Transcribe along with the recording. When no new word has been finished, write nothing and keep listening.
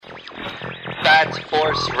Bat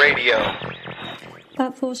Force Radio.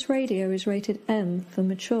 Bat Force Radio is rated M for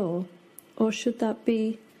mature, or should that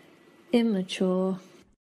be immature?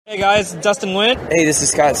 Hey guys, Dustin Nguyen. Hey, this is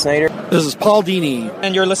Scott Snyder. This is Paul Dini.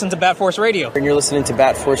 And you're listening to Bat Force Radio. And you're listening to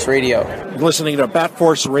Bat Force Radio. You're listening to Bat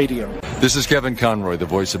Force Radio. This is Kevin Conroy, the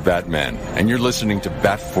voice of Batman, and you're listening to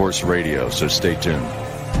Bat Force Radio, so stay tuned.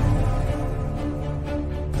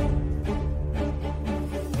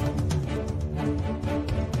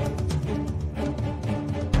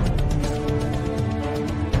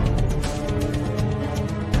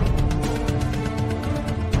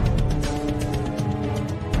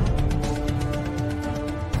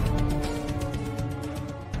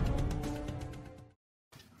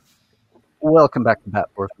 Welcome back to Bat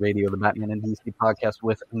Force Radio, the Batman and DC podcast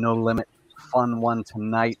with No Limit. Fun one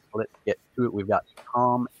tonight. Let's get to it. We've got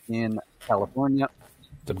Tom in California.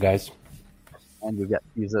 What's up, guys? And we've got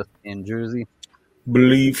Jesus in Jersey.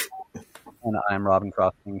 Believe. And I'm Robin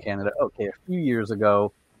Cross in Canada. Okay, a few years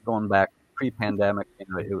ago, going back pre-pandemic, it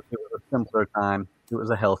was a simpler time. It was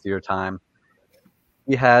a healthier time.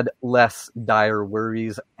 We had less dire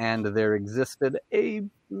worries, and there existed a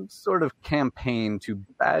sort of campaign to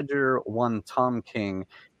badger one Tom King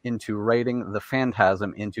into writing the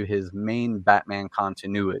Phantasm into his main Batman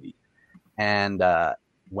continuity. And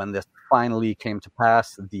when this finally came to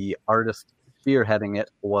pass, the artist spearheading it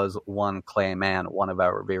was one Clay Mann, one of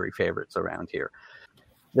our very favorites around here.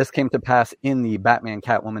 This came to pass in the Batman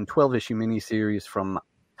Catwoman 12-issue miniseries from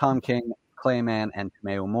Tom King, Clay Mann, and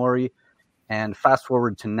Tomeo Mori. And fast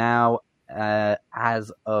forward to now,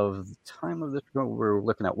 as of the time of this, we're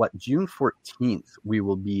looking at June 14th, we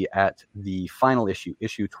will be at the final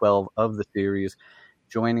issue 12 of the series.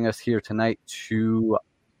 Joining us here tonight to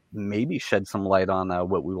maybe shed some light on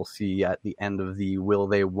what we will see at the end of the will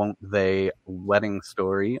they, won't they wedding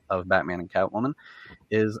story of Batman and Catwoman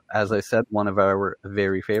is, as I said, one of our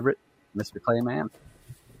very favorite, Mr. Clay Mann.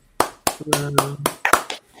 Hello.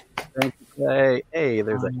 Thank you, Clay. Hey,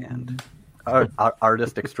 there's a hand.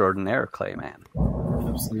 Artist extraordinaire, Clay Mann.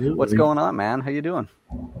 Absolutely. What's going on, man? How you doing?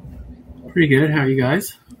 Pretty good. How are you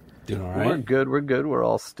guys? Doing all right. We're good. We're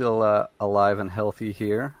all still alive and healthy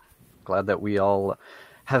here. Glad that we all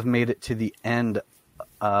have made it to the end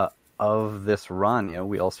of this run. You know,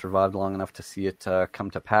 we all survived long enough to see it come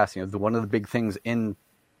to pass. You know, one of the big things in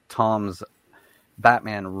Tom's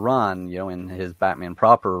Batman run, you know, in his Batman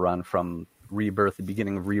proper run from Rebirth, the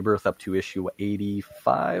beginning of Rebirth up to issue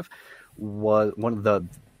 85, was one of the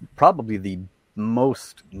probably the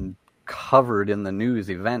most covered in the news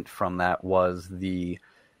event from that was the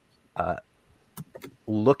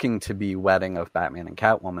looking to be wedding of Batman and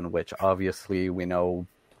Catwoman, which obviously we know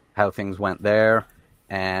how things went there,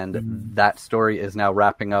 and that story is now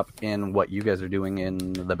wrapping up in what you guys are doing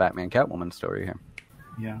in the Batman Catwoman story here.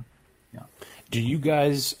 Yeah. Do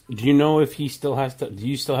you know if he still has to? Do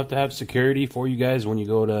you still have to have security for you guys when you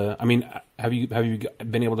go to? I mean, have you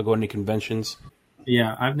been able to go to any conventions?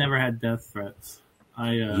 Yeah, I've never had death threats.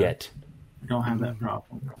 Yet. Don't have that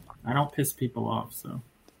problem. I don't piss people off, so.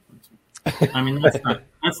 I mean,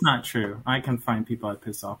 that's not true. I can find people I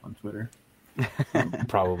piss off on Twitter.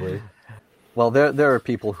 Probably. Well, there are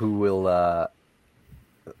people who will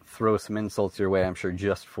throw some insults your way, I'm sure,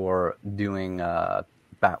 just for doing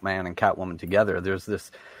Batman and Catwoman together. There's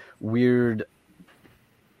this weird,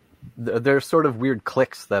 there's sort of weird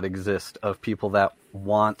cliques that exist of people that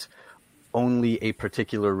want only a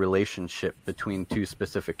particular relationship between two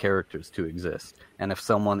specific characters to exist. And if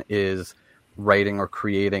someone is writing or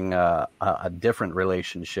creating a different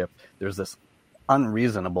relationship, there's this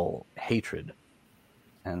unreasonable hatred.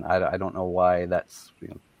 And I don't know why that's, you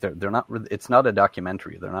know, they're not, it's not a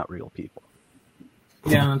documentary. They're not real people.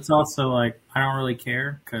 Yeah, and it's also like, I don't really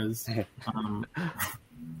care, because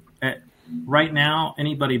right now,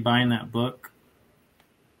 anybody buying that book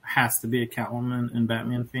has to be a Catwoman and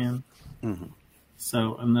Batman fan. Mm-hmm.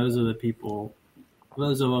 So, and those are the people,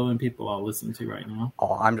 those are the only people I'll listen to right now.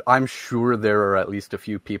 Oh, I'm sure there are at least a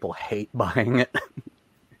few people hate buying it.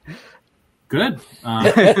 Good.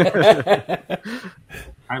 I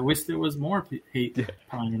wish there was more hate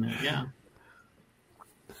buying it, yeah.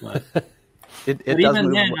 But... But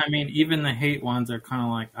even then, I mean, even the hate ones are kind of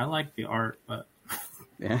like, I like the art, but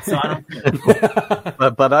yeah. So I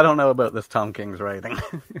don't. but I don't know about this Tom King's writing.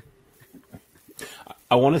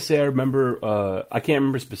 I want to say I remember. I can't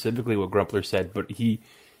remember specifically what Grumpler said, but he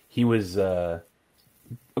was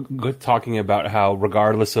talking about how,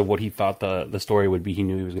 regardless of what he thought the story would be, he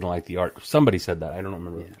knew he was going to like the art. Somebody said that. I don't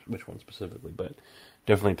remember which one specifically, but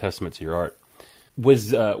definitely a testament to your art.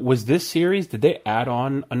 Was this series, did they add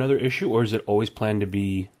on another issue, or is it always planned to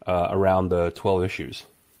be around the 12 issues?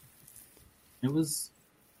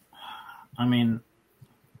 I mean,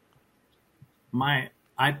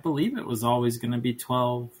 I believe it was always going to be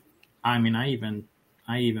 12. I mean, I even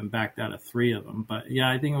backed out of 3 of them, but yeah,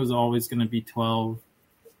 I think it was always going to be 12.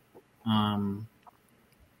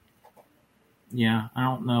 Yeah, I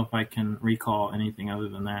don't know if I can recall anything other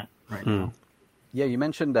than that right now. Yeah, you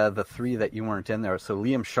mentioned the 3 that you weren't in there. So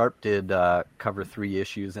Liam Sharp did cover 3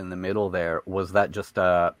 issues in the middle there. Was that just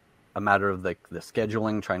a matter of the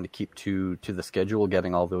scheduling, trying to keep to the schedule,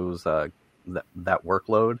 getting all those that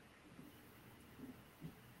workload?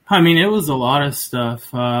 I mean, it was a lot of stuff.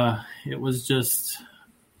 It was just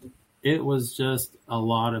a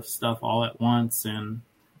lot of stuff all at once, and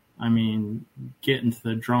I mean, getting to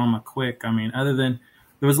the drama quick. I mean, other than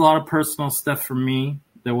there was a lot of personal stuff for me.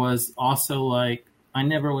 There was also like I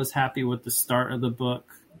never was happy with the start of the book,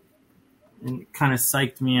 and it kind of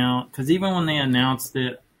psyched me out because even when they announced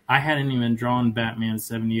it, I hadn't even drawn Batman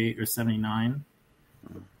 78 or 79.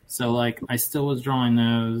 So like I still was drawing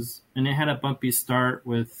those, and it had a bumpy start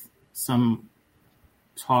with some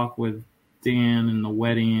talk with Dan and the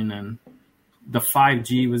wedding, and the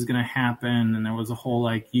 5G was going to happen, and there was a whole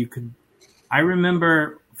like I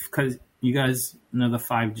remember because you guys know the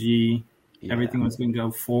 5G, everything was going to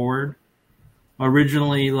go forward.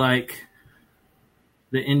 Originally, like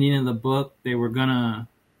the ending of the book, I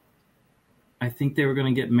think they were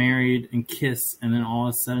gonna get married and kiss, and then all of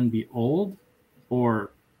a sudden be old,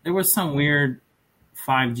 or there was some weird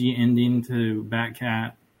 5G ending to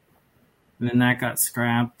Batcat, and then that got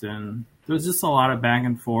scrapped, and there was just a lot of back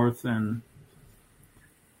and forth,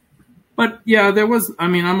 but yeah, there was. I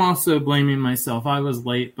mean, I'm also blaming myself. I was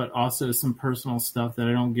late, but also some personal stuff that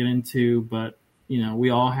I don't get into. But you know,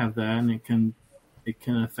 we all have that, and it can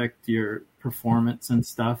affect your performance and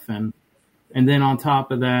stuff, and then on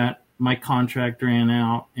top of that, my contract ran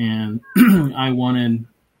out, and I wanted,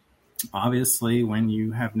 obviously, when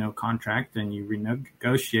you have no contract and you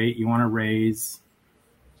renegotiate, you want to raise.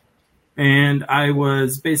 And I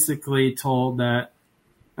was basically told that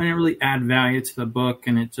I didn't really add value to the book,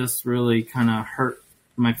 and it just really kind of hurt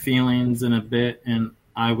my feelings in a bit. And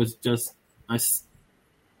I just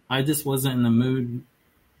wasn't in the mood.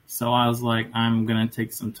 So I was like, I'm going to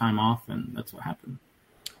take some time off, and that's what happened.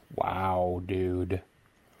 Wow, dude.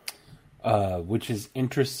 Which is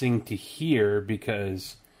interesting to hear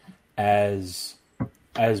because as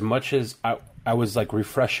much as I was like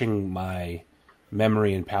refreshing my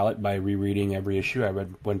memory and palette by rereading every issue,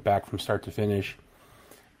 went back from start to finish.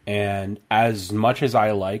 And as much as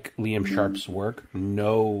I like Liam Sharp's work,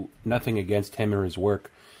 nothing against him or his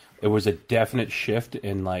work, it was a definite shift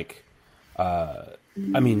in like, I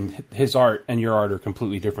mean, his art and your art are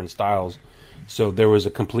completely different styles. So there was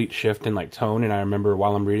a complete shift in like tone. And I remember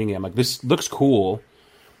while I'm reading it, I'm like, this looks cool,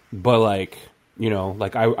 but like, you know,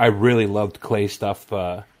 like I really loved Clay stuff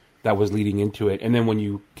that was leading into it. And then when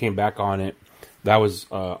you came back on it, that was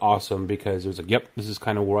awesome because it was like, yep, this is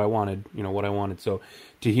kind of where I wanted, you know, what I wanted. So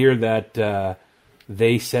to hear that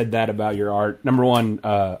they said that about your art, number one,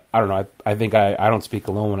 I don't know, I think I don't speak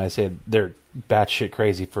alone when I say they're batshit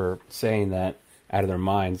crazy for saying that out of their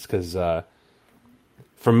minds because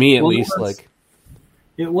for me at least, like...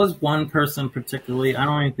 It was one person particularly. I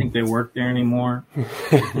don't even think they work there anymore.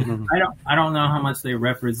 I don't know how much they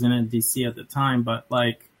represented DC at the time, but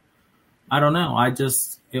like, I don't know.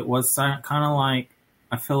 It was kind of like,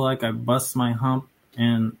 I feel like I bust my hump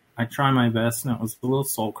and I try my best, and it was a little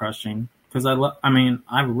soul crushing because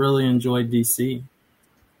I really enjoyed DC.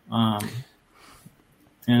 And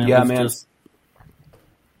yeah, man.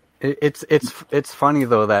 It's funny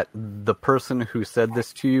though that the person who said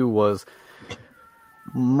this to you was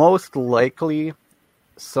most likely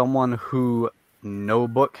someone who no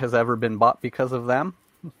book has ever been bought because of them.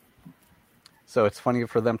 So it's funny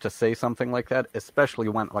for them to say something like that, especially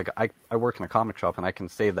when, like, I work in a comic shop and I can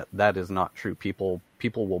say that is not true. People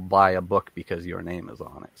will buy a book because your name is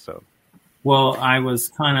on it. So, well, I was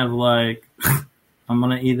kind of like, I'm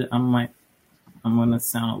gonna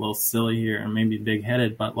sound a little silly here and maybe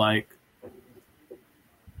big-headed, but like,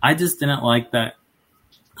 I just didn't like that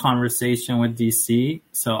conversation with DC.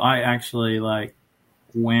 So I actually like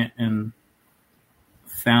went and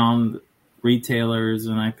found retailers,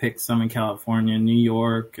 and I picked some in California, New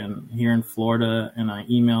York, and here in Florida, and I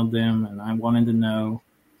emailed them, and I wanted to know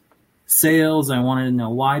sales. I wanted to know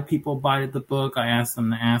why people buy the book. I asked them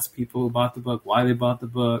to ask people who bought the book why they bought the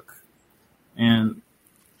book, and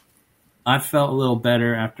I felt a little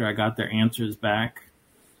better after I got their answers back.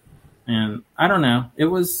 And I don't know, it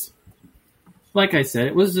was, like I said,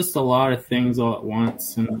 it was just a lot of things all at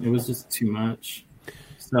once, and it was just too much.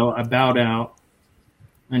 So I bowed out.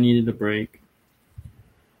 I needed a break.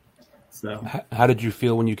 So, how did you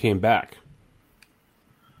feel when you came back?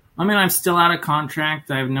 I mean, I'm still out of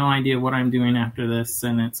contract. I have no idea what I'm doing after this,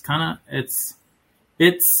 and it's kind of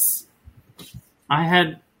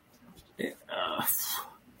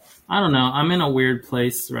I don't know. I'm in a weird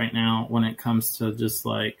place right now when it comes to just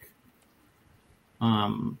like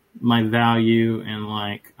my value and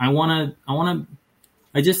like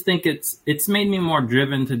I just think it's made me more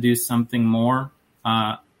driven to do something more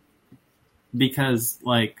because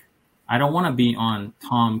like I don't want to be on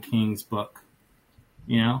Tom King's book,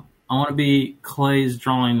 you know. I want to be Clay's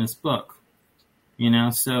drawing this book, you know.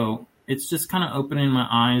 So it's just kind of opening my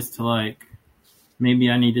eyes to like maybe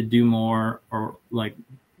I need to do more or like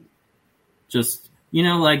just, you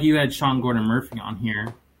know, like you had Sean Gordon Murphy on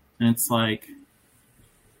here, and it's like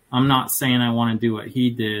I'm not saying I want to do what he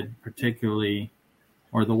did particularly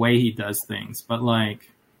or the way he does things, but like,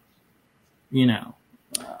 you know,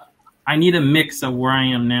 I need a mix of where I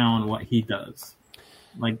am now and what he does,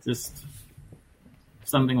 like just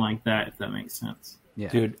something like that, if that makes sense. Yeah,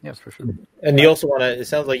 dude. Yes, for sure. And you also want to, it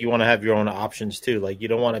sounds like you want to have your own options too. Like you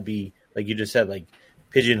don't want to be, like you just said, like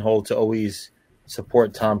pigeonholed to always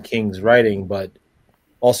support Tom King's writing, but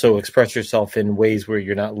also express yourself in ways where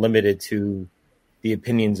you're not limited to the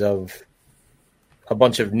opinions of a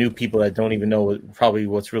bunch of new people that don't even know probably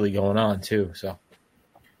what's really going on too. So,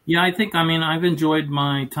 yeah, I think, I mean, I've enjoyed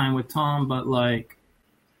my time with Tom, but like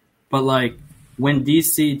when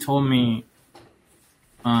DC told me,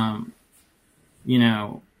 you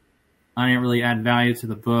know, I didn't really add value to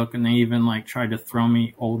the book, and they even like tried to throw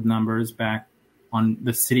me old numbers back on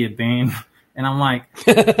the City of Bane. And I'm like,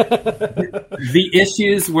 the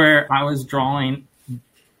issues where I was drawing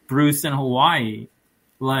Bruce in Hawaii,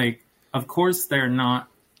 like, of course they're not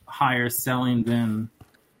higher selling than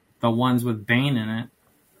the ones with Bane in it.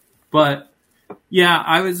 But yeah,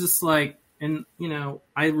 I was just like, and you know,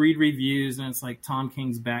 I read reviews and it's like Tom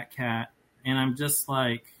King's Batcat, and I'm just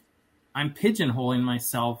like, I'm pigeonholing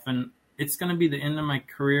myself, and it's going to be the end of my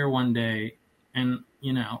career one day. And,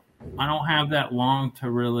 you know, I don't have that long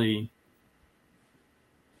to really,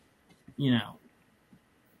 you know,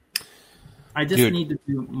 I just need to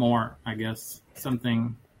do more, I guess.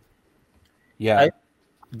 Something. Yeah.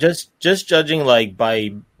 Just judging like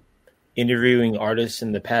by interviewing artists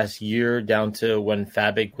in the past year down to when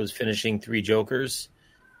Fabic was finishing Three Jokers,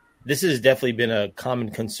 this has definitely been a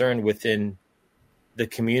common concern within the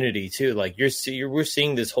community too. Like we're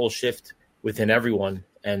seeing this whole shift within everyone.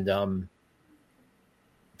 And to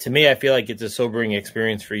me, I feel like it's a sobering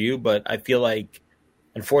experience for you, but I feel like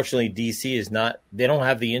unfortunately DC is not, they don't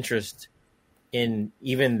have the interest in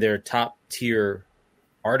even their top tier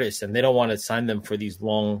artists, and they don't want to sign them for these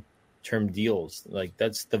long term deals. Like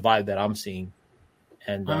that's the vibe that I'm seeing.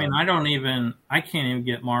 And I mean, I can't even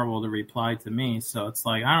get Marvel to reply to me. So it's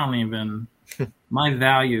like, I don't even, my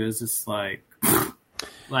value is just like,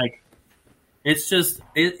 it's just,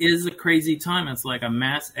 it is a crazy time. It's like a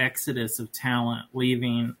mass exodus of talent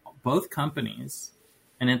leaving both companies.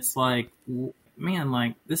 And it's like, man,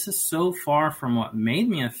 like this is so far from what made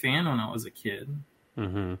me a fan when I was a kid.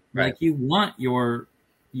 Mm-hmm. Like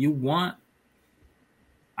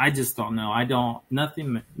I just don't know.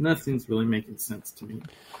 Nothing's really making sense to me.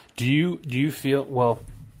 Do you feel, well,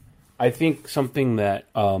 I think something that,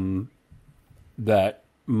 I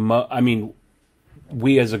mean,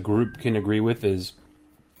 we as a group can agree with is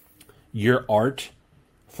your art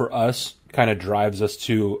for us kind of drives us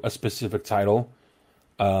to a specific title.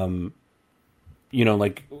 You know,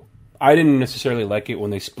 like I didn't necessarily like it when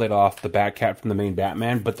they split off the Batcat from the main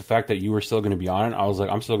Batman, but the fact that you were still going to be on it, I was like,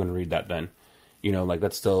 I'm still going to read that then. You know, like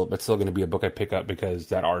that's still going to be a book I pick up because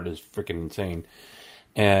that art is freaking insane.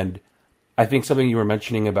 And I think something you were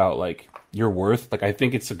mentioning about like your worth, like I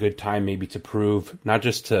think it's a good time maybe to prove not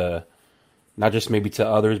just maybe to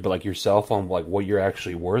others, but like yourself on like what you're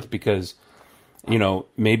actually worth, because, you know,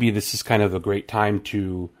 maybe this is kind of a great time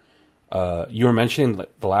to, you were mentioning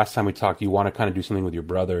like the last time we talked, you want to kind of do something with your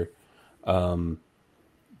brother.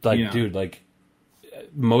 Dude, like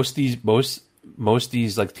most these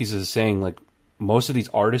like pieces of saying, like most of these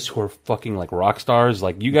artists who are fucking like rock stars,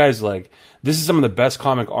 like you guys, like this is some of the best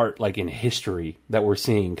comic art like in history that we're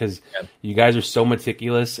seeing, because you guys are so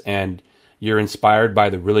meticulous and you're inspired by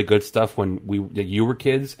the really good stuff when you were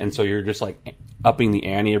kids, and so you're just like upping the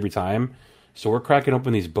ante every time. So we're cracking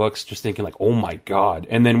open these books just thinking like, oh my God.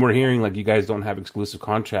 And then we're hearing like you guys don't have exclusive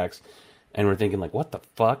contracts, and we're thinking like, what the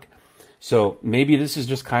fuck? So maybe this is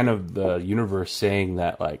just kind of the universe saying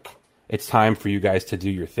that like it's time for you guys to do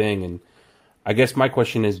your thing. And I guess my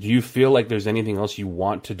question is, do you feel like there's anything else you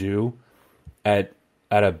want to do at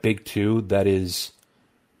a big two that is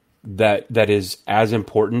as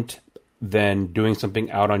important than doing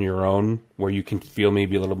something out on your own where you can feel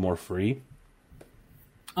maybe a little more free?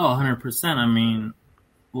 Oh, 100%.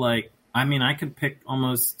 I mean, I could pick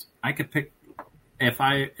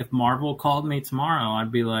if Marvel called me tomorrow,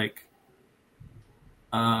 I'd be like,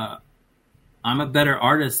 I'm a better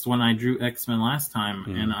artist when I drew X-Men last time,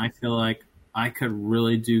 and I feel like I could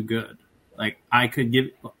really do good. Like, I could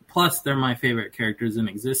plus they're my favorite characters in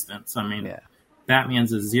existence. I mean,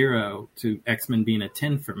 Batman's a 0 to X-Men being a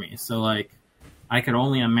 10 for me. So, like, I could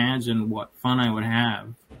only imagine what fun I would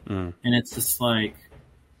have. And it's just like,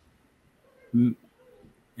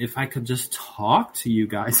 if I could just talk to you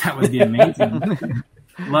guys, that would be amazing.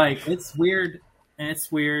 Like, it's weird.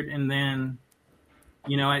 And then,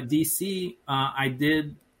 you know, at DC,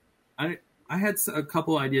 I had a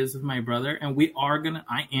couple ideas with my brother, and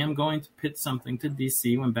I am going to pitch something to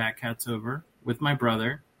DC when Batcat's over with my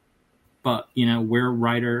brother. But, you know, we're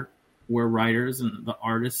writers and the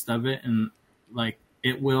artists of it. And, like,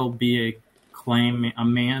 it will be a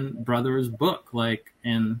man brother's book. Like,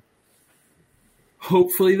 and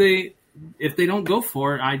hopefully if they don't go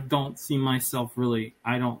for it, I don't see myself really,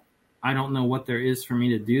 I don't know what there is for me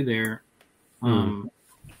to do there. I'm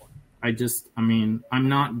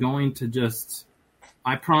not going to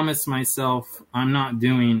I promise myself I'm not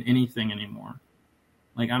doing anything anymore.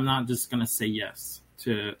 Like, I'm not just going to say yes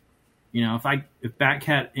to, you know, if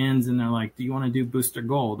Batcat ends and they're like, do you want to do Booster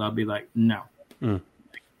Gold? I'll be like, no.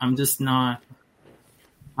 I'm just not,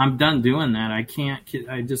 I'm done doing that.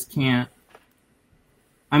 I just can't.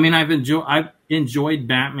 I mean, I've enjoyed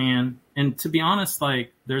Batman, and to be honest,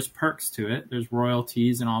 like, there's perks to it. There's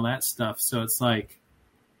royalties and all that stuff. So it's like,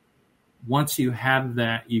 once you have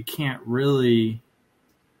that, you can't really,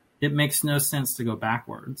 it makes no sense to go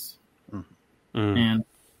backwards. And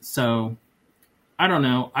so, I don't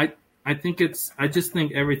know. I just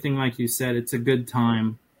think everything, like you said, it's a good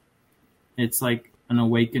time. It's like an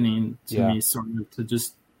awakening to me, sort of, to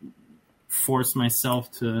just force myself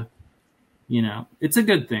to, you know, it's a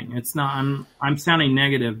good thing. It's not, I'm sounding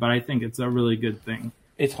negative, but I think it's a really good thing.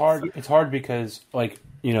 It's hard. It's hard because, like,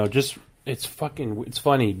 you know, it's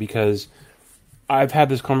funny because I've had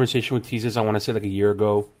this conversation with Teases, I want to say like a year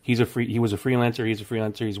ago. He was a freelancer.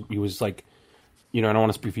 He was like, you know, I don't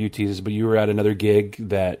want to speak for you, Teases, but you were at another gig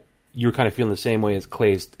that you were kind of feeling the same way as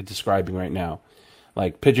Clay's describing right now.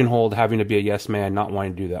 Like, pigeonholed, having to be a yes man, not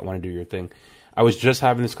wanting to do that, wanting to do your thing. I was just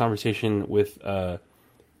having this conversation with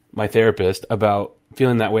my therapist about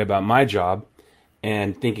feeling that way about my job,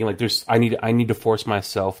 and thinking like I need to force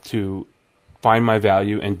myself to find my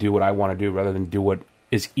value and do what I want to do rather than do what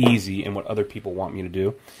is easy and what other people want me to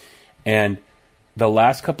do. And the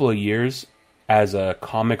last couple of years as a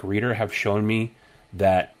comic reader have shown me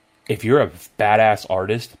that if you're a badass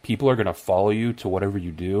artist, people are going to follow you to whatever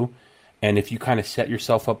you do. And if you kind of set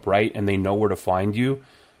yourself up right and they know where to find you,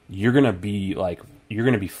 you're going to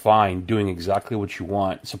be fine doing exactly what you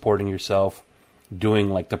want, supporting yourself, doing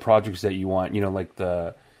like the projects that you want, you know, like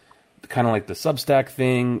the kind of like the Substack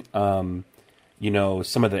thing, you know,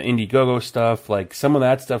 some of the Indiegogo stuff, like some of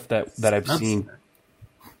that stuff that I've seen.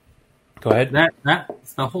 Go ahead.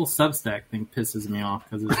 That's the whole Substack thing pisses me off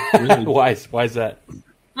because it's really why is that?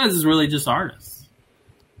 Because it's really just artists.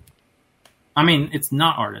 I mean, it's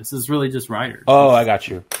not artists. It's really just writers. Oh, I got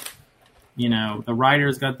you. You know, the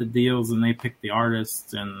writers got the deals and they pick the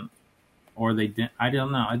artists, or they didn't. I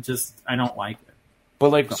don't know. I don't like it. But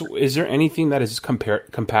like, so is there anything that is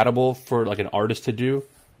compatible for like an artist to do?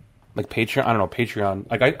 Like Patreon? I don't know, Patreon.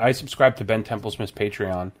 Like I subscribe to Ben Templesmith's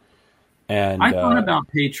Patreon. And I thought about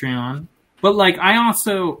Patreon. But like,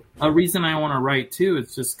 a reason I want to write too,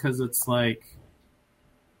 it's just because it's like,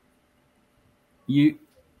 you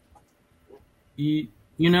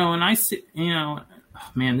know, and I see, you know,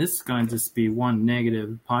 man, this is going to just be one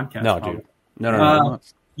negative podcast. No, dude. No.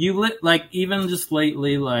 Like, even just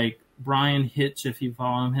lately, like Brian Hitch, if you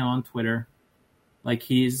follow him on Twitter, like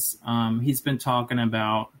he's been talking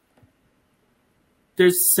about,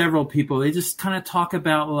 there's several people, they just kind of talk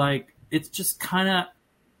about like, it's just kind of,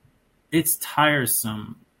 it's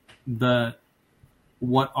tiresome,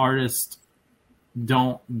 what artists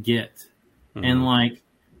don't get. Mm-hmm. And like,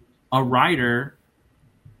 a writer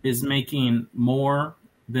is making more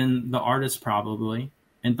than the artist probably,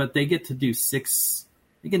 but they get to do 6,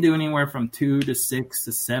 they can do anywhere from 2 to 6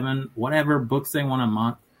 to 7, whatever books they want a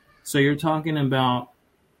month. So you're talking about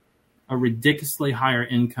a ridiculously higher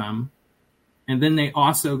income. And then they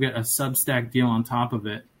also get a Substack deal on top of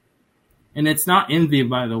it. And it's not envy,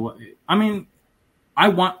 by the way. I mean,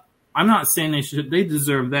 I'm not saying they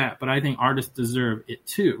deserve that, but I think artists deserve it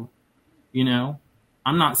too. You know,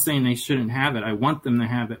 I'm not saying they shouldn't have it. I want them to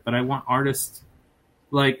have it, but I want artists,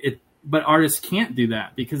 like, but artists can't do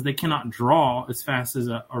that because they cannot draw as fast as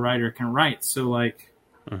a writer can write. So like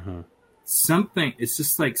it's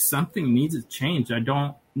just like something needs to change. I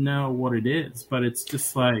don't know what it is, but it's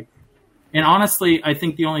just like, and honestly, I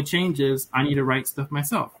think the only change is I need to write stuff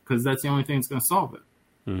myself because that's the only thing that's going to solve it.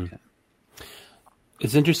 Mm.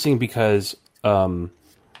 It's interesting because when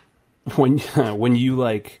you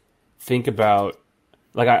like think about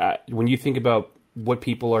when you think about what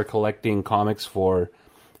people are collecting comics for,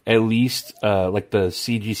 at least like the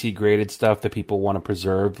CGC graded stuff that people want to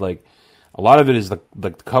preserve, like a lot of it is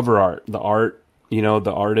the cover art, the art, you know,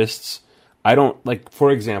 the artists. I don't like, for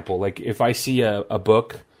example, like if I see a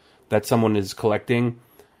book that someone is collecting,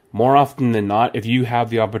 more often than not, if you have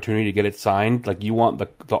the opportunity to get it signed, like you want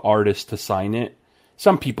the artist to sign it.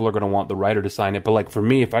 Some people are going to want the writer to sign it, but like for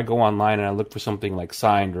me, if I go online and I look for something like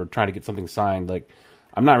signed or trying to get something signed, like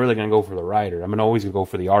I'm not really going to go for the writer. I'm always going to go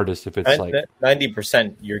for the artist if it's like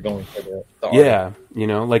 90%. You're going for the artist. Yeah, you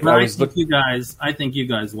know, like I think you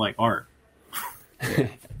guys like art.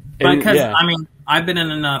 Because I mean, I've been in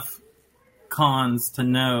enough cons to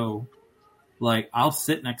know, like I'll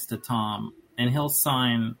sit next to Tom and he'll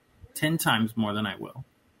sign 10 times more than I will,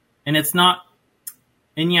 and it's not.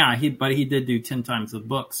 And yeah, he did do 10 times the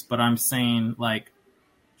books, but I'm saying like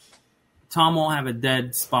Tom won't have a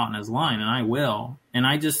dead spot in his line, and I will. And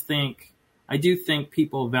I do think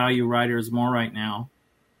people value writers more right now,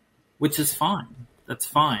 which is fine. That's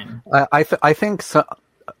fine. I think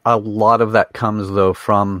a lot of that comes though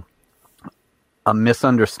from a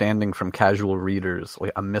misunderstanding from casual readers,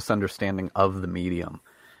 like a misunderstanding of the medium,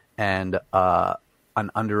 and an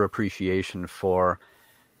underappreciation for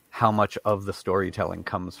how much of the storytelling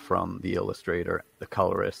comes from the illustrator, the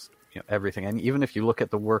colorist, you know, everything. And even if you look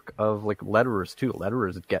at the work of like letterers too,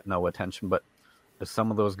 letterers get no attention, but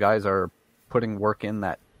some of those guys are putting work in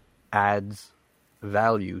that adds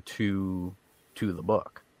value to the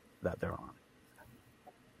book that they're on.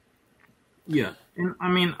 Yeah. And I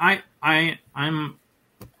mean, I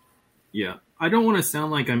don't want to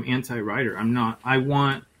sound like I'm anti-writer. I'm not.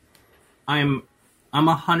 I'm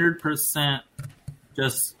 100%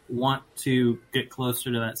 just want to get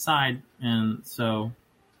closer to that side, and so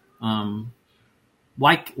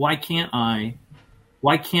why can't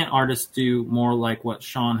artists do more like what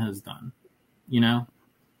Sean has done, you know?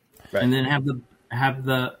 Right. And then have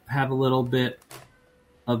a little bit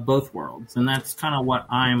of both worlds, and that's kind of what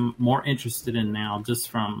I'm more interested in now, just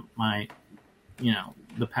from my, you know,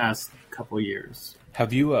 the past couple of years.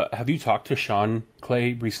 Have you talked to Sean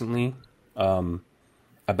Clay recently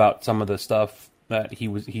about some of the stuff that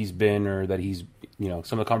he's been, or that he's, you know,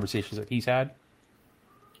 some of the conversations that he's had?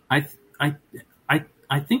 I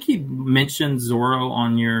think he mentioned Zorro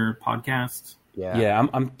on your podcast. Yeah.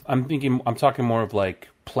 I'm thinking, I'm talking more of like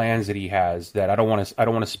plans that he has that I don't want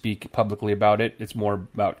to speak publicly about it. It's more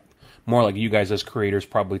like you guys as creators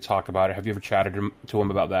probably talk about it. Have you ever chatted to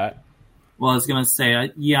him about that? Well, I was going to say,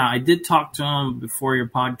 I did talk to him before your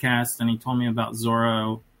podcast, and he told me about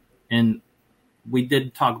Zorro, and we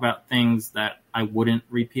did talk about things that I wouldn't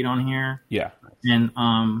repeat on here. Yeah. And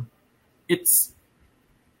it's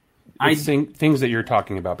things that you're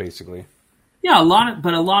talking about, basically. Yeah, a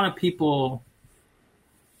lot of people,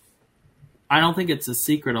 I don't think it's a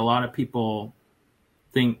secret. A lot of people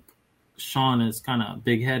think Sean is kind of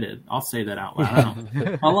big-headed. I'll say that out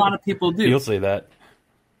loud. A lot of people do. You'll say that.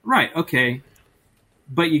 Right, okay.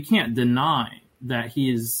 But you can't deny that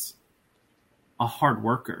he is a hard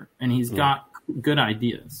worker, and he's got good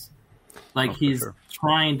ideas. Like, he's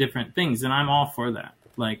trying different things, and I'm all for that.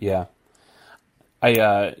 Like, yeah.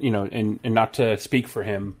 I, you know, and not to speak for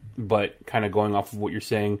him, but kind of going off of what you're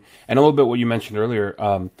saying, and a little bit what you mentioned earlier,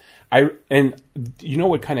 and you know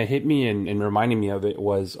what kind of hit me and reminded me of it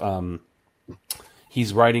was,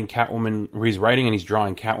 he's writing Catwoman, or he's writing and he's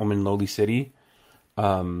drawing Catwoman Lowly City.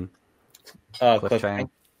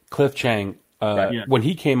 Cliff Chang. When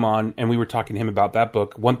he came on and we were talking to him about that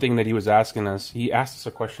book, one thing that he was asking us, he asked us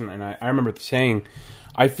a question, and I remember saying,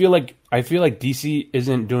 I feel like DC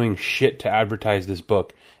isn't doing shit to advertise this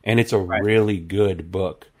book, and it's a really good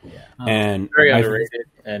book. Yeah. And very underrated.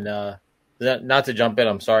 And not to jump in,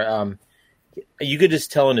 I'm sorry. You could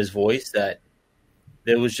just tell in his voice that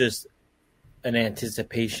there was just an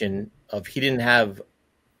anticipation of, he didn't have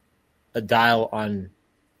a dial on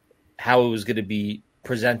how it was going to be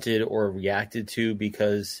presented or reacted to,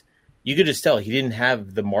 because you could just tell he didn't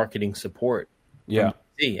have the marketing support. Yeah.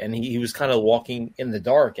 And he was kind of walking in the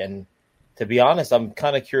dark. And to be honest, I'm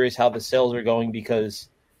kind of curious how the sales are going, because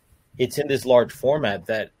it's in this large format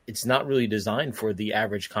that it's not really designed for the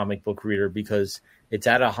average comic book reader, because it's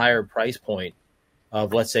at a higher price point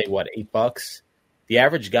of, let's say, $8. the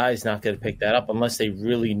average guy is not going to pick that up unless they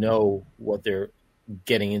really know what they're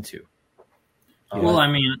getting into. Well, I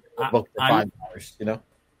mean, book for $5, you know.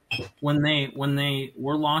 When they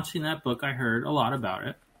were launching that book, I heard a lot about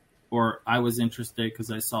it, or I was interested because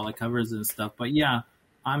I saw the covers and stuff. But yeah,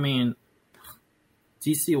 I mean,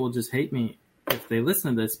 DC will just hate me if they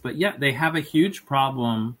listen to this. But yeah, they have a huge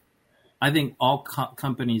problem. I think all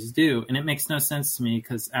companies do, and it makes no sense to me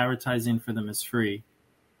because advertising for them is free.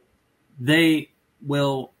 They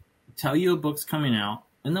will tell you a book's coming out,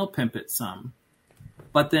 and they'll pimp it some.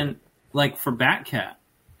 But then, like for Batcat,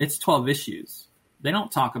 it's 12 issues. They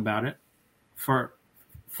don't talk about it. From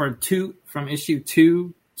issue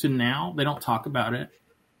 2 to now, they don't talk about it.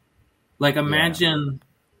 Like imagine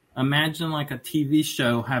like a TV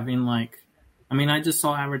show having like, I mean, I just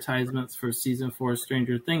saw advertisements for season 4 of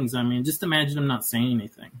Stranger Things. I mean, just imagine them not saying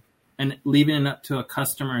anything and leaving it up to a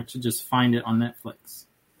customer to just find it on Netflix.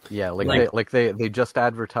 Yeah, they just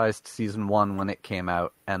advertised season 1 when it came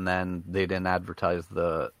out, and then they didn't advertise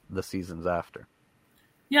the seasons after.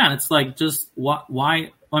 Yeah, and it's like just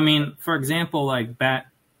why? I mean, for example, like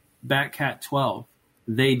Batcat 12,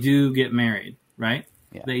 they do get married, right?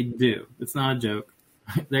 Yeah. They do. It's not a joke.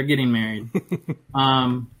 They're getting married.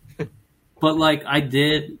 But like I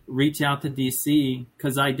did reach out to DC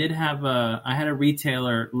because I had a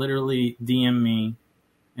retailer literally DM me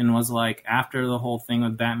and was like, after the whole thing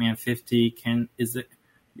with Batman 50,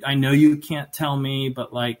 I know you can't tell me,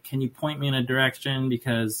 but like, can you point me in a direction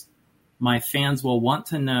because my fans will want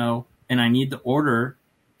to know and I need to order.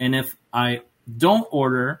 And if I don't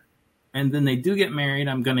order and then they do get married,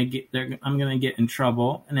 I'm going to get in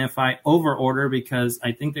trouble. And if I over order because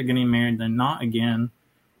I think they're getting married, then not again.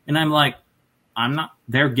 And I'm like,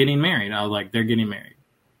 they're getting married. I was like, they're getting married.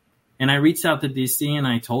 And I reached out to DC and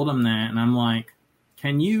I told them that, and I'm like,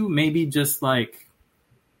 can you maybe just like,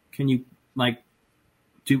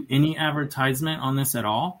 do any advertisement on this at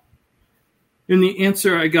all? And the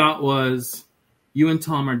answer I got was, you and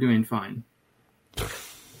Tom are doing fine.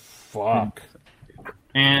 Fuck.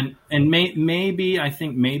 And maybe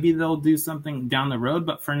they'll do something down the road,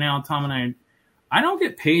 but for now, Tom and I don't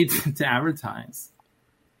get paid to advertise.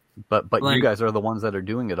 But like, you guys are the ones that are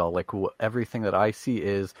doing it all. Like everything that I see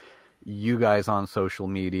is you guys on social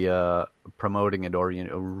media promoting it or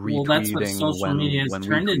retweeting. Well, that's what social media has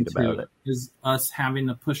turned into, it. Is us having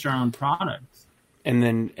to push our own products. And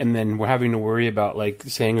then we're having to worry about like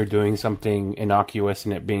saying or doing something innocuous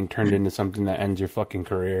and it being turned into something that ends your fucking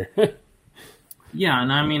career. Yeah,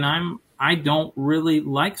 and I mean I don't really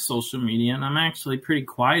like social media, and I'm actually pretty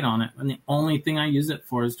quiet on it. And the only thing I use it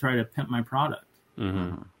for is try to pimp my product.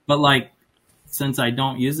 Mm-hmm. But like, since I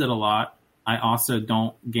don't use it a lot, I also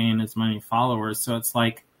don't gain as many followers. So it's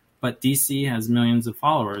like, but DC has millions of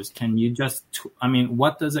followers. Can you just,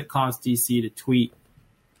 what does it cost DC to tweet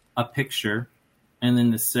a picture and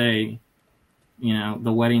then to say,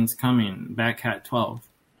 the wedding's coming, Batcat 12?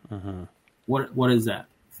 Mm-hmm. What is that?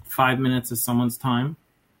 5 minutes of someone's time?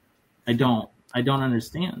 I don't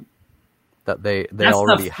understand. That they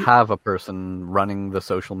already have a person running the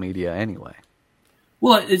social media anyway.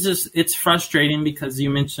 Well, it's frustrating because you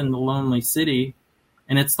mentioned the Lonely City,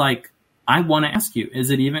 and it's like, I want to ask you, is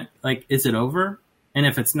it over? And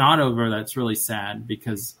if it's not over, that's really sad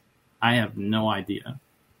because I have no idea.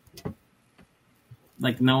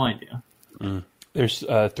 Like, no idea. Mm. There's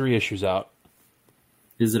 3 issues out.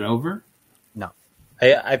 Is it over? No.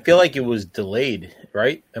 I feel like it was delayed,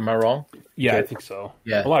 right? Am I wrong? Yeah, I think so.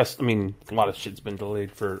 Yeah. A lot of shit's been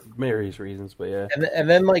delayed for various reasons, but yeah. And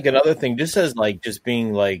then like another thing, just as like just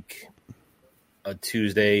being like a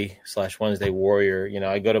Tuesday/Wednesday warrior,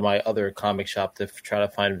 I go to my other comic shop to try to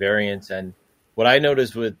find variants, and what I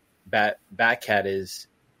noticed with Batcat is,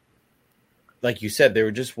 like you said, there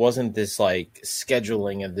just wasn't this like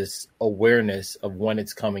scheduling and this awareness of when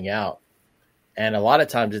it's coming out, and a lot of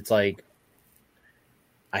times it's like,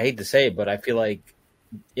 I hate to say it, but I feel like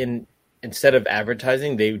instead of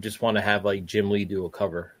advertising, they just want to have like Jim Lee do a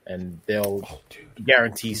cover and they'll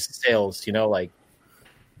guarantee sales, like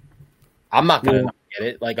I'm not going to get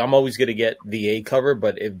it. Like I'm always going to get the A cover,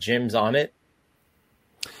 but if Jim's on it,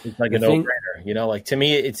 it's like a no-brainer, like to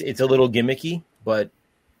me, it's a little gimmicky, but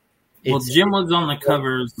Jim was on the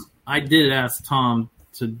covers. I did ask Tom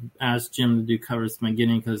to ask Jim to do covers from the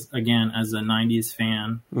beginning because, again, as a 90s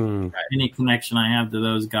fan, any connection I have to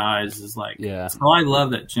those guys is like, yeah. So I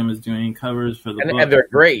love that Jim is doing covers for the book. And they're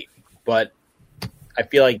great, but I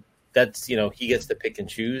feel like that's, he gets to pick and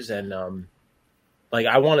choose. And like,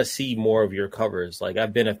 I want to see more of your covers. Like,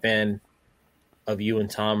 I've been a fan of you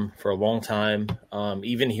and Tom for a long time.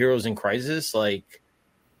 Even Heroes in Crisis, like,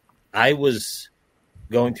 I was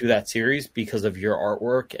going through that series because of your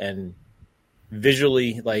artwork and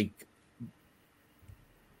visually, like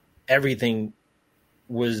everything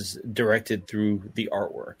was directed through the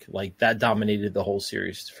artwork. Like that dominated the whole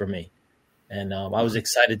series for me. And I was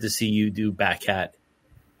excited to see you do Batcat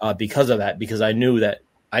because of that, because I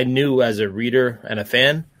knew as a reader and a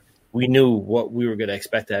fan, we knew what we were going to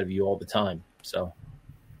expect out of you all the time. So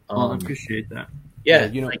I appreciate that. Yeah,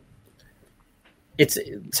 you know, like, it's,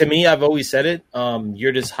 to me, I've always said it,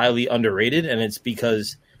 you're just highly underrated, and it's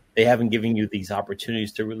because they haven't given you these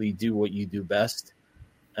opportunities to really do what you do best.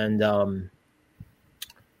 And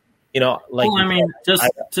you know, like, well, I mean,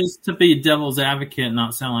 just to be devil's advocate and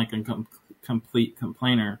not sound like a complete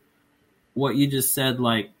complainer, what you just said,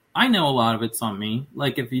 like, I know a lot of it's on me.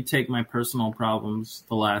 Like, if you take my personal problems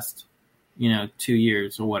the last, 2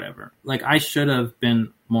 years or whatever, like, I should have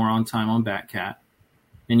been more on time on Batcat.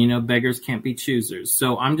 And, beggars can't be choosers.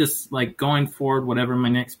 So I'm just, like, going forward, whatever my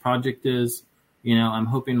next project is, I'm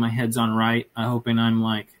hoping my head's on right. I'm hoping I'm,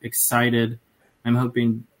 like, excited. I'm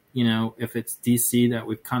hoping, if it's DC, that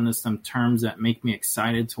we've come to some terms that make me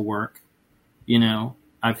excited to work.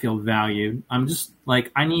 I feel valued. I'm just,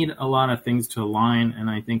 like, I need a lot of things to align, and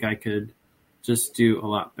I think I could just do a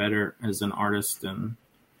lot better as an artist and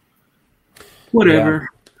whatever. Yeah.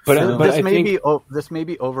 But this may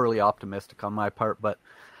be overly optimistic on my part, but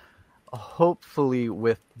hopefully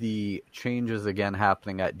with the changes again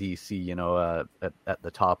happening at DC, at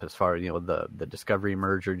the top, as far as, the Discovery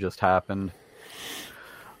merger just happened.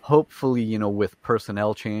 Hopefully, with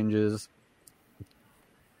personnel changes.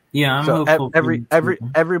 Yeah, I'm hopeful.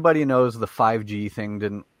 Everybody knows the 5G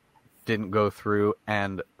thing didn't go through,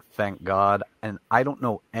 and thank God. And I don't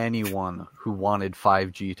know anyone who wanted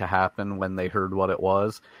 5G to happen when they heard what it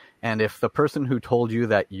was. And if the person who told you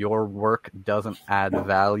that your work doesn't add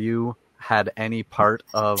value had any part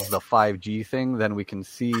of the 5G thing, then we can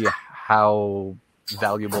see how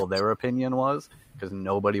valuable their opinion was, because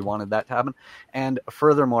nobody wanted that to happen. And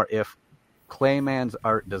furthermore, if Clayman's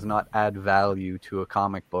art does not add value to a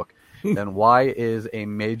comic book, then why is a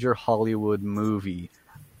major Hollywood movie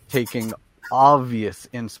taking obvious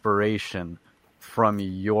inspiration from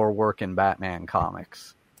your work in Batman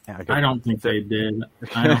comics? I don't think they did.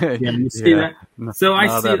 You see that? So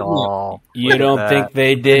I see it. Look, you don't think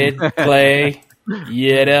they did, Clay?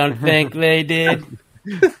 You don't think they did?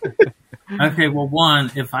 Okay, well,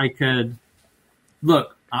 one, if I could...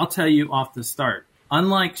 Look, I'll tell you off the start.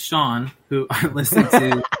 Unlike Sean, who I listened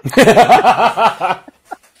to...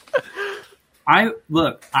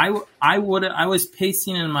 I was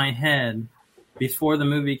pacing in my head before the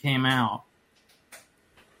movie came out.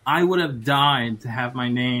 I would have died to have my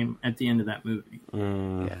name at the end of that movie.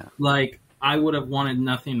 Yeah. Like, I would have wanted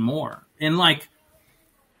nothing more. And, like,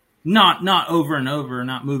 not over and over,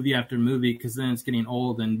 not movie after movie, because then it's getting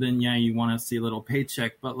old, and then, yeah, you want to see a little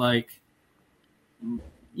paycheck. But, like,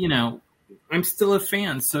 I'm still a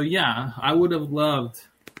fan. So, yeah, I would have loved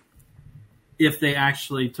if they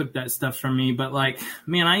actually took that stuff from me. But, like,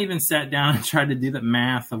 man, I even sat down and tried to do the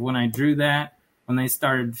math of when I drew that, when they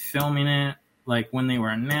started filming it, like when they were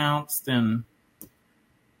announced, and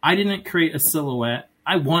I didn't create a silhouette.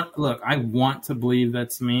 I want to believe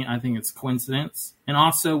that's me. I think it's coincidence. And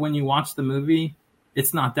also, when you watch the movie,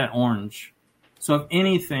 it's not that orange. So if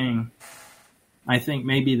anything, I think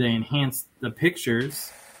maybe they enhanced the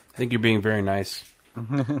pictures. I think you're being very nice.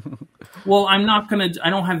 Well, I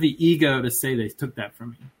don't have the ego to say they took that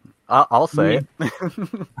from me. I'll say it.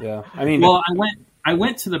 Yeah. I mean, well, I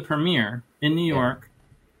went to the premiere in New York,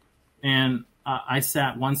 and I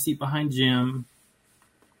sat one seat behind Jim,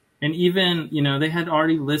 and even, they had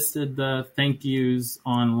already listed the thank yous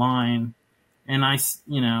online, and I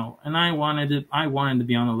wanted to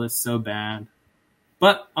be on the list so bad,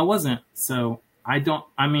 but I wasn't. So I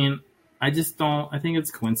think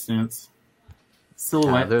it's coincidence.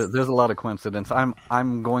 Silhouette. There's a lot of coincidence.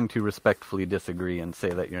 I'm going to respectfully disagree and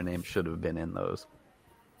say that your name should have been in those.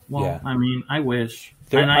 Well, yeah. I mean, I wish.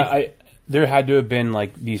 There had to have been,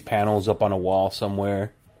 like, these panels up on a wall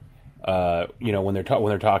somewhere, when they're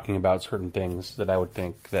talking about certain things, that I would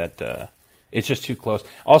think that it's just too close.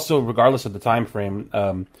 Also, regardless of the time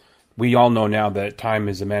frame, we all know now that time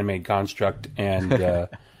is a man-made construct, and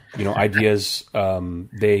ideas,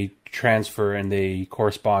 they transfer and they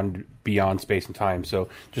correspond beyond space and time. So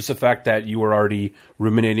just the fact that you were already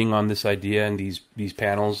ruminating on this idea and these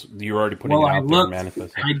panels, you were already putting it out there and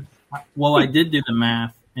manifesting. I did do the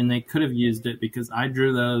math, and they could have used it because I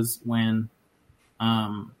drew those when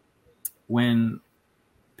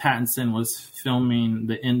Pattinson was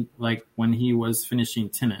filming when he was finishing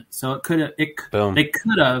Tenet. So it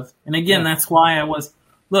could have, and again, that's why I was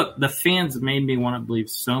look, the fans made me want to believe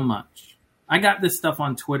so much. I got this stuff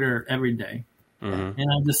on Twitter every day. And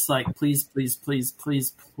I'm just like, please, please, please,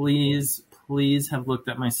 please, please, please have looked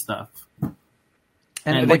at my stuff.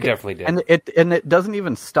 And they definitely did. And it doesn't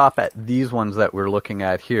even stop at these ones that we're looking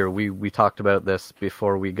at here. We talked about this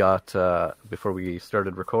before we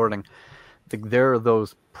started recording. There are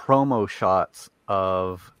those promo shots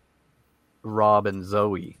of Rob and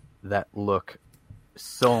Zoe that look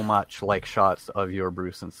so much like shots of your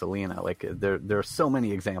Bruce and Selena. Like there are so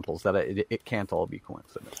many examples that it can't all be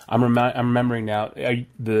coincidence. I'm remembering now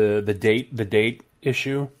the date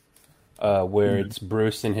issue where it's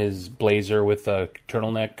Bruce in his blazer with a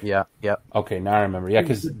turtleneck. Yeah. Okay, now I remember. Yeah,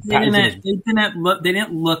 because they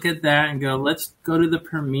didn't look at that and go, let's go to the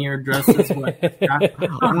premiere dress this way.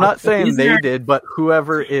 I'm not saying they did, but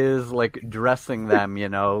whoever is like dressing them,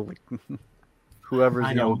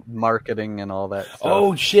 whoever's marketing and all that stuff.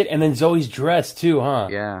 Oh shit! And then Zoe's dress too, huh?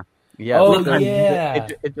 Yeah. Oh yeah.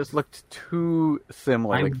 It just looked too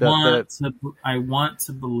similar. I want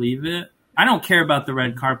to believe it. I don't care about the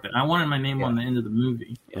red carpet. I wanted my name on the end of the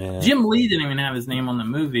movie. Yeah. Jim Lee didn't even have his name on the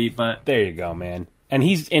movie, but there you go, man. And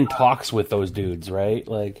he's in talks with those dudes, right?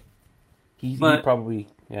 Like he probably.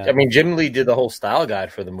 Yeah. I mean, Jim Lee did the whole style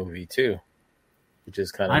guide for the movie too, which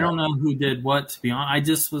is kind of. I don't know who did what. To be honest, I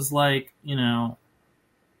just was like,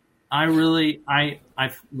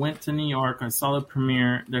 I went to New York. I saw the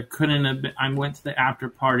premiere. There couldn't have been. I went to the after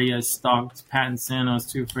party. I stalked Pattinson. I was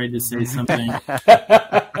too afraid to say something.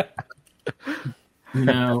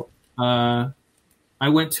 I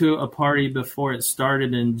went to a party before it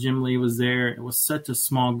started, and Jim Lee was there. It was such a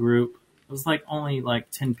small group. It was like only like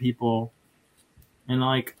 10 people, and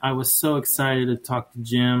like I was so excited to talk to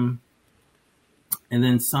Jim. And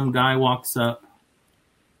then some guy walks up.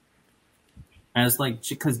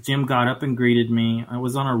 Because Jim got up and greeted me. I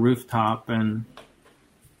was on a rooftop, and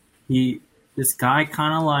this guy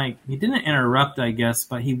kind of like, he didn't interrupt, I guess,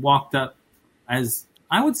 but he walked up as,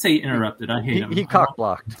 I would say interrupted. I hate him. He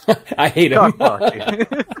cock-blocked. I hate him.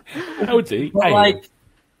 I would say.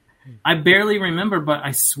 I barely remember, but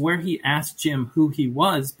I swear he asked Jim who he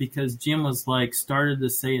was, because Jim was like, started to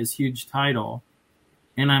say his huge title.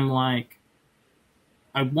 And I'm like,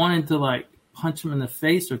 I wanted to like, punch him in the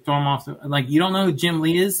face or throw him off. You don't know who Jim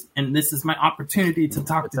Lee is, and this is my opportunity to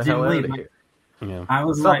talk to Jim Lee. I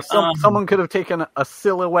was someone could have taken a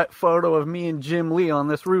silhouette photo of me and Jim Lee on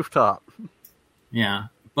this rooftop. Yeah,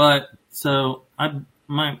 but so and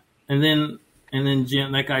then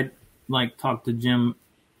Jim, that guy like talked to Jim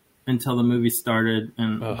until the movie started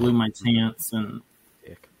and blew my chance. And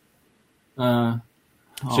so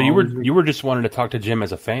you were just wanting to talk to Jim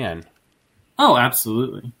as a fan. Oh,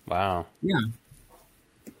 absolutely! Wow.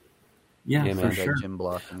 Yeah, for sure. Jim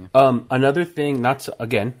blocking. Another thing, not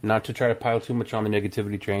to try to pile too much on the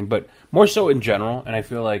negativity train, but more so in general. And I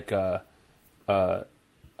feel like I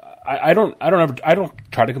don't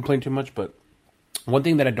try to complain too much, but one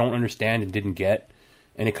thing that I don't understand and didn't get,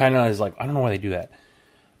 and it kind of is like, I don't know why they do that.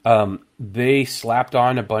 They slapped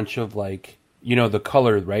on a bunch of like, the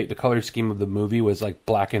color, right? The color scheme of the movie was like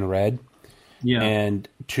black and red. Yeah. And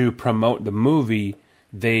to promote the movie,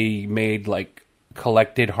 they made like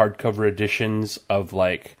collected hardcover editions of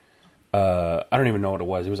like I don't even know what it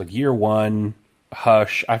was. It was like Year One,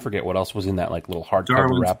 Hush. I forget what else was in that like little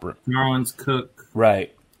hardcover wrapper. Darwin's Cook.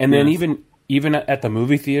 Right. And then even at the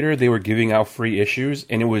movie theater, they were giving out free issues,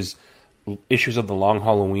 and it was issues of The Long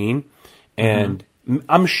Halloween. And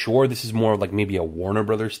I'm sure this is more like maybe a Warner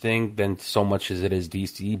Brothers thing than so much as it is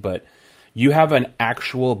DC, but you have an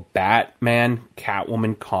actual Batman,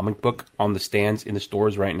 Catwoman comic book on the stands in the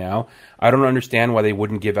stores right now. I don't understand why they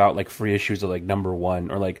wouldn't give out like free issues of like number 1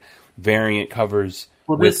 or like variant covers.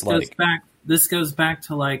 Well, this goes back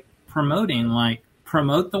to like promoting, like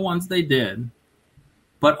promote the ones they did,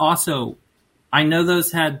 but also I know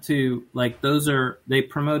those had to like they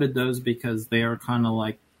promoted those because they are kind of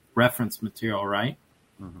like reference material, right?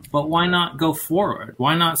 But why not go forward?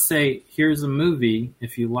 Why not say, here's a movie,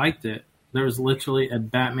 if you liked it, there's literally a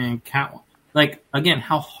Batman Catwoman. Like, again,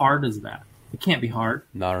 how hard is that? It can't be hard.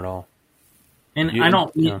 Not at all. And they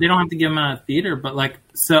don't have to give them out of theater, but like,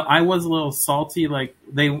 so I was a little salty, like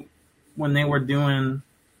when they were doing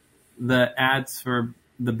the ads for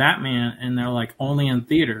the Batman and they're like, only in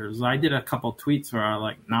theaters. I did a couple tweets where I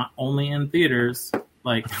like, not only in theaters,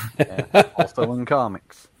 like. Also in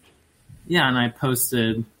comics. Yeah, and I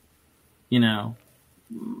posted,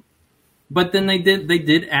 but then they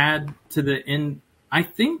did add to the end. I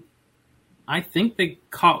think they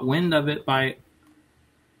caught wind of it by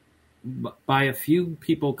a few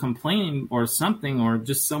people complaining or something, or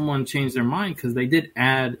just someone changed their mind because they did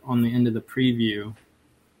add on the end of the preview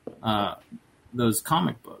those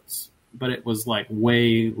comic books. But it was like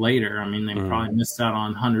way later. I mean, they probably missed out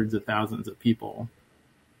on hundreds of thousands of people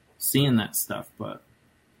seeing that stuff. But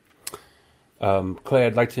Clay,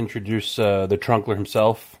 I'd like to introduce the Trunkler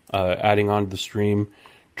himself, adding on to the stream.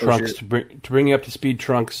 Trunks, to bring you up to speed,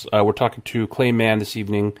 Trunks, we're talking to Clay Mann this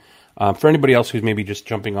evening. For anybody else who's maybe just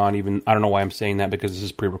jumping on, even I don't know why I'm saying that because this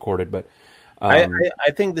is pre-recorded, but I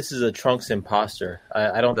think this is a Trunks imposter.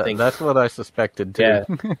 I don't think that's what I suspected too. Yeah.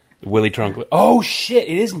 Willie Trunkler. Oh shit!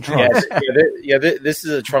 It isn't Trunks. This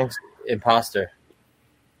is a Trunks imposter.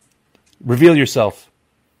 Reveal yourself.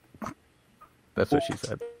 That's what she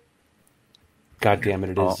said. God damn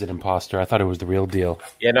it! It is an imposter. I thought it was the real deal.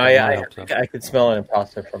 Yeah, no, I could smell an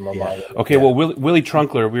imposter from a mile. Okay, well, Willie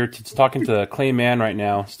Trunkler, we're talking to Clay Mann right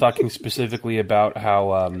now. He's talking specifically about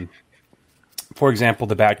how, for example,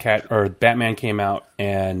 the Batman came out,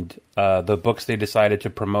 and the books they decided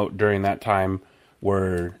to promote during that time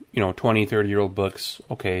were, 20, 30-year-old books.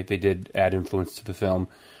 Okay, they did add influence to the film,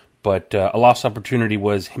 but a lost opportunity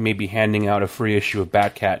was maybe handing out a free issue of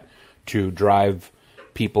Batcat to drive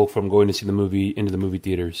people from going to see the movie into the movie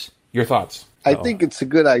theaters. Your thoughts? I think it's a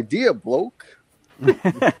good idea, bloke.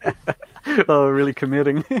 Oh, really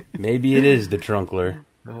committing. Maybe it is the Trunkler.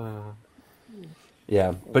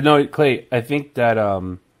 Yeah, but no, Clay, I think that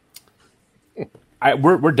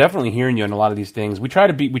we're definitely hearing you on a lot of these things. We try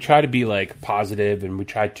to be like positive, and we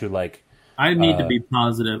try to like. I need to be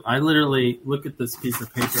positive. I literally look at this piece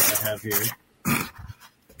of paper I have here.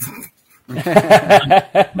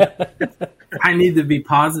 I need to be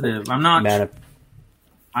positive. I'm not.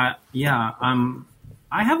 I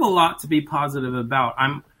have a lot to be positive about.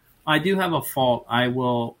 I do have a fault. I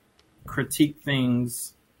will critique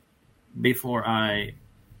things before I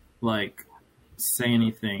say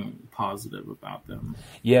anything positive about them.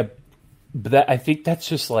 Yeah, but I think that's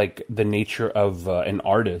just like the nature of an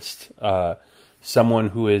artist, someone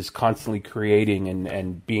who is constantly creating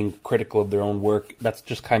and being critical of their own work. That's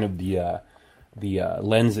just kind of the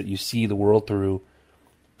lens that you see the world through.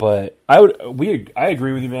 But I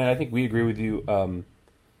agree with you, man. I think we agree with you.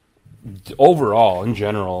 Overall, in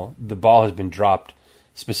general, the ball has been dropped,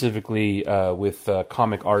 specifically with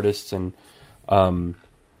comic artists and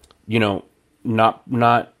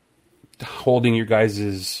not holding your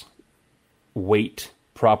guys' weight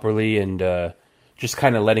properly, and just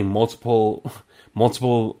kind of letting multiple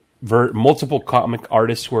comic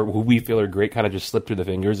artists who we feel are great kind of just slip through the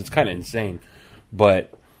fingers. It's kind of insane.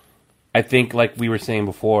 But I think, like we were saying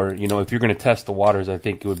before, if you're going to test the waters, I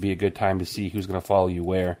think it would be a good time to see who's going to follow you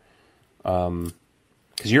where. Because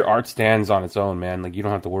your art stands on its own, man. Like, you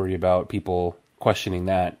don't have to worry about people questioning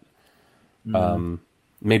that.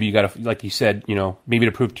 Maybe you got to, like you said, maybe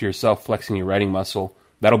to prove to yourself, flexing your writing muscle.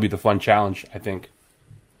 That'll be the fun challenge, I think.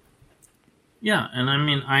 Yeah, and I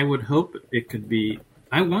mean, I would hope it could be.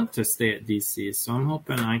 I want to stay at DC, so I'm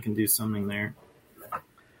hoping I can do something there.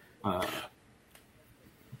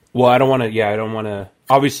 Well, I don't want to.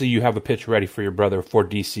 Obviously, you have a pitch ready for your brother for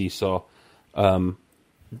DC, so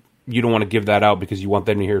you don't want to give that out because you want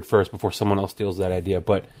them to hear it first before someone else steals that idea.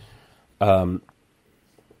 But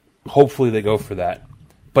hopefully, they go for that.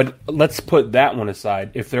 But let's put that one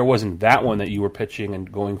aside. If there wasn't that one that you were pitching and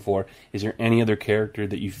going for, is there any other character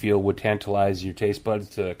that you feel would tantalize your taste buds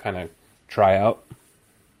to kind of try out?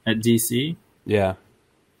 At DC? Yeah.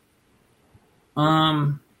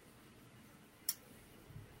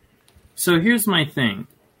 So here's my thing.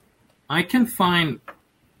 I can find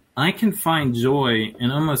joy in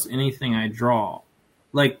almost anything I draw.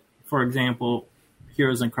 Like, for example,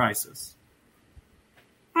 Heroes in Crisis.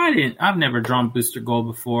 I've never drawn Booster Gold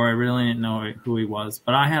before. I really didn't know who he was,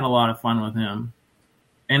 but I had a lot of fun with him.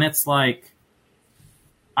 And it's like,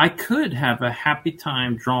 I could have a happy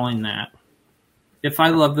time drawing that if I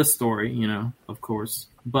love the story, of course.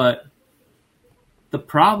 But the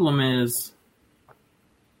problem is,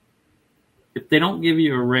 if they don't give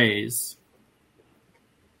you a raise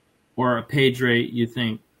or a page rate you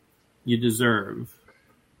think you deserve,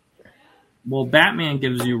 well, Batman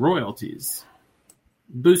gives you royalties.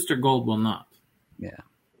 Booster Gold will not. Yeah.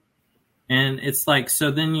 And it's like,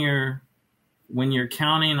 so then when you're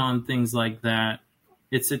counting on things like that,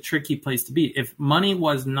 it's a tricky place to be. If money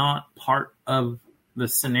was not part of the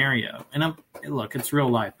scenario, and look, it's real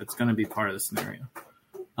life. It's going to be part of the scenario.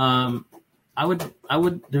 I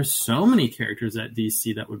would, there's so many characters at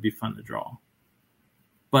DC that would be fun to draw.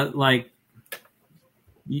 But like,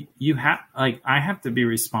 you have, like, I have to be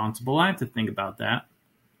responsible. I have to think about that.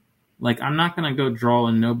 Like, I'm not going to go draw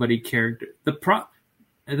a nobody character.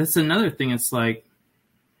 That's another thing. It's like,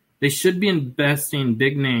 they should be investing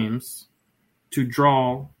big names to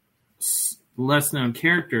draw less known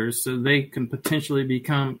characters so they can potentially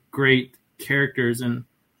become great characters and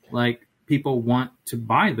like people want to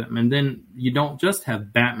buy them. And then you don't just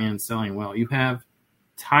have Batman selling well, you have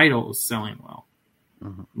titles selling well.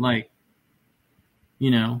 Like,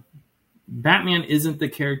 you know, Batman isn't the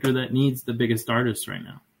character that needs the biggest artist right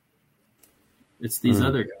now. It's these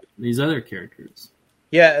other characters.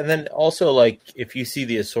 Yeah, and then also, like, if you see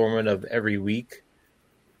the assortment of every week,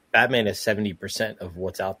 Batman is 70% of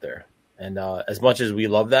what's out there. And as much as we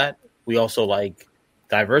love that, we also like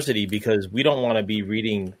diversity because we don't want to be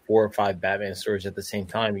reading 4 or 5 Batman stories at the same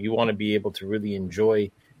time. You want to be able to really enjoy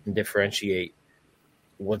and differentiate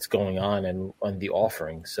what's going on and the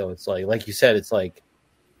offering. So it's like you said, it's like,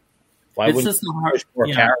 why wouldn't you push more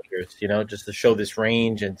characters, you know, just to show this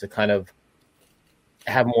range and to kind of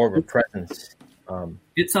have more of a presence.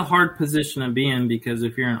 It's a hard position to be in because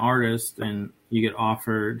if you're an artist and you get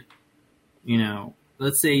offered, you know,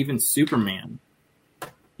 let's say even Superman,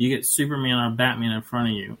 you get Superman or Batman in front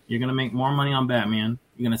of you. You're going to make more money on Batman.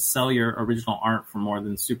 You're going to sell your original art for more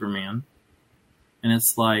than Superman. And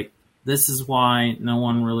it's like, this is why no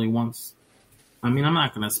one really wants, I mean, I'm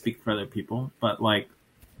not going to speak for other people, but like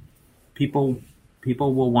people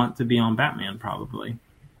will want to be on Batman probably.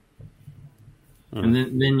 And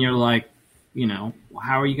then you're like, you know,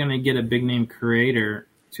 how are you going to get a big name creator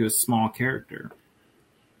to a small character?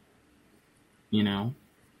 You know,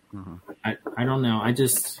 I don't know. I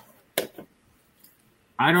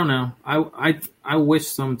don't know. I wish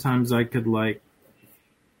sometimes I could like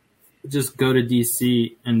just go to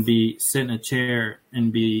DC and sit in a chair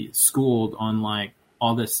and be schooled on like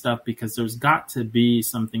all this stuff because there's got to be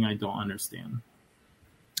something I don't understand.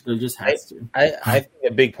 There just has to. I think a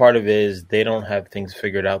big part of it is they don't have things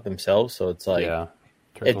figured out themselves. So it's like,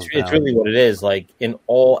 it's really what it is. Like in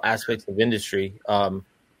all aspects of industry,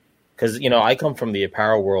 because you know I come from the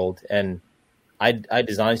apparel world and I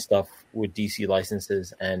design stuff with DC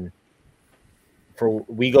licenses, and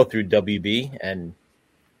we go through WB and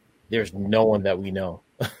there's no one that we know.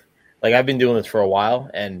 Like I've been doing this for a while,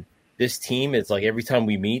 and this team is like every time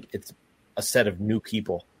we meet, it's a set of new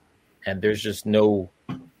people, and there's just no.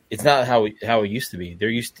 It's not how it used to be.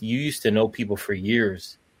 You used to know people for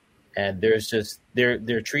years, and there's just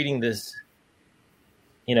they're treating this,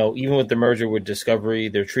 you know, even with the merger with Discovery,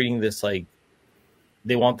 they're treating this like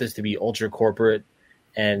they want this to be ultra corporate.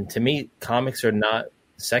 And to me, comics are not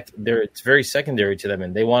it's very secondary to them,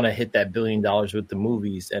 and they want to hit that $1 billion with the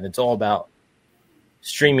movies, and it's all about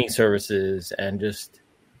streaming services and just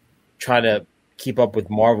trying to keep up with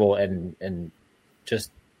Marvel and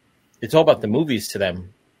just it's all about the movies to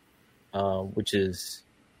them. Which is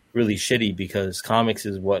really shitty because comics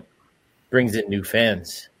is what brings in new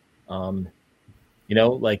fans. You know,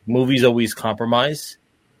 like movies always compromise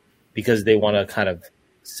because they want to kind of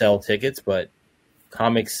sell tickets, but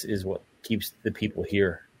comics is what keeps the people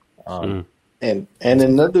here. And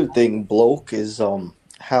another thing, Bloke, is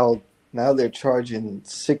how now they're charging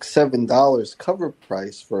 $6-7 cover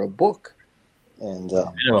price for a book. And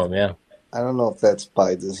minimum, yeah. I don't know if that's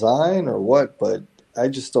by design or what, but I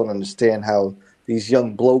just don't understand how these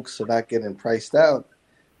young blokes are not getting priced out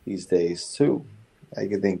these days, too. I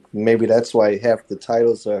could think maybe that's why half the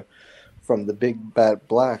titles are from the big Black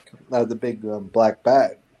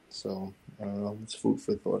Bat. So, I don't know. It's food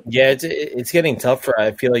for thought. Yeah, it's getting tougher.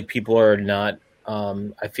 I feel like people are not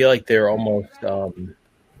I feel like they're almost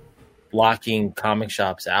blocking comic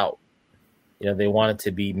shops out. You know, they want it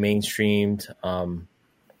to be mainstreamed.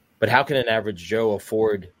 But how can an average Joe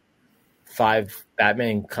afford 5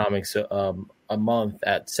 Batman comics a month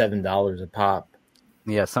at $7 a pop?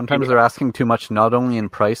 Yeah, sometimes they're asking too much, not only in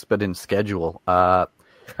price but in schedule. I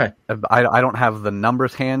don't have the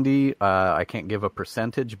numbers handy. I can't give a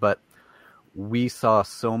percentage, but we saw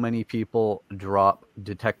so many people drop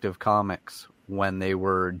Detective Comics when they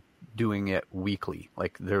were doing it weekly.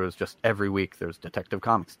 Like there was just every week there's Detective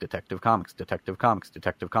Comics. People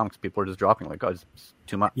are just dropping like, oh, it's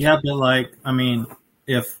too much. Yeah, but like, I mean,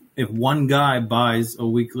 if one guy buys a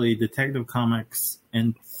weekly Detective Comics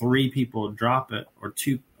and 3 people drop it, or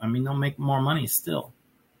 2, I mean, they'll make more money still.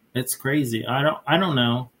 It's crazy. I don't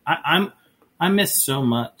know. I miss so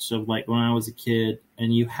much of like when I was a kid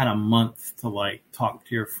and you had a month to like talk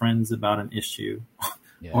to your friends about an issue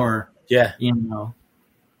or, you know,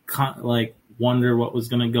 like wonder what was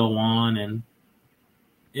going to go on. And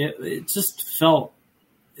it just felt,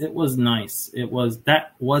 it was nice.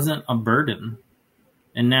 That wasn't a burden.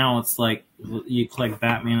 And now it's like you collect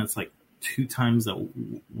Batman. It's like 2 times a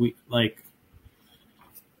week. Like,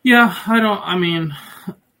 yeah,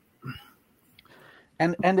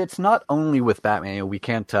 And it's not only with Batman. We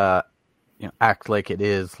can't act like it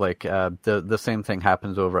is. Like the same thing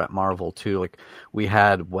happens over at Marvel too. Like we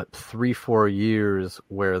had 3-4 years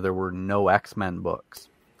where there were no X-Men books,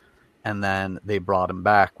 and then they brought them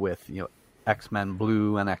back with X-Men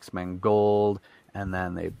Blue and X-Men Gold, and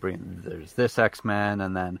then there's this X-Men,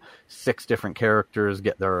 and then 6 different characters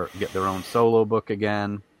get their own solo book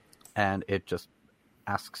again, and it just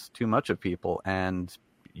asks too much of people. And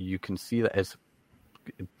you can see that, as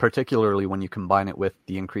particularly when you combine it with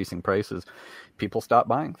the increasing prices, people stop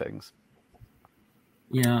buying things.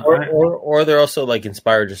 Yeah, or they're also like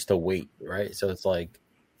inspired just to wait, right? So it's like,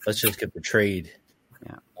 let's just get the trade,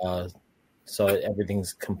 so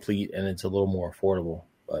everything's complete and it's a little more affordable.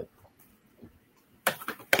 But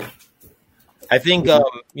I think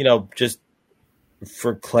just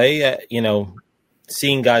for Clay,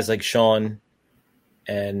 seeing guys like Sean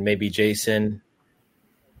and maybe Jason,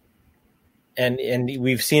 and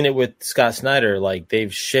we've seen it with Scott Snyder, like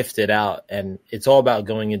they've shifted out, and it's all about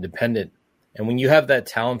going independent. And when you have that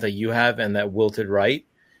talent that you have and that will to write,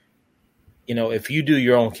 if you do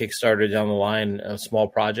your own Kickstarter down the line, a small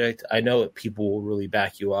project, I know that people will really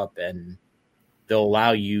back you up, and they'll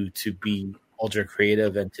allow you to be ultra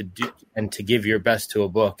creative and to give your best to a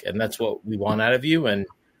book. And that's what we want out of you. And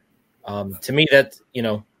to me, that's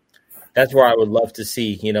where I would love to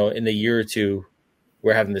see, in a year or two,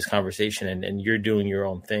 we're having this conversation and you're doing your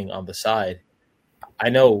own thing on the side. I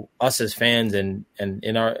know us as fans and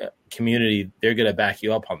in our community, they're going to back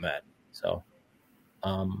you up on that. So,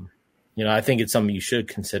 I think it's something you should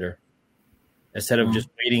consider instead of just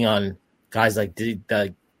waiting on guys like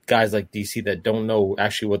DC that don't know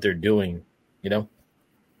actually what they're doing,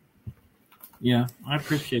 Yeah, I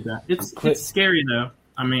appreciate that. It's scary though.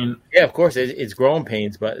 I mean, yeah, of course it's growing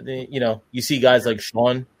pains, but you see guys like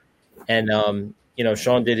Sean, and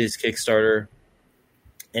Sean did his Kickstarter,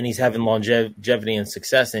 and he's having longevity and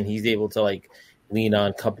success, and he's able to like lean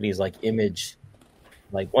on companies like Image.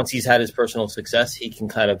 Like once he's had his personal success, he can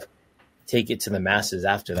kind of take it to the masses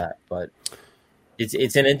after that. But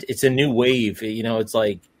it's a new wave. It's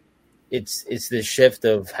like it's the shift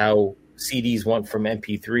of how CDs went from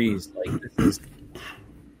MP3s. Like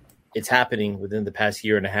it's happening within the past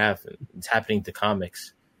year and a half. It's happening to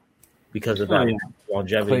comics because of that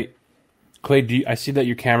longevity. Clay, I see that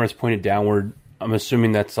your camera's pointed downward. I'm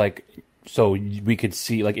assuming that's like so we could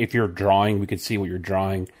see, like if you're drawing, we could see what you're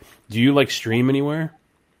drawing. Do you like stream anywhere?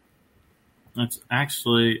 That's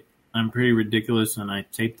actually, I'm pretty ridiculous, and I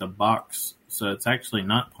taped the box, so it's actually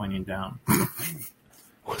not pointing down.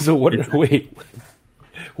 So what is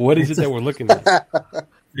it that we're looking at?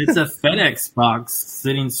 It's a FedEx box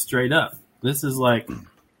sitting straight up. This is like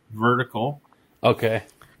vertical. Okay.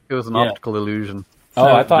 It was an optical illusion. So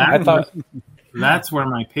I thought that's where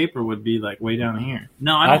my paper would be, like way down here.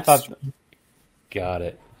 No, I thought. Got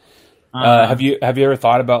it. Have you ever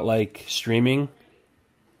thought about like streaming?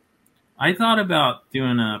 I thought about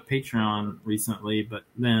doing a Patreon recently, but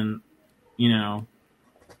then, I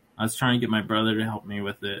was trying to get my brother to help me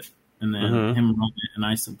with it, and then him run it, and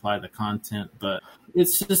I supply the content. But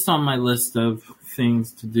it's just on my list of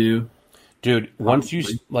things to do. Dude,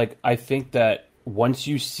 I think that once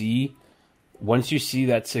you see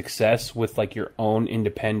that success with like your own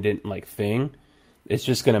independent like thing, it's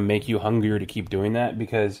just going to make you hungrier to keep doing that,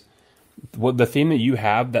 because the thing that you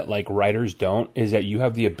have that like writers don't is that you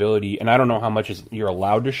have the ability, and I don't know how much you're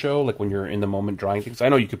allowed to show, like when you're in the moment drawing things. I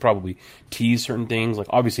know you could probably tease certain things, like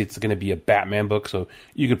obviously it's going to be a Batman book, so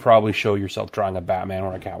you could probably show yourself drawing a Batman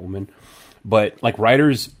or a Catwoman. But like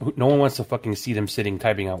writers, no one wants to fucking see them sitting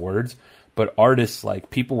typing out words. But artists, like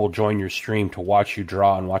people will join your stream to watch you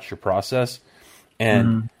draw and watch your process.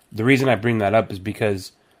 And the reason I bring that up is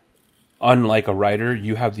because unlike a writer,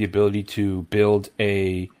 you have the ability to build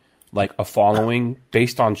a following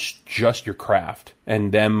based on just your craft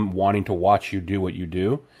and them wanting to watch you do what you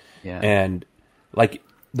do. Yeah. And like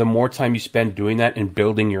the more time you spend doing that and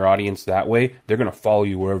building your audience that way, they're going to follow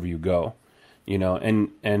you wherever you go,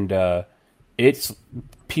 and it's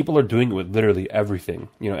people are doing it with literally everything,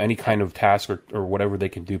 any kind of task or whatever they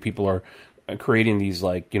can do. People are creating these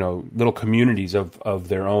little communities of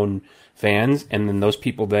their own fans, and then those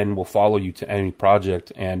people then will follow you to any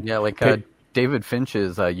project. And David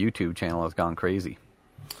Finch's YouTube channel has gone crazy.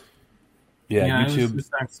 Yeah, YouTube. I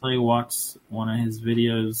just actually watched one of his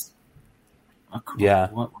videos. What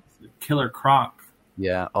was it? Killer Croc.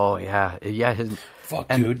 Yeah. Oh yeah. Yeah.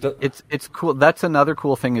 Dude. It's cool. That's another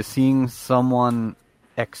cool thing, is seeing someone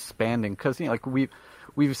expanding, because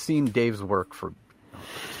we've seen Dave's work for,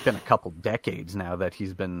 it's been a couple decades now that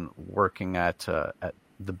he's been working at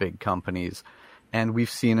the big companies, And we've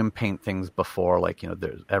seen him paint things before, like,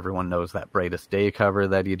 everyone knows that Brightest Day cover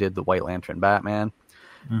that he did, the White Lantern Batman.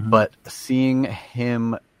 Mm-hmm. But seeing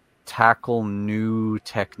him tackle new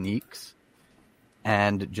techniques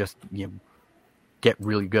and just get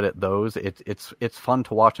really good at those, it's fun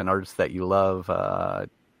to watch an artist that you love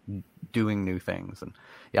doing new things. And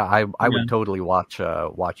I would totally watch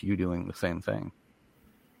you doing the same thing.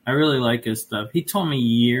 I really like his stuff. He told me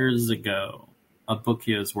years ago a book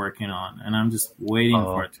he was working on, and I'm just waiting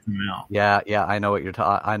for it to come out. Yeah, I know what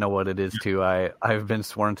I know what it is too. I've been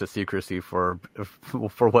sworn to secrecy for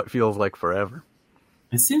what feels like forever.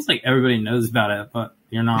 It seems like everybody knows about it, but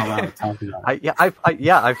you're not allowed to talk about it.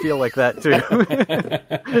 I feel like that too.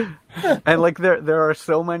 And like there are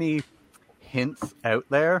so many hints out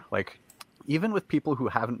there, like even with people who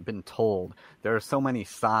haven't been told, there are so many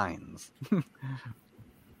signs.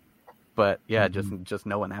 But just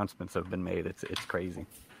no announcements have been made. It's crazy.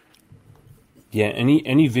 Yeah,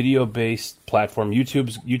 any video based platform,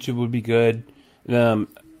 YouTube would be good.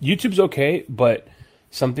 YouTube's okay, but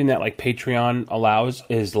something that like Patreon allows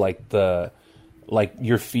is like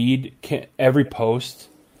your feed every post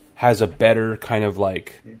has a better kind of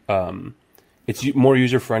like it's more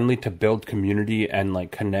user friendly to build community and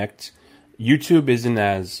like connect. YouTube isn't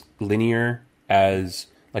as linear as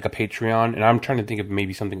like a Patreon, and I'm trying to think of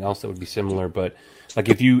maybe something else that would be similar, but like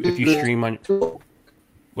if you stream on,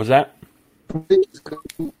 what's that?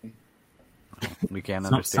 We can't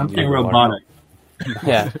understand something robotic.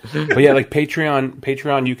 Yeah, but yeah, like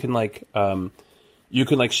Patreon, you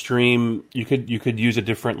can like stream. You could use a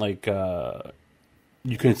different like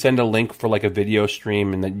you can send a link for like a video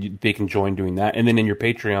stream, and then they can join doing that. And then in your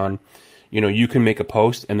Patreon, you can make a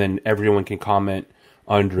post, and then everyone can comment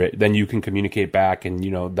under it. Then you can communicate back, and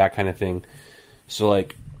that kind of thing. So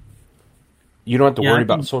like, you don't have to worry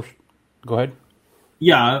about social. Go ahead.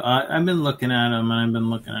 Yeah, I've been looking at them, and I've been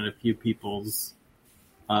looking at a few people's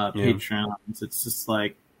Patreons. It's just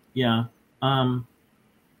like, I'm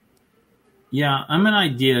an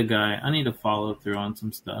idea guy. I need to follow through on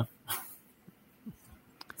some stuff.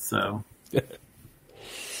 So,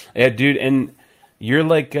 yeah, dude, and you're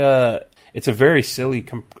like, it's a very silly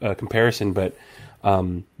comparison, but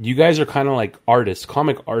you guys are kind of like artists,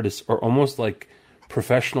 comic artists, or almost like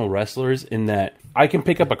professional wrestlers in that I can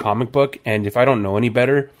pick up a comic book, and if I don't know any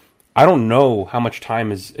better, I don't know how much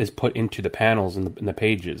time is put into the panels and the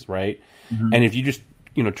pages, right? Mm-hmm. And if you just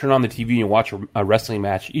turn on the TV and watch a wrestling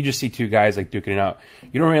match, you just see two guys like duking it out.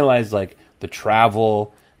 You don't realize like the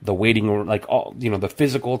travel, the waiting, like all the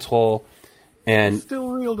physical toll. And it's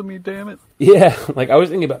still real to me, damn it. Yeah, like I was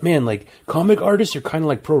thinking about, man, like comic artists are kind of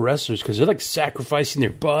like pro wrestlers because they're like sacrificing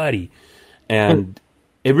their body, and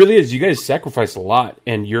it really is. You guys sacrifice a lot,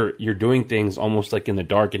 and you're doing things almost like in the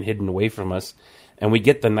dark and hidden away from us, and we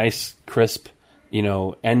get the nice, crisp,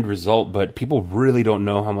 end result. But people really don't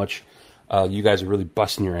know how much you guys are really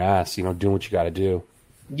busting your ass, doing what you got to do.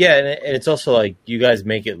 Yeah, and it's also like you guys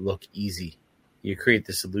make it look easy. You create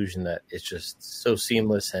this illusion that it's just so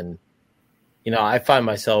seamless, and I find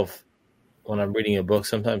myself when I'm reading a book,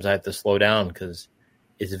 sometimes I have to slow down because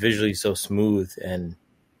it's visually so smooth. And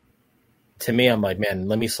to me, I'm like, man,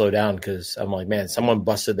 let me slow down because I'm like, man, someone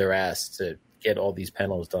busted their ass to get all these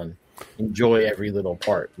panels done. Enjoy every little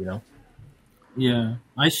part, Yeah,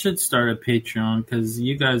 I should start a Patreon because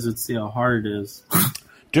you guys would see how hard it is.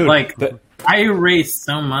 Dude, like, I erase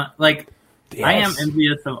so much. Like, yes. I am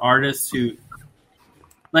envious of artists who,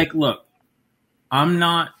 like, look, I'm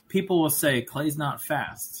not. People will say Clay's not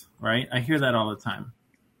fast, right? I hear that all the time.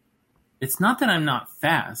 It's not that I'm not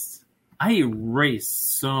fast. I erase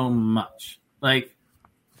so much. Like,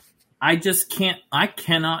 I just can't. I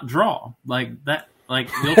cannot draw like that. Like,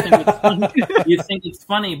 you'll think it's funny. You think it's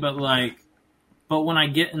funny, but when I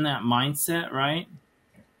get in that mindset, right?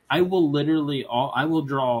 I will literally I will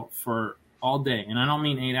draw for all day, and I don't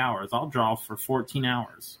mean 8 hours. I'll draw for 14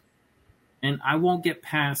 hours, and I won't get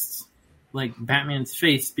past like Batman's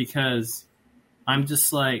face because I'm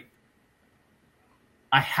just like,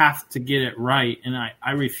 I have to get it right, and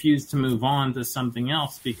I refuse to move on to something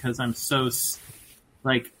else because I'm so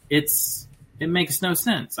like it makes no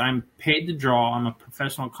sense. I'm paid to draw. I'm a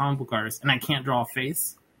professional comic book artist, and I can't draw a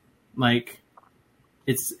face. Like,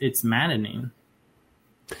 it's maddening.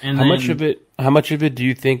 And how much of it do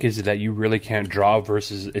you think is that you really can't draw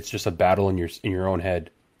versus it's just a battle in your own head?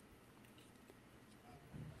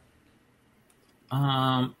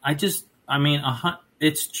 It's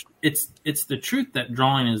the truth that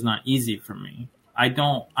drawing is not easy for me.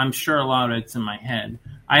 I'm sure a lot of it's in my head.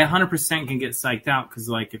 I 100% can get psyched out because,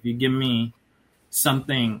 like, if you give me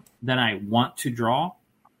something that I want to draw,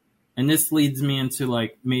 and this leads me into,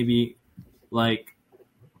 like, maybe like,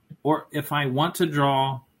 or if I want to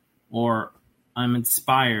draw or I'm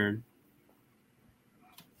inspired,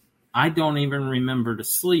 I don't even remember to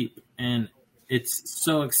sleep. And it's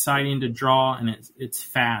so exciting to draw, and it's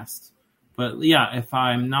fast. But yeah, if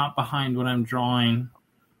I'm not behind what I'm drawing,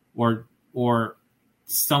 or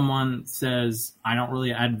someone says I don't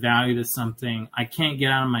really add value to something, I can't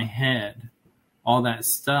get out of my head all that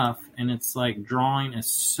stuff. And it's like drawing is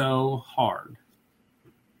so hard.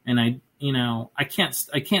 And I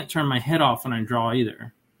can't turn my head off when I draw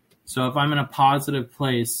either. So if I'm in a positive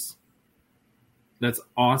place, that's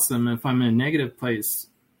awesome. If I'm in a negative place,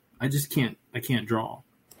 I can't draw.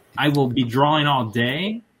 I will be drawing all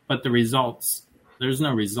day, but there's no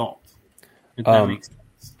result. If that makes sense.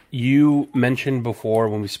 You mentioned before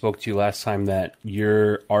when we spoke to you last time that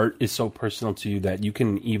your art is so personal to you that you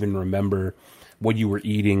can even remember what you were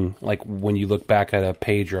eating, like when you look back at a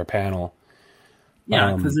page or a panel.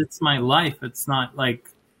 Yeah, because it's my life. It's not like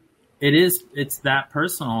it's that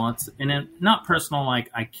personal. Not personal like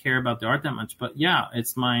I care about the art that much, but yeah,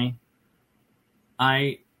 it's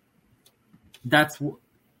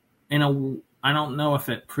I don't know if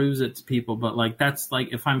it proves it to people, but like that's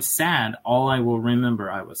like if I'm sad, all I will remember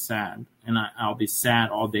I was sad, and I'll be sad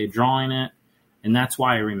all day drawing it, and that's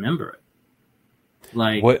why I remember it.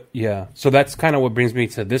 Like what? Yeah. So that's kind of what brings me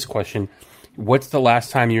to this question: what's the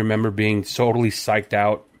last time you remember being totally psyched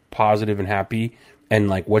out, positive, and happy? And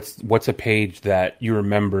like, what's a page that you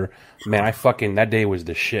remember? Man, that day was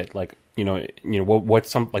the shit. Like,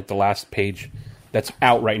 what's the last page that's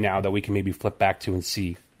out right now that we can maybe flip back to and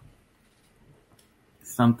see?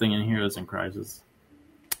 Something in Heroes and Crisis.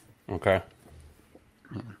 Okay.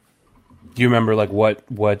 Do you remember like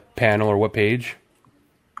what panel or what page?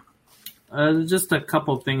 Just a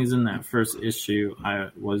couple things in that first issue. I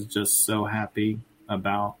was just so happy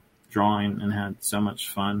about drawing and had so much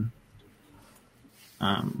fun.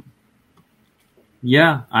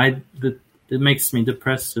 It makes me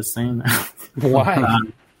depressed just saying that. Why?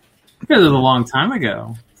 Because it's a long time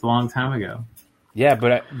ago. Yeah,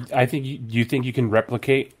 but I think do you think you can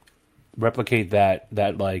replicate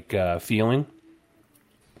that like feeling?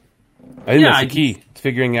 I think that's the key.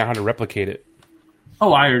 Figuring out how to replicate it.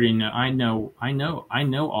 Oh, I already know. I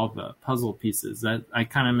know all the puzzle pieces that I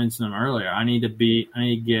kind of mentioned them earlier. I need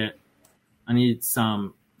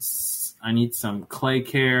some clay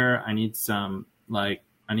care. I need someone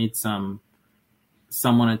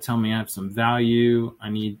to tell me I have some value. I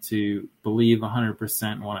need to believe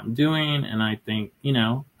 100% in what I'm doing. And I think,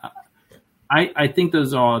 I think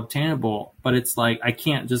those are all obtainable, but it's like, I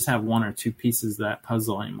can't just have one or two pieces of that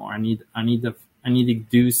puzzle anymore. I need to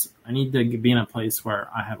be in a place where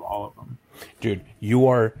I have all of them. Dude, you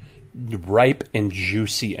are ripe and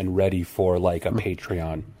juicy and ready for like a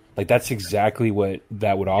Patreon. Like that's exactly what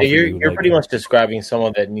that would offer you. You're pretty much describing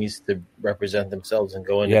someone that needs to represent themselves and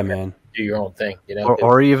go in and do your own thing,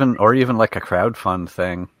 or even like a crowdfund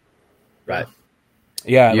thing, right?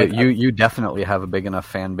 Yeah, you definitely have a big enough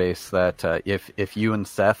fan base that if you and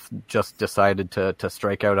Seth just decided to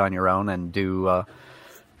strike out on your own and do,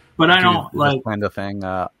 but I don't like this kind of thing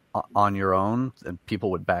on your own, and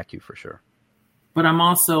people would back you for sure. But I'm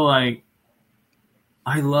also like,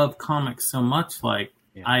 I love comics so much, like.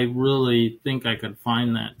 Yeah. I really think I could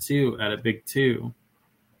find that too at a big two.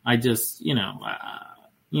 I just, Well,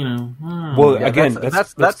 again,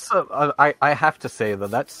 I have to say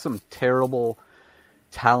that that's some terrible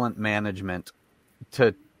talent management.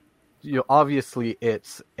 Obviously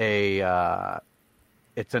it's a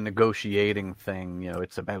negotiating thing.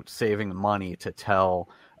 It's about saving money to tell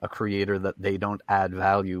a creator that they don't add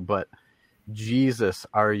value. But Jesus,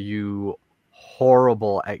 are you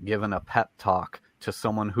horrible at giving a pep talk to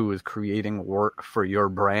someone who is creating work for your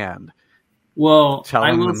brand? Well,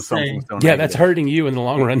 telling them something so negative. That's hurting you in the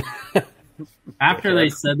long run. After they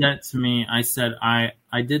said that to me, I said I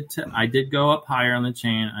did go up higher on the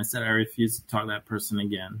chain. I said I refuse to talk to that person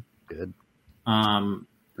again. Good. And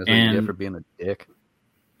for being a dick.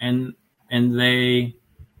 And they,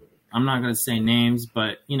 I'm not going to say names,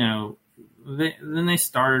 but then they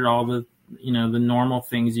started all the the normal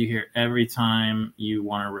things you hear every time you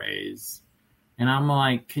want to raise. And I'm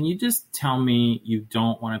like, can you just tell me you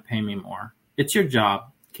don't want to pay me more? It's your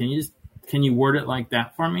job. Can you word it like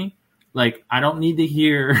that for me? Like, I don't need to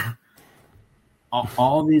hear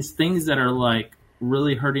all these things that are like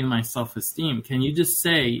really hurting my self-esteem. Can you just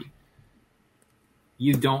say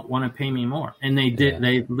you don't want to pay me more? And they did. Yeah.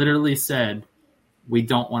 They literally said, we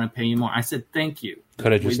don't want to pay you more. I said, thank you.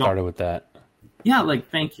 Could have just started with that. Yeah, like,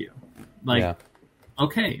 thank you. Like,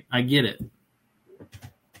 okay, I get it.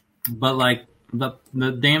 But like,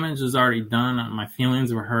 the damage is already done. My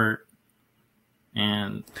feelings were hurt.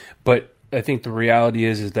 But I think the reality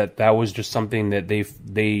is that was just something that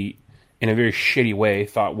they in a very shitty way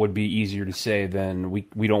thought would be easier to say than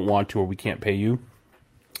we don't want to or we can't pay you.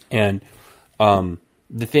 And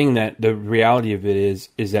the reality of it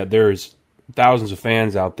is that there's thousands of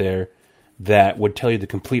fans out there that would tell you the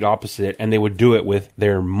complete opposite, and they would do it with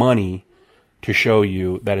their money to show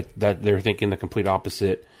you that they're thinking the complete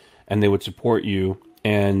opposite, and they would support you.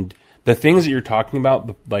 And the things that you're talking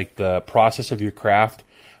about, like the process of your craft,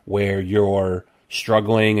 where you're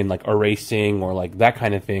struggling and like erasing or like that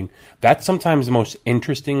kind of thing, that's sometimes the most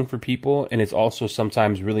interesting for people, and it's also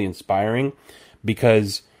sometimes really inspiring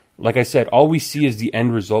because, like I said, all we see is the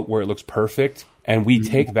end result where it looks perfect, and we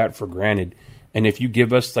take that for granted. And if you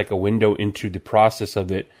give us like a window into the process of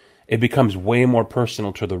it, it becomes way more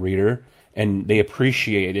personal to the reader, and they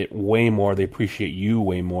appreciate it way more. They appreciate you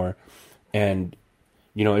way more. And,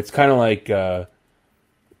 you know, it's kind of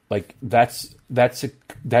like that's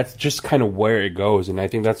just kind of where it goes. And I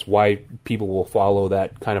think that's why people will follow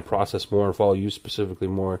that kind of process more and follow you specifically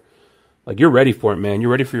more. Like, you're ready for it, man.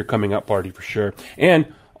 You're ready for your coming up party for sure.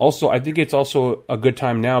 And also, I think it's also a good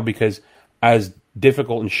time now because as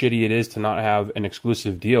difficult and shitty it is to not have an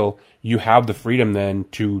exclusive deal, you have the freedom then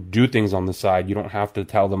to do things on the side. You don't have to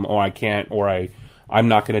tell them, oh, I can't, or I'm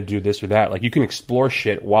not going to do this or that. Like, you can explore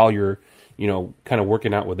shit while you're, you know, kind of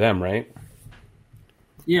working out with them, right?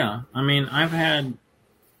 Yeah. I mean, I've had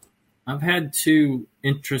two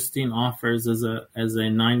interesting offers as a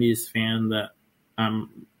 90s fan that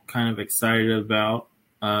I'm kind of excited about.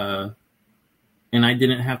 And I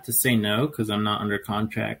didn't have to say no because I'm not under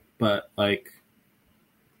contract, but like,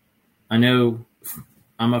 I know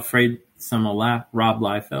I'm afraid someone will laugh. Rob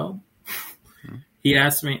Liefeld. He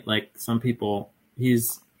asked me, like some people,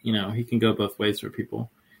 he's, you know, he can go both ways for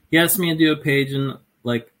people. He asked me to do a page in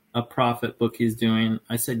like a profit book he's doing.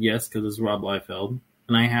 I said yes because it's Rob Liefeld,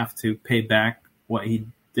 and I have to pay back what he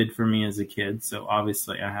did for me as a kid. So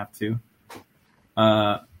obviously I have to.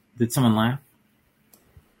 Did someone laugh?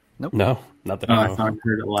 Nope. No, not that I know. I thought I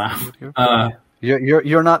heard it laugh.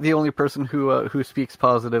 You're not the only person who speaks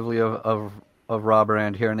positively of Rob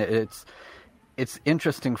around here, and it's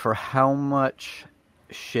interesting for how much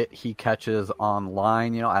shit he catches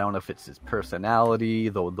online. You know, I don't know if it's his personality,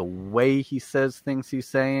 the way he says things he's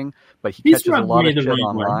saying, but he catches a lot of shit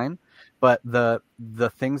online. But the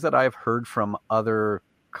things that I've heard from other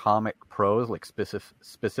comic pros, like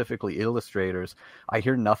specifically illustrators, I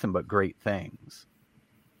hear nothing but great things.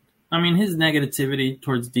 I mean, his negativity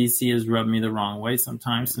towards DC has rubbed me the wrong way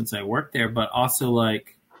sometimes since I worked there, but also,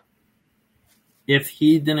 like, if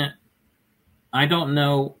he didn't, I don't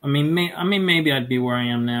know. I mean, maybe I'd be where I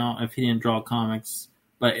am now if he didn't draw comics,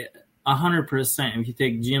 but 100%, if you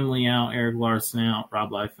take Jim Lee out, Eric Larson out,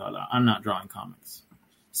 Rob Liefeld out, I'm not drawing comics.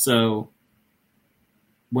 So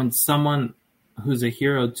when someone who's a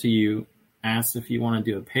hero to you asks if you want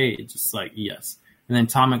to do a page, it's like, yes. And then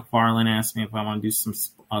Tom McFarlane asked me if I want to do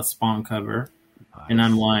a Spawn cover, and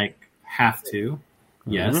I'm like, have to,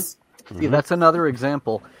 yes. See, that's another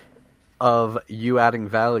example of you adding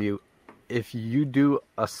value. If you do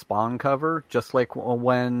a Spawn cover, just like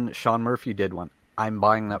when Sean Murphy did one, I'm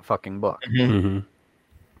buying that fucking book.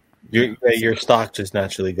 Your stock just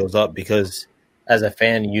naturally goes up because as a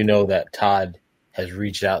fan, you know that Todd has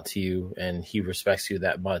reached out to you and he respects you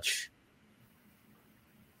that much.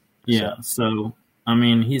 Yeah, so I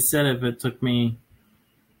mean, he said if it took me,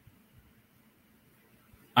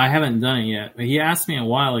 I haven't done it yet, but he asked me a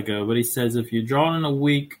while ago, but he says if you draw it in a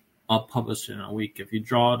week, I'll publish it in a week. If you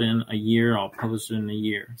draw it in a year, I'll publish it in a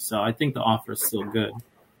year. So I think the offer is still good.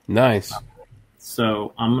 Nice.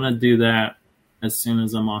 So I'm going to do that as soon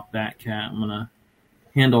as I'm off Batcat. I'm going to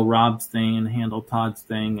handle Rob's thing and handle Todd's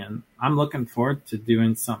thing. And I'm looking forward to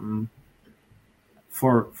doing something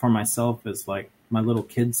for myself as like my little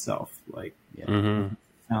kid self. Like,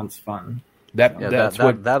 sounds fun.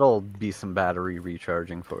 That'll be some battery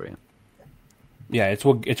recharging for you. Yeah, it's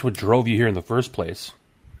what drove you here in the first place.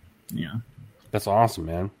 Yeah. That's awesome,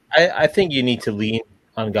 man. I think you need to lean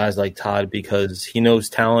on guys like Todd because he knows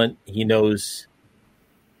talent. He knows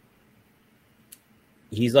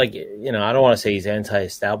he's like, you know, I don't want to say he's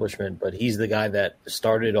anti-establishment, but he's the guy that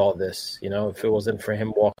started all this. You know, if it wasn't for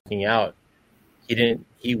him walking out,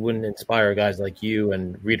 he wouldn't inspire guys like you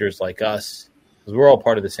and readers like us because we're all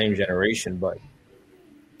part of the same generation. But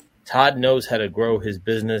Todd knows how to grow his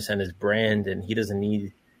business and his brand, and he doesn't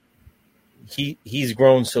need. He's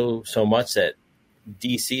grown so much that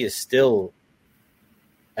DC is still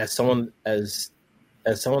as someone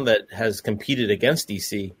that has competed against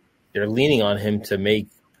DC, they're leaning on him to make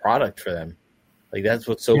product for them. Like that's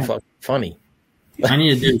what's so funny. I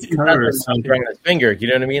need to do his cover or something. Drawing his finger, you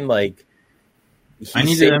know what I mean? Like, I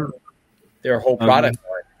need to their whole product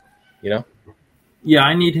line, you know? Yeah,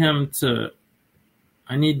 I need to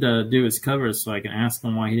do his cover so I can ask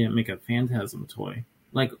him why he didn't make a Phantasm toy.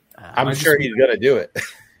 Like, I'm sure he's gonna do it.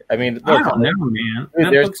 I mean, look, I don't know, man.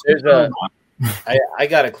 Dude, I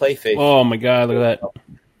got a Clayface. Oh my god, look at that!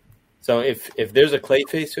 So if there's a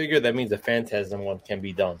Clayface figure, that means a Phantasm one can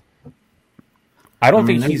be done. I don't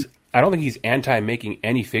think he's anti-making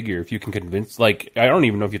any figure. If you can convince, like, I don't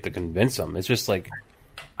even know if you have to convince him. It's just like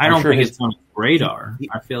I don't think it's on his radar.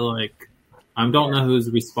 I feel like I don't know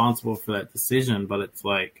who's responsible for that decision, but it's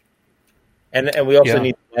like, and we also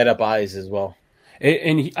need light up eyes as well.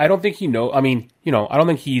 And I don't think he know. I mean, I don't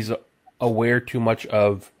think he's aware too much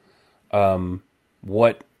of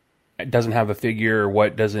what doesn't have a figure or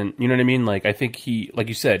what doesn't. You know what I mean? Like, I think he, like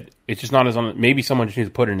you said, it's just not as on. Maybe someone just needs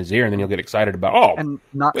to put it in his ear, and then he'll get excited about. Oh, and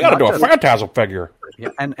we got to do a Phantasm figure. Yeah,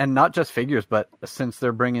 and not just figures, but since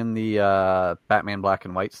they're bringing the Batman black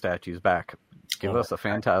and white statues back, give us a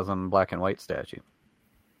Phantasm black and white statue.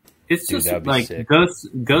 It's just like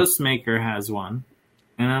Ghostmaker has one.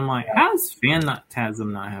 And I'm like, how does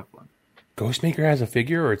Phantasm not have one? Ghostmaker has a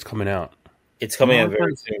figure, or it's coming out? It's coming out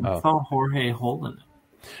very soon. I saw Jorge holding it.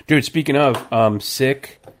 Dude, speaking of,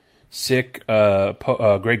 sick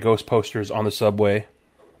Great Ghost posters on the subway.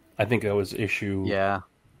 I think that was issue... Yeah.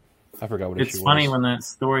 I forgot what issue it was. It's funny when that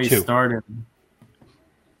story started.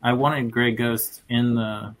 I wanted Grey Ghost in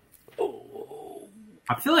the...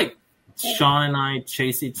 I feel like Sean and I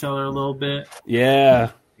chase each other a little bit.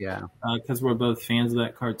 Yeah. Yeah. Because we're both fans of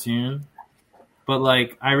that cartoon. But,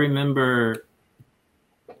 like, I remember...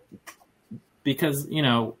 Because,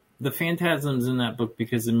 the Phantasm's in that book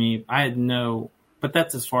because of me. I had no... But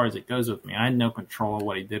that's as far as it goes with me. I had no control of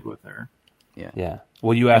what he did with her. Yeah. Yeah.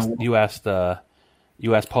 Well, you asked Paul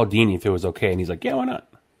Dini if it was okay, and he's like, yeah, why not?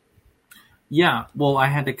 Yeah. Well, I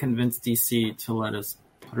had to convince DC to let us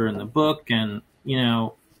put her in the book, and,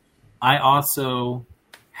 I also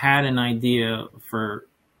had an idea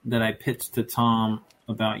that I pitched to Tom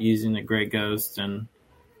about using the Grey Ghost, and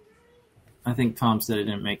I think Tom said it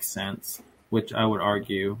didn't make sense, which I would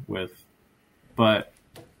argue with, but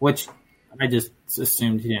which I just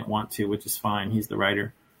assumed he didn't want to, which is fine. He's the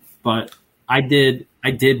writer. But I did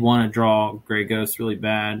want to draw Grey Ghost really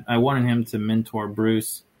bad. I wanted him to mentor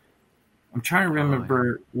Bruce. I'm trying to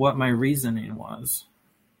remember what my reasoning was.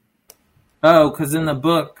 Oh, because in the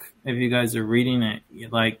book, if you guys are reading it, you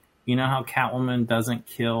know how Catwoman doesn't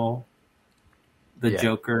kill the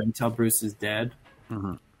Joker until Bruce is dead?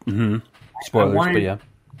 Mm-hmm. Mm-hmm. Spoilers, but yeah.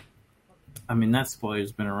 I mean, that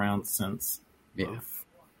spoiler's been around since. Yeah.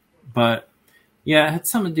 But, yeah, it had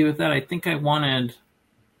something to do with that. I think I wanted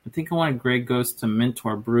Grey Ghost to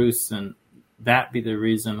mentor Bruce, and that be the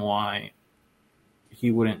reason why he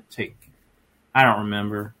wouldn't take... I don't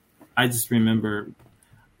remember. I just remember...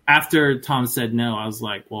 After Tom said no, I was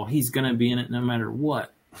like, well, he's going to be in it no matter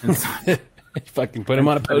what. And so, fucking put him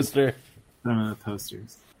on a poster. Put him on the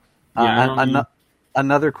posters.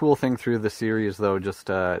 Another cool thing through the series, though, just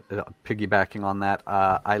piggybacking on that,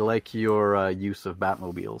 I like your use of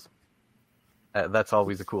Batmobiles. That's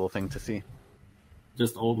always a cool thing to see.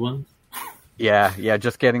 Just old ones? Yeah,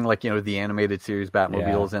 just getting the animated series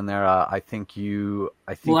Batmobiles in there. I think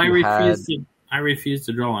I refuse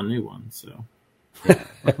to draw a new one, so...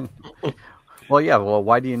 Yeah. Well,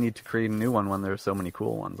 why do you need to create a new one when there's so many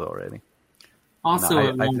cool ones already? Also,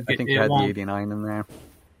 I think you had the 89 in there.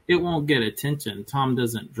 It won't get attention. Tom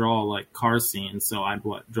doesn't draw car scenes, so I'd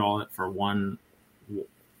draw it for one.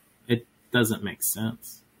 It doesn't make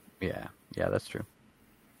sense. Yeah, that's true.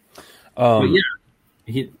 But yeah,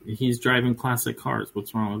 he's driving classic cars.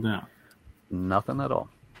 What's wrong with that? Nothing at all.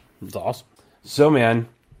 It's awesome. So, man,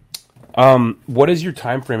 what is your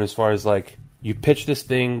time frame as far as you pitch this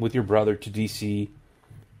thing with your brother to DC?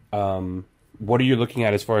 What are you looking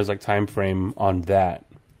at as far as time frame on that?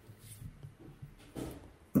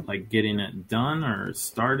 Getting it done or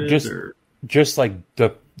started, just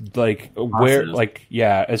the where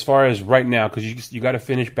as far as right now, because you got to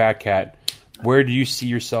finish Batcat. Where do you see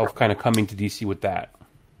yourself kind of coming to DC with that?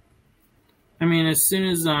 I mean, as soon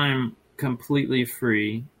as I'm completely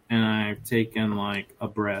free and I've taken a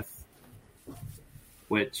breath,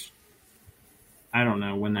 which I don't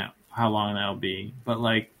know how long that'll be, but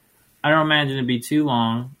I don't imagine it'd be too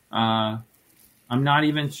long. I'm not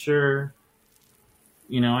even sure.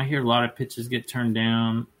 I hear a lot of pitches get turned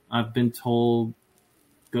down. I've been told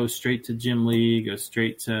go straight to Jim Lee, go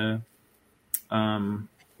straight to no.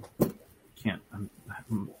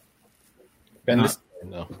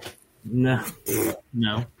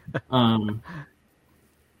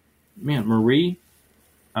 Man, Marie,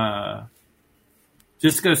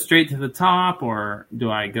 just go straight to the top, or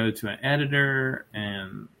do I go to an editor?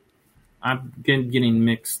 And I'm getting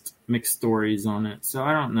mixed stories on it, so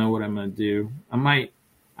I don't know what I'm gonna do. I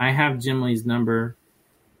have Jim Lee's number.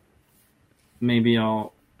 Maybe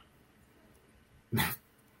I'll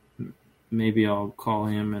call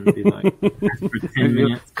him and be like, for 10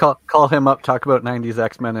 minutes. Call him up, talk about 90s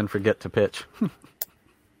X-Men, and forget to pitch.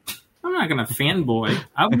 I'm not going to fanboy.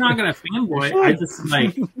 I just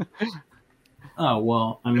like, oh,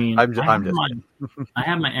 well, I mean, I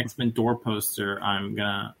have my X-Men door poster.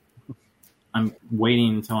 I'm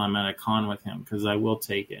waiting until I'm at a con with him because I will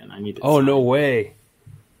take it and I need it. Oh, signed. No way.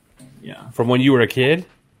 Yeah. From when you were a kid?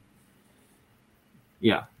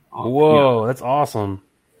 Yeah. Whoa, that's awesome.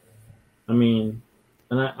 I mean,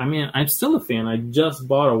 I'm still a fan. I just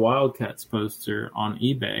bought a Wildcats poster on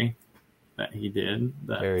eBay that he did.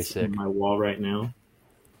 That's very sick. On my wall right now.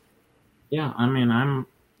 Yeah, I mean, I'm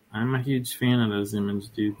a huge fan of those Image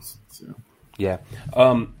dudes. So. Yeah.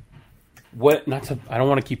 I don't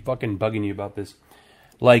want to keep fucking bugging you about this.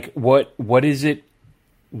 Like, what does it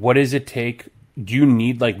take? Do you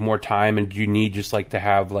need like more time, and do you need just like to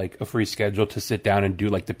have like a free schedule to sit down and do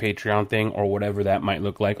like the Patreon thing or whatever that might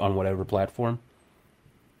look like on whatever platform?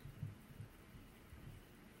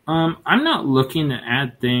 I'm not looking to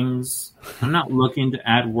add things. I'm not looking to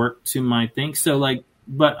add work to my thing. So like,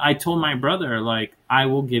 but I told my brother, like, I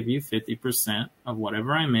will give you 50% of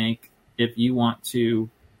whatever I make if you want to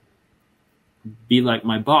be like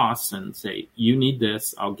my boss and say, you need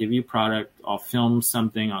this, I'll give you product, I'll film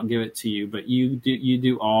something, I'll give it to you, but you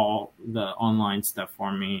do all the online stuff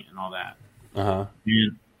for me and all that. Uh-huh.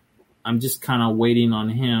 And I'm just kind of waiting on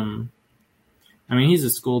him. I mean, he's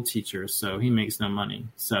a school teacher, so he makes no money.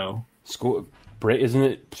 So school break, isn't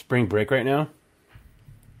it spring break right now?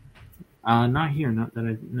 Not here, not that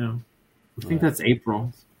I know. I think that's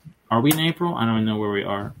April. Are we in April? I don't even know where we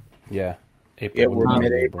are. Yeah. April. Yeah, we're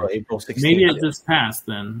mid-April, April 16th. Maybe it just passed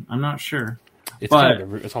then. I'm not sure. It's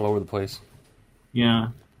all over the place. Yeah.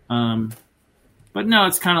 But no,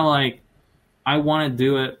 it's kind of like I want to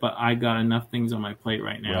do it, but I got enough things on my plate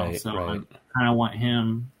right now. I kind of want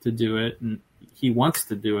him to do it, and he wants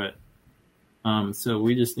to do it. So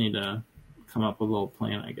we just need to come up with a little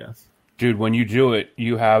plan, I guess. Dude, when you do it,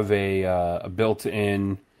 you have a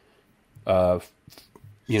built-in, you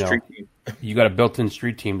got a built-in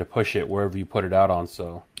street team to push it wherever you put it out on.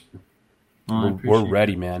 So we're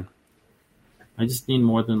ready, man. I just need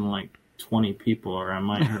more than like 20 people, or I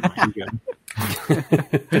might hurt my ego.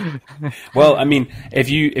 Well, I mean,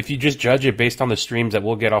 if you just judge it based on the streams that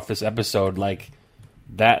we'll get off this episode, like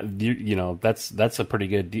that, that's a pretty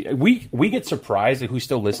good deal. We get surprised at who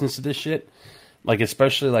still listens to this shit. Like,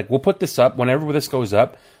 especially like we'll put this up whenever this goes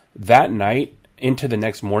up that night. Into the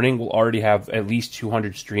next morning, we'll already have at least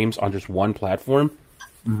 200 streams on just one platform.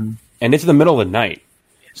 Mm-hmm. And it's the middle of the night.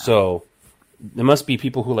 So there must be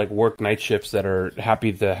people who like work night shifts that are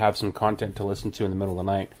happy to have some content to listen to in the middle of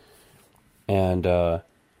the night. And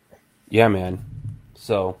yeah, man.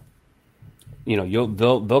 So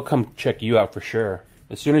they'll come check you out for sure.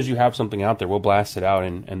 As soon as you have something out there, we'll blast it out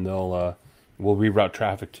and we'll reroute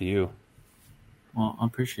traffic to you. Well, I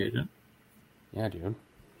appreciate it. Yeah, dude.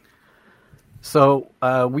 So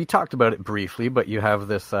we talked about it briefly, but you have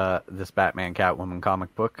this Batman Catwoman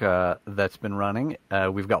comic book that's been running.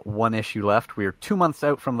 We've got one issue left. We're 2 months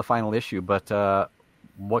out from the final issue, but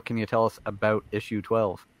what can you tell us about issue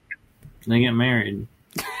 12? They get married.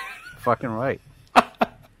 Fucking right.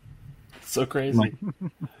 So crazy.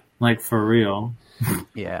 Like for real.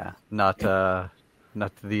 Yeah, not the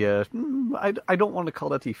I don't want to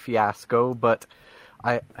call it a fiasco, but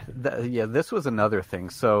this was another thing.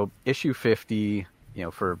 So issue 50,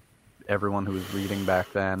 for everyone who was reading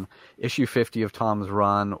back then, issue 50 of Tom's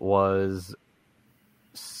run was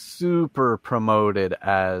super promoted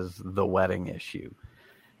as the wedding issue.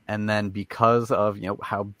 And then because of,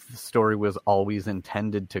 how the story was always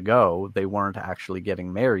intended to go, they weren't actually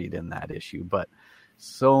getting married in that issue. But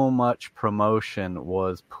so much promotion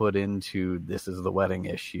was put into this is the wedding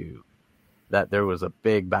issue that there was a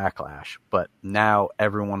big backlash. But now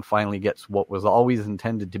everyone finally gets what was always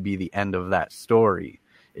intended to be the end of that story,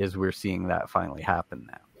 is we're seeing that finally happen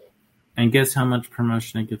now. And guess how much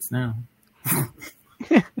promotion it gets now?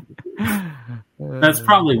 That's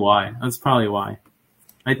probably why.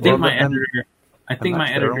 I think my editor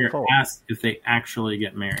asked if they actually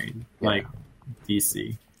get married, like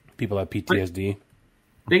DC. People have PTSD.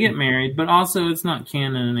 They get married, but also it's not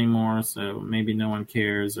canon anymore, so maybe no one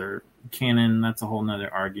cares, or canon, that's a whole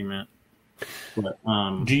nother argument. But,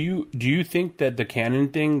 do you think that the canon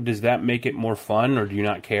thing, does that make it more fun, or do you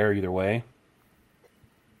not care either way?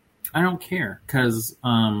 I don't care because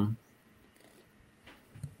I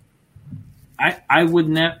would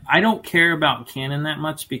never. I don't care about canon that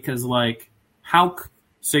much because like how.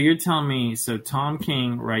 So you're telling me so Tom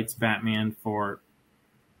King writes Batman for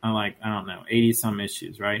I don't know 80 some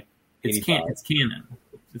issues, right? It's canon.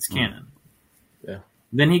 It's canon. Yeah.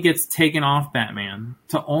 Then he gets taken off Batman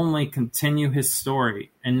to only continue his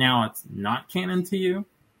story, and now it's not canon to you.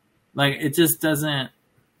 Like it just doesn't.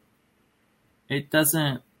 It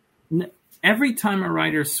doesn't. Every time a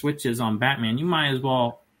writer switches on Batman, you might as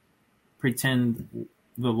well pretend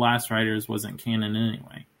the last writers wasn't canon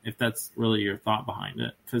anyway, if that's really your thought behind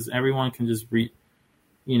it. Because everyone can just read,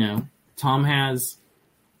 Tom has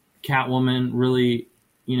Catwoman really,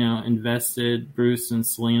 invested Bruce and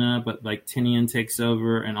Selina, but like Tynion takes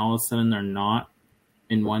over and all of a sudden they're not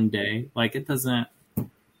in one day. Like it doesn't,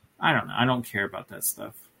 I don't know. I don't care about that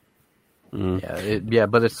stuff. Yeah,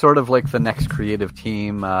 but it's sort of like the next creative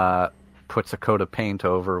team puts a coat of paint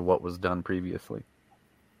over what was done previously.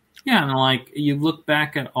 Yeah, and like you look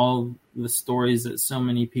back at all the stories that so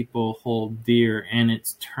many people hold dear, and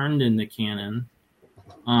it's turned into canon.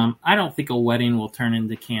 I don't think a wedding will turn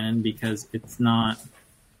into canon because it's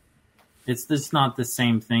just not the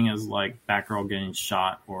same thing as like Batgirl getting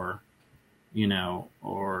shot or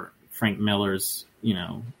Frank Miller's,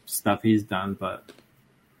 stuff he's done. But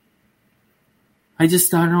I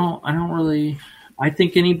don't really. I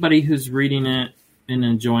think anybody who's reading it and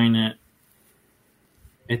enjoying it,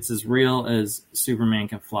 it's as real as Superman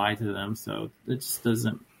can fly to them. So it just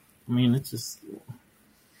doesn't. I mean, it's just.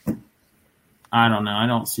 I don't know. I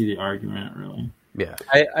don't see the argument really. Yeah,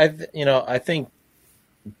 I think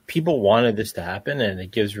people wanted this to happen, and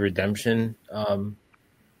it gives redemption.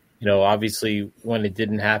 Obviously, when it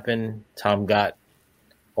didn't happen, Tom got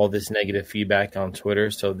all this negative feedback on Twitter.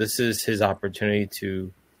 So this is his opportunity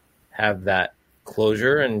to have that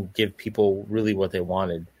closure and give people really what they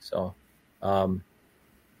wanted. So, I don't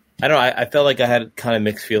know. I felt like I had kind of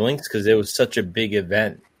mixed feelings because it was such a big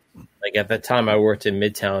event. Like at that time I worked in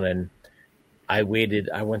Midtown and I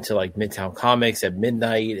went to like Midtown Comics at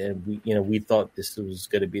midnight and we thought this was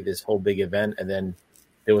going to be this whole big event. And then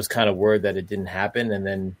there was kind of word that it didn't happen. And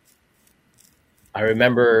then I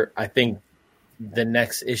remember, I think the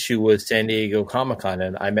next issue was San Diego Comic-Con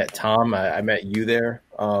and I met Tom, I met you there.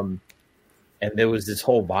 And there was this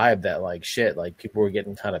whole vibe that like shit, like people were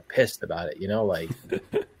getting kind of pissed about it,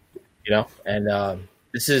 and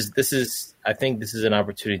this is, I think this is an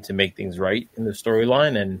opportunity to make things right in the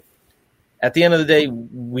storyline. And at the end of the day,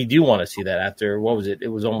 we do want to see that after, what was it? It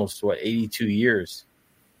was almost 82 years.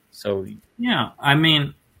 So yeah, I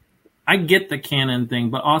mean, I get the canon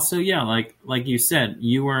thing, but also, yeah, like you said,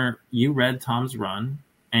 you read Tom's run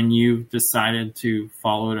and you decided to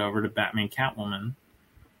follow it over to Batman Catwoman.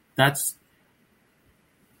 That's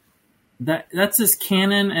as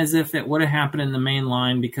canon as if it would have happened in the main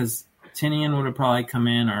line because Tynion would have probably come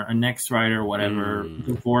in or a next writer or whatever,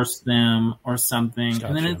 divorced them or something. Gotcha.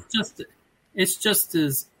 And then it's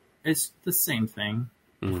the same thing.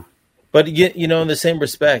 Mm. But in the same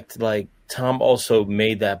respect, like Tom also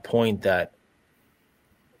made that point that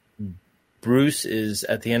Bruce is,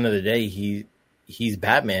 at the end of the day, he's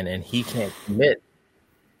Batman and he can't commit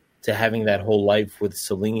to having that whole life with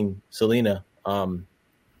Selina.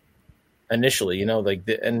 Initially,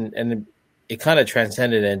 and it kind of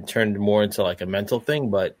transcended and turned more into like a mental thing.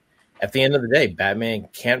 But at the end of the day, Batman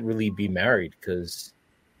can't really be married because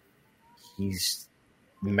he's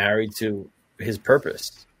married to his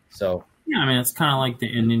purpose. So yeah, I mean, it's kind of like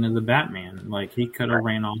the ending of the Batman. Like he could have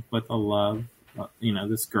ran off with a love,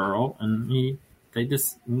 this girl, and they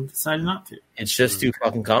just decided not to. It's just too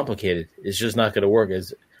fucking complicated. It's just not going to work.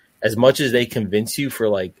 As much as they convince you for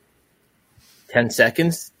like 10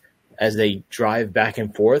 seconds. As they drive back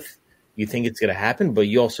and forth, you think it's going to happen, but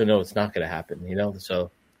you also know it's not going to happen, So,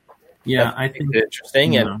 yeah, I think it's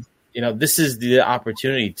interesting. And, this is the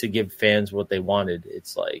opportunity to give fans what they wanted.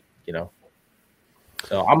 It's like, so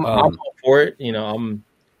I'm all for it.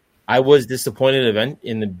 I was disappointed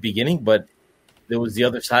in the beginning, but there was the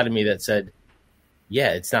other side of me that said,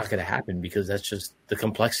 yeah, it's not going to happen because that's just the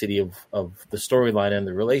complexity of the storyline and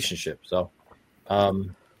the relationship. So,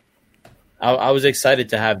 I was excited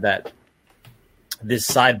to have this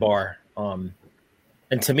sidebar. And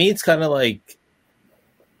to me, it's kind of like,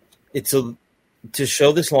 to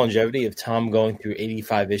show this longevity of Tom going through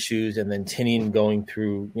 85 issues and then Tynion going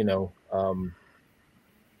through,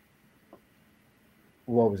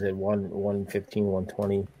 what was it? 115,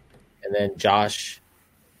 120. And then Josh,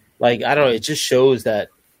 like, I don't know. It just shows that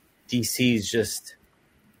DC's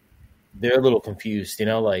they're a little confused,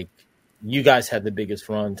 like, you guys had the biggest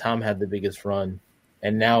run. Tom had the biggest run.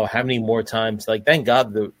 And now how many more times? Like, thank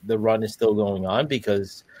God the run is still going on,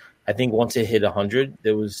 because I think once it hit 100,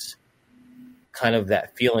 there was kind of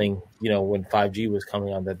that feeling, when 5G was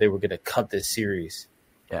coming on, that they were going to cut this series.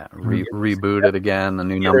 Yeah, reboot it again, the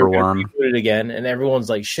new number one. Reboot it again, and everyone's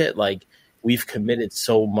like, shit, like, we've committed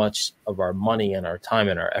so much of our money and our time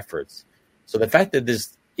and our efforts. So the fact that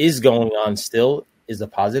this is going on still is a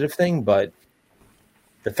positive thing, but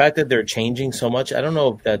the fact that they're changing so much, I don't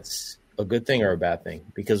know if that's a good thing or a bad thing,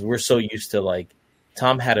 because we're so used to, like,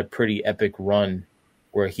 Tom had a pretty epic run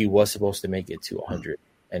where he was supposed to make it to 100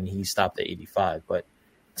 and he stopped at 85. But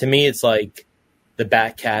to me, it's like the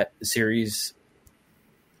Batcat series,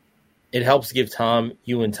 it helps give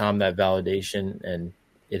you and Tom that validation, and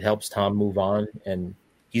it helps Tom move on, and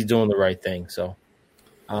he's doing the right thing. So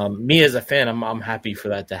me as a fan, I'm happy for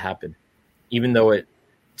that to happen, even though it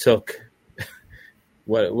took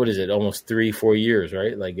what is it, almost 3-4 years,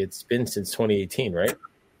 right? Like, it's been since 2018, right?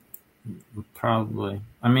 Probably.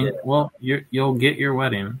 I mean, well, you'll get your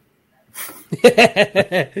wedding.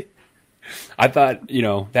 I thought,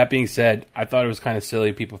 that being said, I thought it was kind of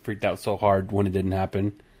silly. People freaked out so hard when it didn't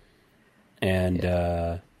happen, and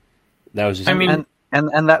that was just. I mean,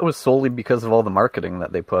 and that was solely because of all the marketing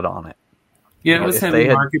that they put on it. Yeah, it was heavy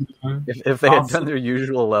marketing. If they had done their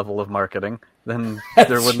usual level of marketing, then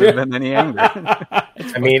there wouldn't have been any anger.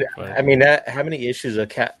 I mean, how many issues of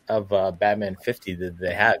Batman 50 did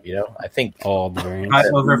they have? I think all the variants.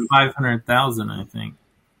 Over 500,000, I think.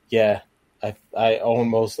 Yeah, I own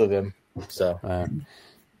most of them, so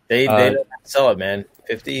they didn't sell it, man.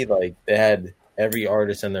 50, like, they had every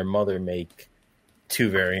artist and their mother make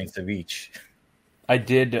 2 variants of each. I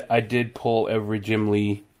did pull every Jim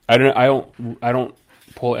Lee. I don't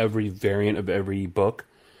pull every variant of every book,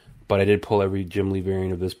 but I did pull every Jim Lee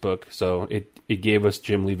variant of this book. So it gave us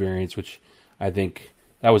Jim Lee variants, which I think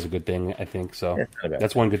that was a good thing. I think so.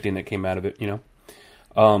 That's one good thing that came out of it.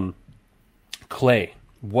 Clay.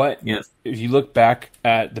 What? Yes. If you look back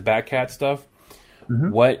at the Batcat stuff,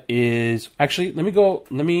 what is actually? Let me go.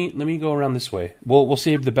 Let me go around this way. We'll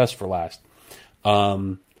save the best for last.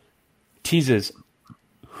 Teases.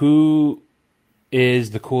 Who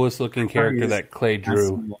is the coolest looking character that Clay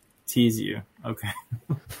drew? Tease you.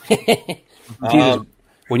 Okay.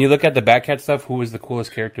 When you look at the Batcat stuff, who is the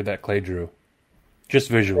coolest character that Clay drew? Just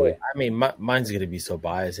visually. I mean, mine's going to be so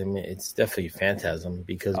biased. I mean, it's definitely Phantasm,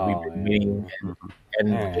 because we've been meeting, and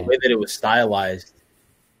the way that it was stylized,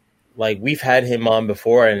 like, we've had him on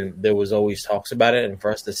before, and there was always talks about it, and for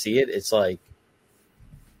us to see it, it's like,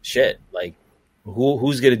 shit, like,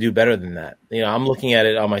 who's going to do better than that? I'm looking at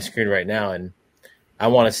it on my screen right now, and I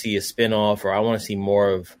want to see a spin-off, or I want to see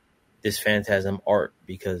more of this Phantasm art,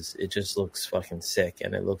 because it just looks fucking sick,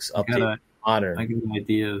 and it looks updated, modern. I give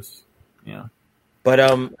ideas, yeah. But,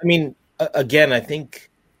 I mean, again, I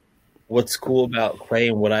think what's cool about Clay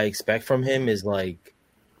and what I expect from him is, like,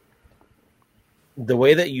 the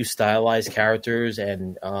way that you stylize characters,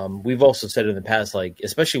 and we've also said in the past, like,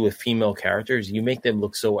 especially with female characters, you make them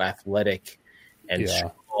look so athletic and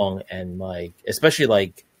strong, and, like, especially,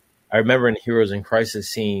 like, I remember in Heroes in Crisis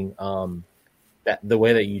seeing that the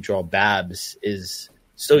way that you draw Babs is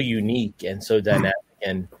so unique and so dynamic,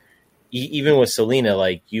 and even with Selena,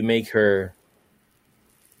 like, you make her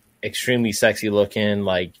extremely sexy looking,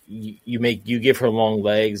 like, you give her long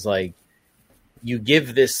legs, like, you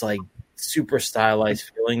give this, like, super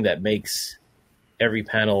stylized feeling that makes every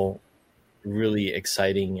panel really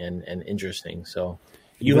exciting and interesting. So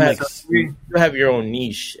you have your own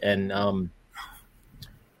niche, and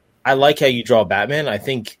I like how you draw Batman. I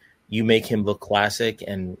think you make him look classic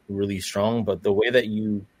and really strong, but the way that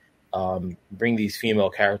you bring these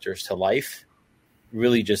female characters to life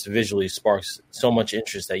really just visually sparks so much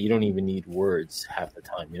interest that you don't even need words half the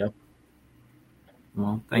time,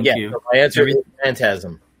 Well, thank you. So my answer is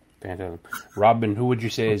Phantasm. Robin, who would you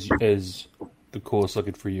say is the coolest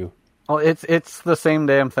looking for you? Well, it's the same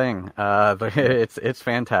damn thing. It's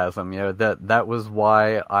Phantasm. That was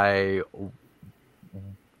why I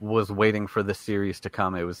was waiting for the series to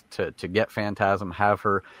come. It was to get Phantasm, have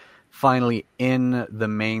her finally in the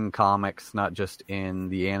main comics, not just in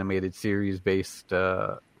the animated series based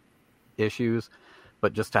issues,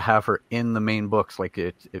 but just to have her in the main books. Like,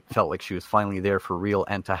 it felt like she was finally there for real,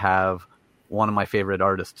 and to have one of my favorite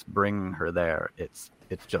artists bring her there, it's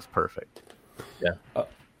just perfect. Yeah.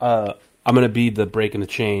 I'm gonna be the break in the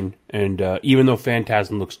chain, and even though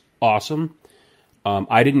Phantasm looks awesome,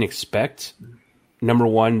 I didn't expect, number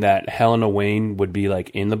one, that Helena Wayne would be,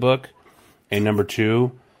 like, in the book, and number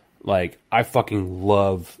two, like, I fucking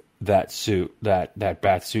love that suit, that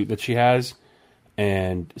bat suit that she has.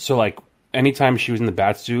 And so, like, anytime she was in the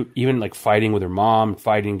bat suit, even like fighting with her mom,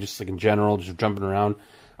 fighting just like in general, just jumping around,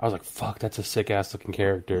 I was like, "Fuck, that's a sick ass looking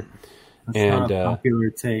character." That's not a popular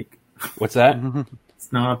take. What's that?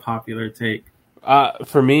 It's not a popular take.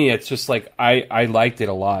 For me, it's just like I liked it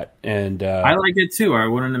a lot, and I liked it too. Or I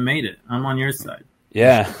wouldn't have made it. I'm on your side.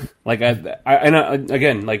 Yeah, like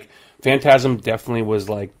again, like Phantasm definitely was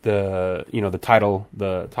like the title,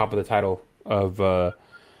 the top of the title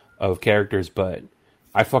of characters, but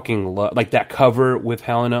I fucking love like that cover with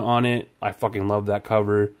Helena on it. I fucking love that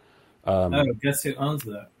cover. Guess who owns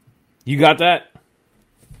that? You got that?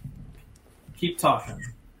 Keep talking.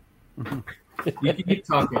 You can keep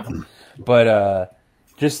talking. But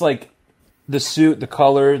just like the suit, the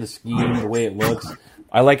color, the scheme, the way it looks.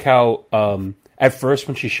 I like how at first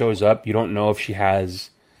when she shows up, you don't know if she has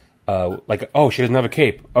she doesn't have a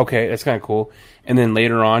cape. Okay, that's kind of cool. And then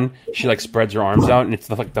later on, she like spreads her arms out, and it's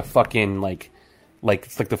like the fucking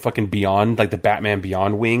it's like the fucking Beyond, like the Batman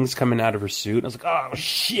Beyond wings coming out of her suit. I was like, oh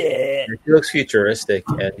shit! She looks futuristic.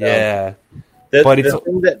 And, yeah, but the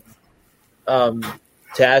thing that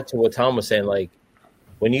to add to what Tom was saying, like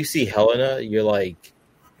when you see Helena, you're like,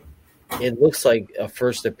 it looks like a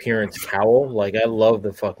first appearance cowl. Like I love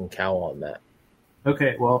the fucking cowl on that.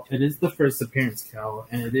 Okay, well, it is the first appearance cowl,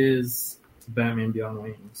 and it is Batman Beyond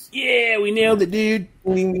Wings. Yeah, we nailed it, dude.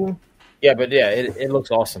 Yeah, but yeah, it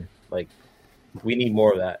looks awesome. Like we need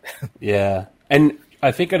more of that. Yeah, and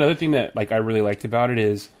I think another thing that like I really liked about it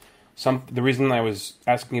is the reason I was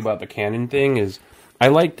asking about the canon thing is I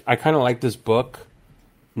kind of like this book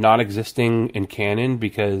not existing in canon,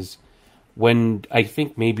 because when I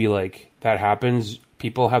think maybe like that happens,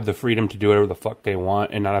 people have the freedom to do whatever the fuck they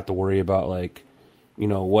want and not have to worry about like,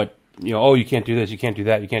 oh, you can't do this, you can't do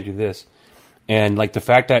that, you can't do this. And like the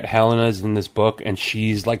fact that Helena's in this book and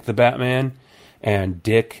she's like the Batman and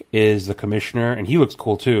Dick is the commissioner and he looks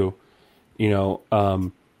cool too,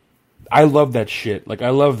 I love that shit. Like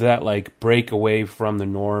I love that like break away from the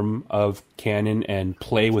norm of canon and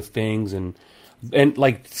play with things and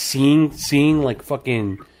like seeing like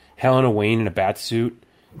fucking Helena Wayne in a bat suit,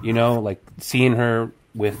 like seeing her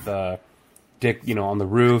with Dick, on the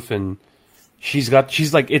roof, and she's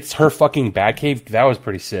like, it's her fucking Batcave. That was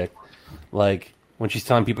pretty sick. Like when she's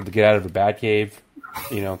telling people to get out of her Batcave,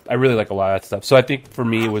 I really like a lot of that stuff. So I think for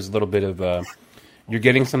me it was a little bit of you're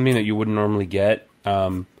getting something that you wouldn't normally get.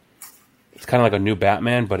 It's kind of like a new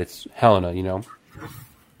Batman, but it's Helena,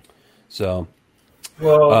 So,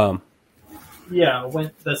 well, yeah.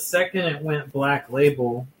 When the second it went Black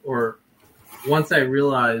Label, or once I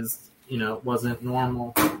realized, it wasn't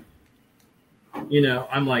normal.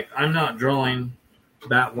 I'm like, I'm not drawing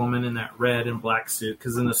Batwoman in that red and black suit,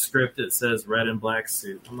 because in the script it says red and black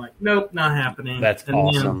suit. I'm like, nope, not happening. That's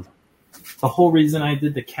awesome. The whole reason I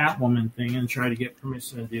did the Catwoman thing and tried to get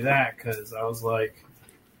permission to do that, because I was like,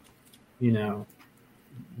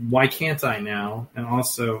 why can't I now? And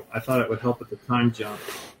also, I thought it would help with the time jump.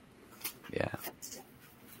 Yeah.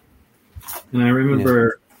 And I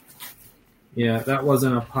remember, that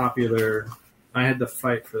wasn't a popular. I had to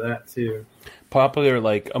fight for that too. Popular,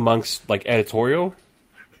 like amongst like editorial.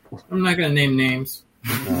 I'm not gonna name names.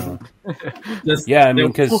 Yeah, I mean,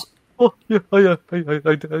 because I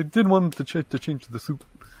didn't want to change the suit.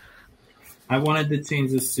 I wanted to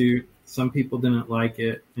change the suit. Some people didn't like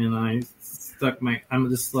it, and I stuck I'm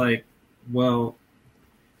just like, well,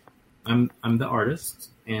 I'm the artist,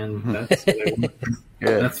 and that's what I want.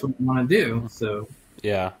 That's what I want to do. So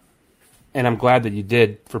yeah. And I'm glad that you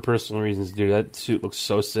did for personal reasons, dude. That suit looks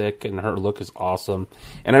so sick, and her look is awesome.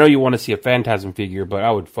 And I know you want to see a Phantasm figure, but I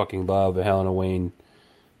would fucking love a Helena Wayne,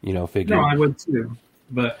 figure. No, I would too.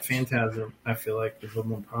 But Phantasm, I feel like, is a little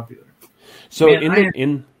more popular. So go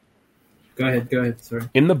ahead. Sorry.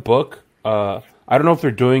 In the book, I don't know if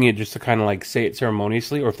they're doing it just to kind of like say it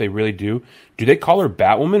ceremoniously, or if they really do. Do they call her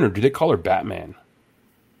Batwoman or do they call her Batman?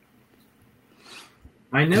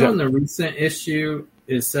 I know in the recent issue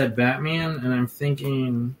it said Batman, and I'm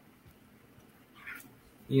thinking,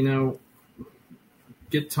 get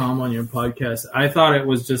Tom on your podcast. I thought it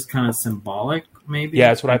was just kind of symbolic, maybe. Yeah,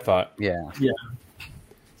 that's what I thought. Yeah.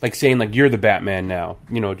 Like saying, like, you're the Batman now,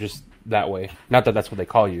 just that way. Not that that's what they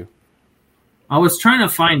call you. I was trying to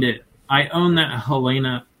find it. I own that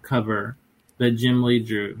Helena cover that Jim Lee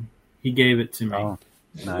drew. He gave it to me. Oh,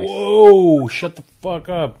 nice. Whoa, shut the fuck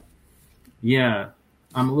up. Yeah.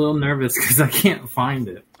 I'm a little nervous because I can't find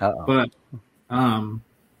it. Uh-oh. But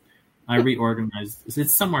I reorganized.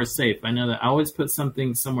 It's somewhere safe. I know that I always put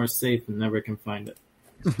something somewhere safe and never can find it.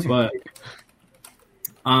 But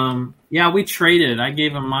we traded. I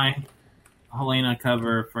gave him my Helena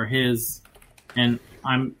cover for his, and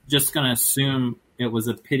I'm just gonna assume it was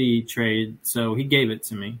a pity trade, so he gave it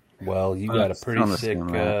to me. Well, you got a pretty sick.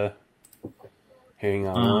 Hang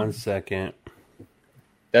on 1 second.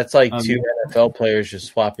 That's like two NFL players just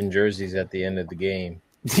swapping jerseys at the end of the game.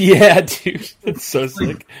 Yeah, dude, it's so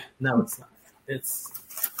sick. No, it's not.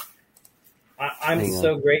 I'm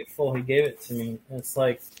so grateful he gave it to me. It's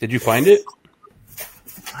like, did you find it?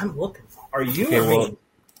 I'm looking. Are you? Okay, well,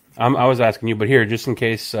 I was asking you, but here, just in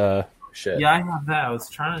case. Shit. Yeah, I have that. I was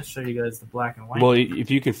trying to show you guys the black and white. Well,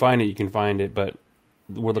 if you can find it, you can find it. But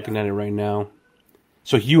we're looking at it right now.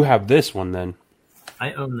 So you have this one then?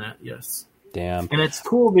 I own that. Yes. Damn. And it's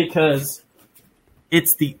cool because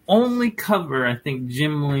it's the only cover I think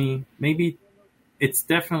Jim Lee, maybe it's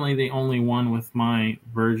definitely the only one with my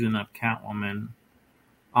version of Catwoman.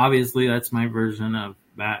 Obviously, that's my version of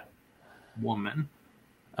Batwoman.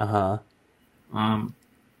 Uh-huh.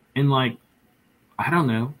 And like, I don't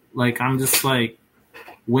know. Like, I'm just like,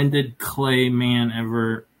 when did Clay Man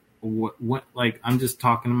ever, what, like, I'm just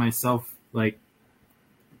talking to myself, like,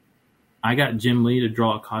 I got Jim Lee to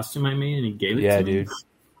draw a costume I made and he gave it to me. Yeah, dude.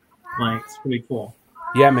 Like, it's pretty cool.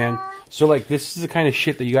 Yeah, man. So, like, this is the kind of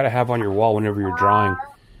shit that you got to have on your wall whenever you're drawing,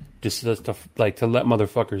 just to let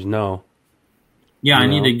motherfuckers know. Yeah, I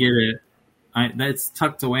need to get it. That's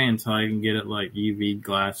tucked away until I can get it like UV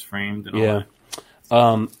glass framed and all that.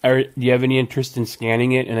 Do you have any interest in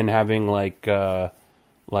scanning it and then having what's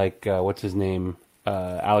his name,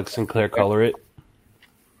 Alex Sinclair color it?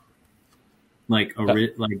 Like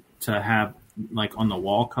to have like on the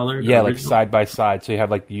wall color? Yeah, like side by side. So you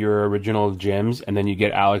have like your original gems, and then you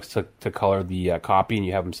get Alex to color the copy, and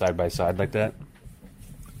you have them side by side like that.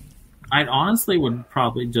 I honestly would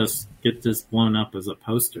probably just get this blown up as a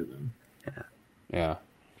poster then. Yeah.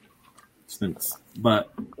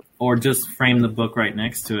 Or just frame the book right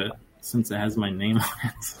next to it since it has my name on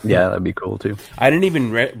it. Yeah, that'd be cool too. I didn't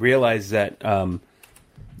even realize that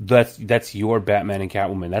that's your Batman and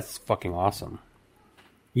Catwoman. That's fucking awesome.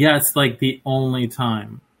 Yeah, it's like the only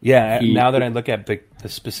time. Yeah, now that I look at the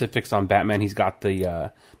specifics on Batman, he's got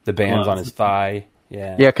the bands on his thigh.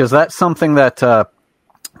 Yeah, because that's something that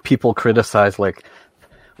people criticize. Like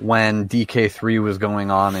when DK3 was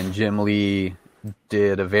going on and Jim Lee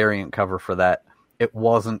did a variant cover for that, it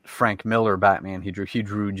wasn't Frank Miller Batman. He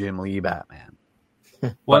drew Jim Lee Batman.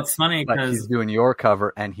 Well, it's funny because he's doing your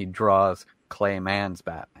cover and he draws Clay Mann's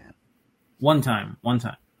Batman. One time.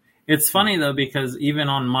 It's funny, though, because even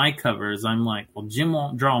on my covers, I'm like, well, Jim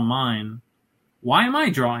won't draw mine. Why am I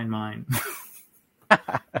drawing mine?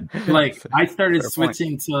 Like, I started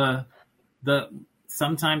switching to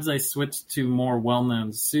sometimes I switch to more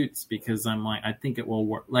well-known suits because I'm like, I think it will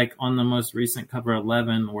work. Like, on the most recent cover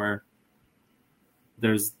 11, where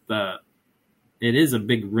it is a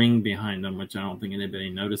big ring behind them, which I don't think anybody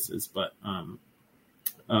notices, but,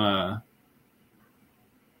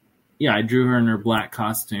 yeah, I drew her in her black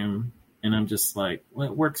costume, and I'm just like, well,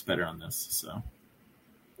 it works better on this. So,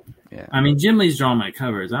 yeah. I mean, Jim Lee's drawing my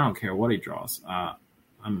covers. I don't care what he draws.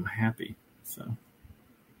 I'm happy. So,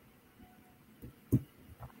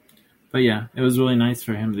 but yeah, it was really nice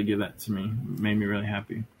for him to give that to me. It made me really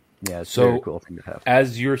happy. Yeah, it's a very cool thing to have.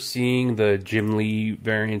 As you're seeing the Jim Lee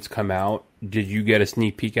variants come out, did you get a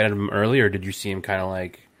sneak peek at them early, or did you see him kind of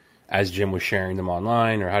like as Jim was sharing them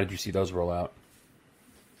online, or how did you see those roll out?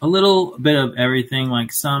 A little bit of everything.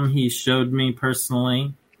 Like some he showed me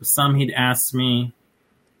personally. Some he'd asked me,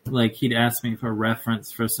 for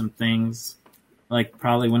reference for some things. Like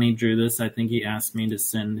probably when he drew this, I think he asked me to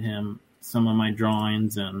send him some of my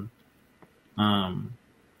drawings, and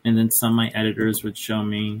then some of my editors would show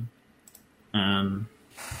me. And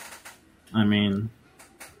I mean,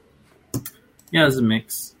 yeah, it was a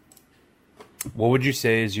mix. What would you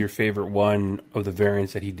say is your favorite one of the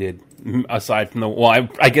variants that he did, aside from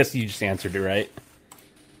I guess you just answered it, right?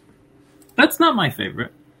 That's not my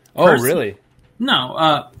favorite. Oh, really?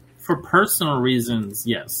 No, for personal reasons,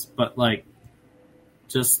 yes. But, like,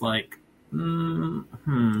 just like, I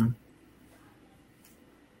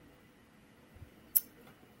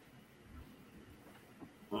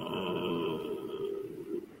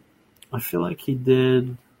feel like he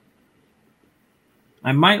did...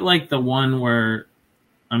 I might like the one where,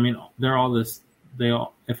 I mean,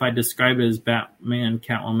 if I describe it as Batman,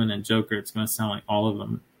 Catwoman, and Joker, it's going to sound like all of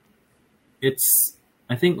them.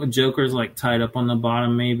 I think with Joker's like tied up on the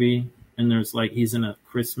bottom maybe, and there's like, he's in a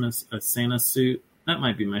Santa suit. That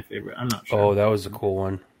might be my favorite. I'm not sure. Oh, that was a cool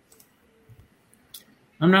one.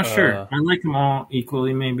 I'm not sure. I like them all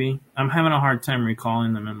equally maybe. I'm having a hard time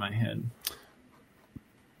recalling them in my head.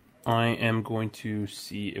 I am going to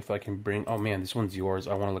see if I can bring... Oh, man, this one's yours.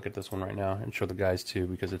 I want to look at this one right now and show the guys, too,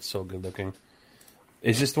 because it's so good looking.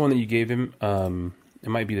 Is this the one that you gave him? It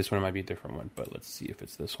might be this one. It might be a different one. But let's see if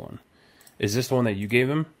it's this one. Is this the one that you gave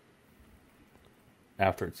him?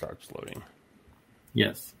 After it starts loading.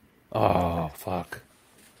 Yes. Oh, fuck.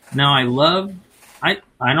 Now I'm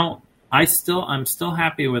still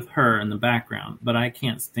happy with her in the background, but I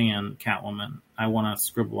can't stand Catwoman. I want to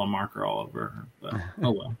scribble a marker all over her, but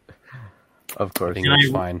oh well. Of course. I think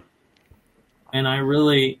that's fine.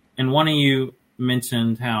 And one of you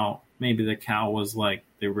mentioned how maybe the cowl was like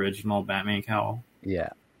the original Batman cowl. Yeah.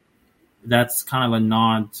 That's kind of a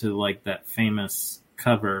nod to like that famous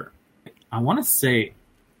cover. I want to say,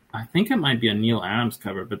 I think it might be a Neil Adams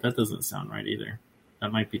cover, but that doesn't sound right either.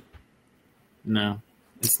 That might be, no,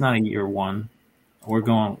 it's not a year one. We're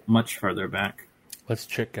going much further back. Let's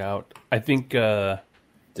check out, I think,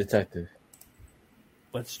 Detective.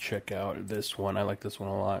 Let's check out this one. I like this one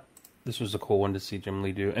a lot. This was a cool one to see Jim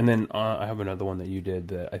Lee do. And then I have another one that you did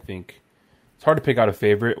that I think, it's hard to pick out a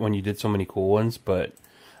favorite when you did so many cool ones, but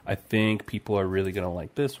I think people are really going to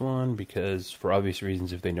like this one because for obvious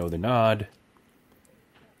reasons, if they know the nod.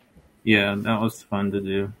 Yeah, that was fun to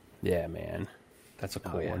do. Yeah, man. That's a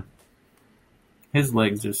cool one. His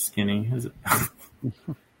legs are skinny.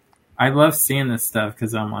 I love seeing this stuff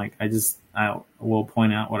because I'm like, I will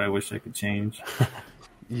point out what I wish I could change.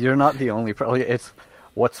 You're not the only.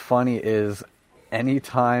 What's funny is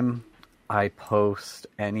anytime I post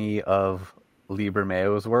any of Lee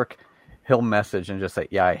Bermejo's work, he'll message and just say,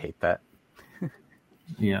 "Yeah, I hate that."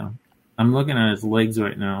 Yeah. I'm looking at his legs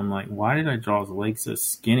right now. I'm like, why did I draw his legs so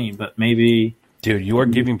skinny? But maybe... Dude, you are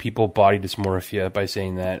giving people body dysmorphia by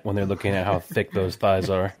saying that when they're looking at how thick those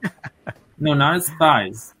thighs are. No, not his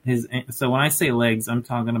thighs. So when I say legs, I'm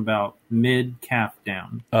talking about mid-calf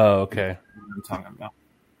down. Oh, okay. That's what I'm talking about.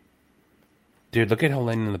 Dude, look at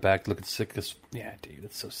Helene in the back looking sick. Yeah, dude,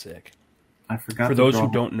 that's so sick. I forgot. For those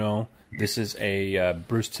who don't know, this is a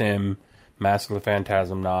Bruce Timm Mask of the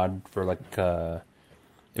Phantasm nod for like...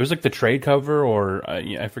 it was like the trade cover, or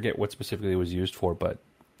I forget what specifically it was used for, but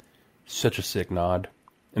such a sick nod.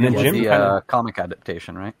 And then Jim the comic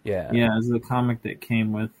adaptation, right? Yeah, yeah, it was the comic that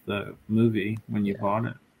came with the movie when you bought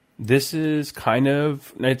it. This is kind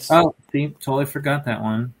of totally forgot that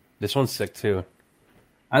one. This one's sick too.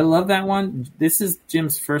 I love that one. This is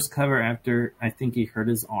Jim's first cover after I think he hurt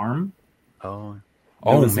his arm. Oh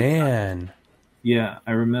man, yeah,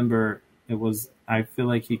 I remember it was. I feel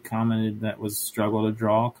like he commented that was struggle to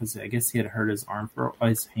draw because I guess he had hurt his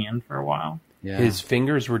hand for a while. Yeah. His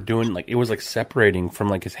fingers were doing it was like separating from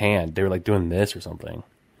like his hand. They were like doing this or something.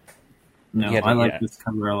 No, I like this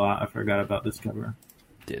cover a lot. I forgot about this cover.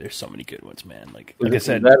 Dude, there's so many good ones, man. Like I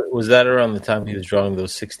said, was that around the time he was drawing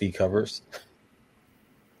those 60 covers?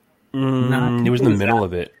 It was in the middle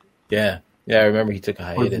of it. Yeah, I remember he took a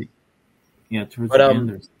hiatus. Towards the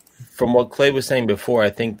end. From what Clay was saying before,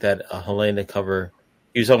 I think that Helena cover,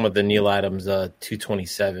 he was talking about the Neil Adams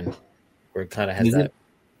 227, where it kind of has that.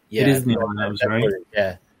 It is Neil Adams, right?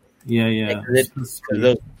 Yeah.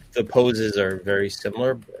 The poses are very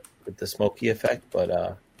similar with the smoky effect,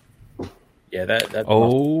 but yeah, that.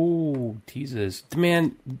 Oh, teases,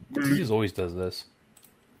 man! Teases always does this.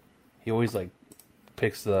 He always like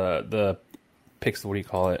picks the what do you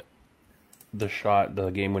call it? The shot, the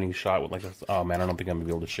game-winning shot with like, oh man, I don't think I'm gonna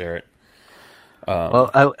be able to share it.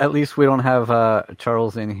 Well, at least we don't have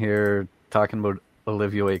Charles in here talking about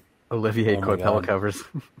Olivier Coipel covers.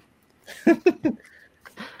 I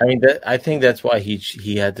mean, I think that's why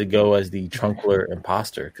he had to go as the Trunkler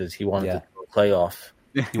imposter because he wanted to play off.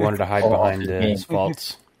 He wanted to hide behind his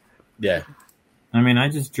faults. Yeah. I mean, I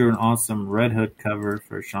just drew an awesome Red Hood cover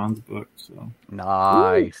for Sean's book. So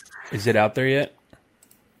nice. Ooh. Is it out there yet?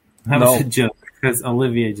 That was a joke because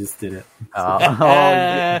Olivier just did it.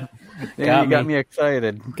 You got me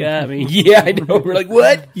excited. Got me. Yeah, I know. We're like,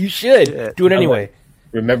 what? You should do it anyway.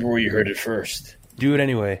 Remember where you heard it first. Do it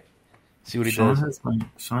anyway. See what he does.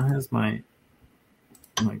 Sean has my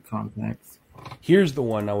contacts. Here's the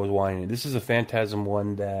one I was wanting. This is a Phantasm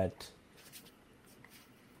one that.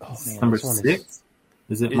 Oh man, number 6.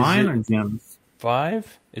 Is it mine or Jim's?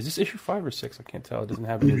 5? Is this issue 5 or 6? I can't tell. It doesn't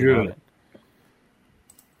have anything on it.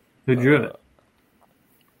 Who drew it?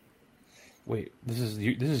 Wait, this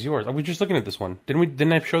is yours. I was just looking at this one.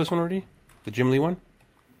 Didn't I show this one already? The Jim Lee one?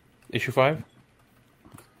 Issue 5?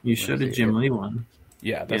 You showed the Jim Lee one.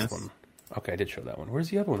 Yeah, that's one. Okay, I did show that one. Where's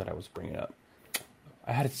the other one that I was bringing up?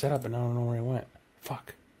 I had it set up and I don't know where it went.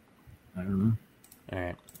 Fuck. I don't know. All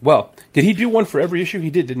right. Well, did he do one for every issue? He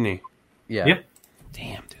did, didn't he? Yeah. Yep.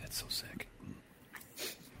 Damn, dude, that's so sick.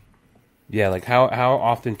 Yeah, like how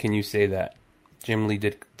often can you say that Jim Lee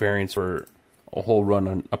did variants for a whole run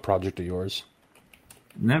on a project of yours?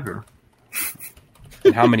 Never.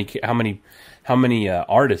 how many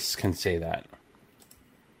artists can say that?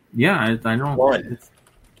 Yeah, I don't.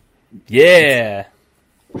 Yeah.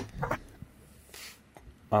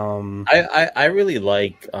 I really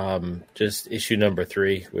like just issue number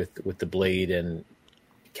 3 with the Blade and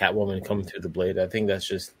Catwoman coming through the Blade. I think that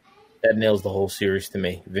nails the whole series to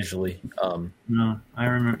me visually. No, I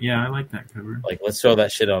remember. Yeah, I like that cover. Like, let's throw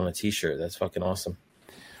that shit on a T-shirt. That's fucking awesome.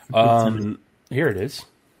 Here it is.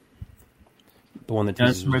 The one that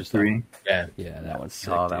that's number 3. Yeah, that one's sick,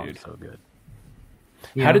 that dude. one's so good.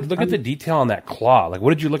 Yeah, look at the detail on that claw. Like, what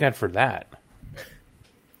did you look at for that?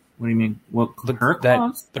 What do you mean? What, her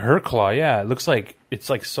claws? Her claw, yeah. It looks like it's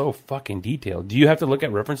like so fucking detailed. Do you have to look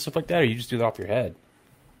at reference stuff like that, or you just do that off your head?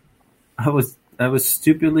 I was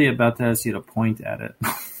stupidly about to ask you to point at it.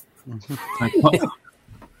 Like, what?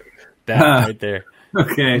 That right there.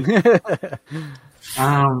 Okay.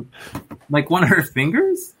 Like one of her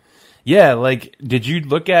fingers? Yeah, like, did you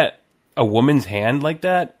look at a woman's hand like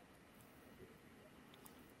that?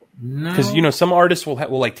 No. Because, some artists will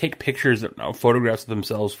like take pictures, photographs of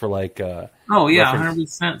themselves for like... oh, yeah,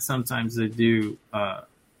 100%. Sometimes they do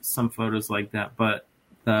some photos like that. But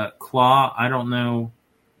the claw, I don't know.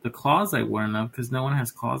 The claws I wouldn't know because no one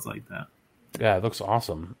has claws like that. Yeah, it looks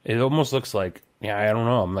awesome. It almost looks like... Yeah, I don't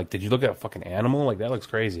know. I'm like, did you look at a fucking animal? Like, that looks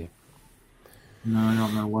crazy. No, I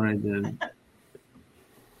don't know what I did.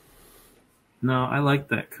 No, I like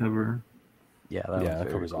that cover. Yeah,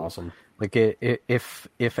 that cover's awesome. Like,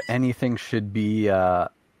 if anything should be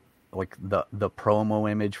like the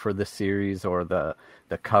promo image for the series or the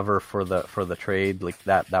cover for the trade, like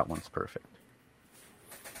that one's perfect.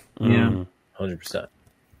 Yeah, 100%.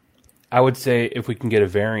 I would say if we can get a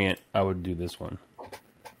variant, I would do this one.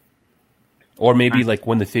 Or maybe like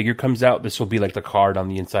when the figure comes out, this will be like the card on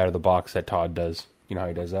the inside of the box that Todd does. You know how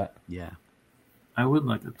he does that? Yeah. I would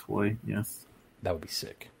like a toy, yes. That would be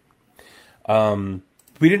sick. We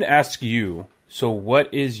didn't ask you. So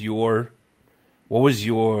what were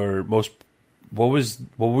you most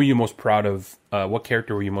proud of? What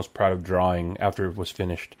character were you most proud of drawing after it was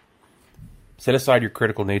finished? Set aside your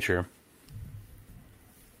critical nature.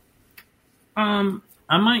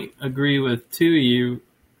 I might agree with two of you.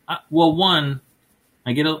 Well, one,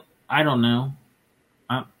 I don't know.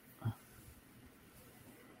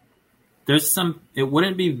 It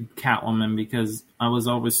wouldn't be Catwoman because I was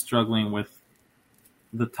always struggling with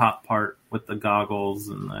the top part with the goggles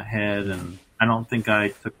and the head, and I don't think I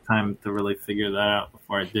took time to really figure that out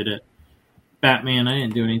before I did it. Batman, I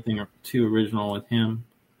didn't do anything too original with him.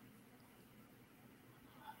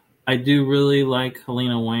 I do really like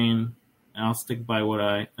Helena Wayne. I'll stick by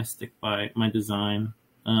I stick by my design.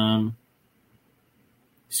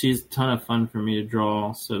 She's a ton of fun for me to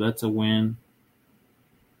draw, so that's a win.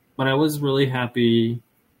 But I was really happy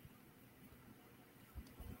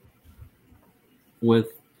with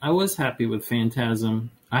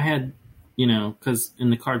Phantasm. I had, because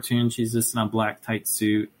in the cartoon she's just in a black tight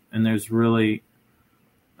suit, and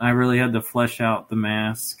I really had to flesh out the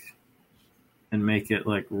mask and make it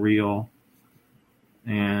like real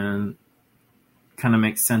and kind of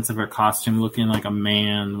make sense of her costume looking like a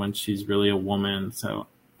man when she's really a woman. So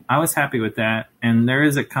I was happy with that. And there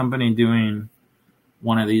is a company doing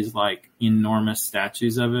one of these like enormous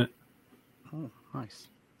statues of it. Oh, nice.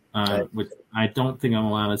 Which I don't think I'm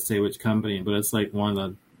allowed to say which company, but it's like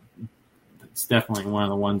it's definitely one of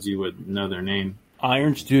the ones you would know their name.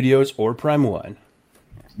 Iron Studios or Prime One.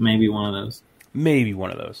 Maybe one of those. Maybe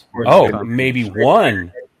one of those. Maybe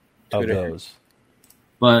one of those.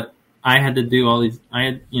 But I had to do all these.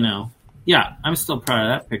 I'm still proud of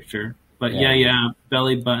that picture. But yeah,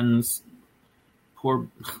 belly buttons. Poor.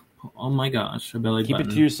 Oh my gosh, a belly button. Keep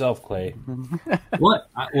it to yourself, Clay. What?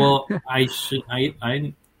 I shouldn't. I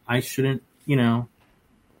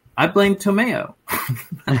blame Tomeo.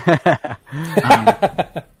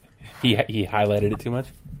 He highlighted it too much.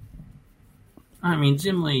 I mean,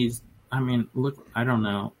 Jim Lee's. I mean, look. I don't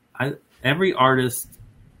know. Every artist.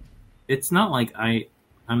 It's not like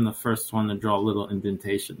I'm the first one to draw a little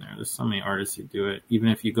indentation there. There's so many artists who do it. Even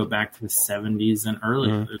if you go back to the 70s and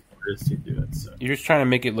earlier, there's artists who do it. So. You're just trying to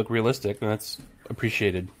make it look realistic, and that's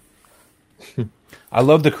appreciated. I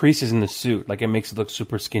love the creases in the suit. Like, it makes it look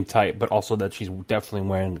super skin tight, but also that she's definitely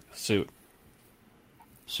wearing the suit.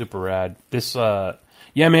 Super rad. This,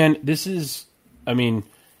 man, this is,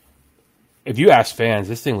 if you ask fans,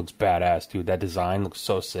 this thing looks badass, dude. That design looks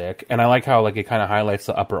so sick. And I like how, like, it kind of highlights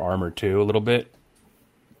the upper armor, too, a little bit.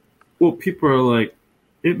 Well, people are like,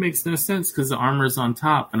 it makes no sense because the armor's on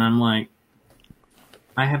top. And I'm like,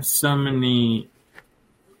 I have so many...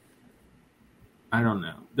 I don't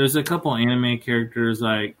know. There's a couple anime characters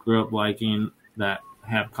I grew up liking that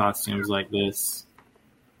have costumes like this,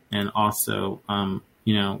 and also,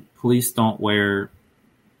 police don't wear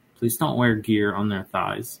gear on their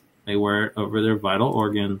thighs. They wear it over their vital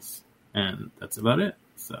organs, and that's about it.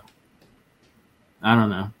 So, I don't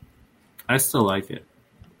know. I still like it.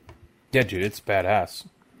 Yeah, dude, it's badass.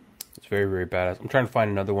 It's very, very badass. I'm trying to find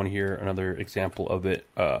another one here, another example of it.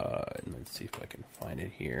 Let's see if I can find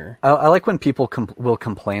it here. I like when people will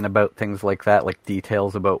complain about things like that, like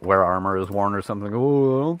details about where armor is worn or something.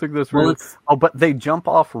 Oh, I don't think that's real. But they jump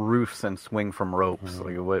off roofs and swing from ropes.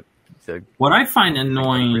 What I find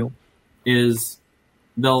annoying is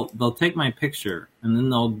they'll take my picture and then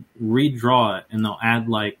they'll redraw it and they'll add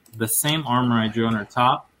like the same armor I drew on her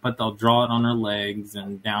top, but they'll draw it on her legs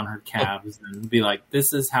and down her calves and be like,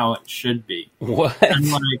 this is how it should be. What? I'm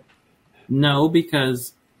like, no,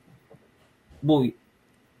 because, well,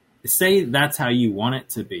 say that's how you want it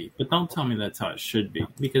to be, but don't tell me that's how it should be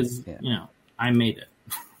because, I made it.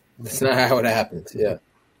 That's not how it happens, yeah.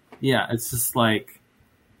 Yeah, it's just like,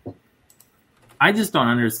 I just don't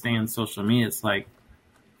understand social media. It's like,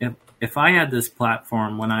 if I had this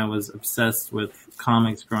platform when I was obsessed with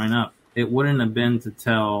comics growing up, it wouldn't have been to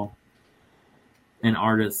tell an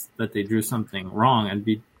artist that they drew something wrong. I'd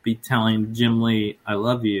be telling Jim Lee, I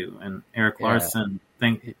love you, and Eric Larson,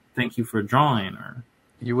 thank you for drawing. Or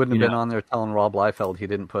you wouldn't have been on there telling Rob Liefeld he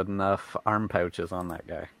didn't put enough arm pouches on that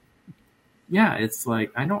guy. Yeah, it's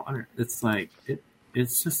like it's like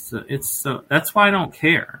it's just it's so that's why I don't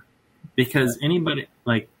care, because anybody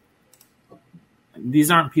like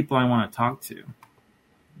these aren't people I want to talk to.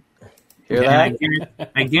 Hear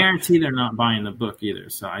that? I guarantee they're not buying the book either,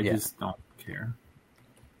 so I just don't care.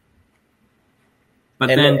 But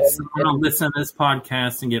then someone will listen to this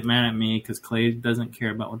podcast and get mad at me because Clay doesn't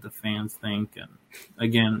care about what the fans think. And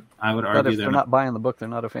again, I would argue if they're not buying the book, they're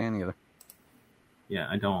not a fan either. Yeah,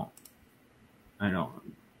 I don't know.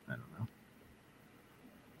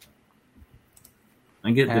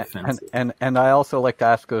 I get defensive. And I also like to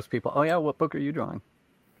ask those people, oh yeah, what book are you drawing?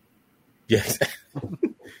 Yes.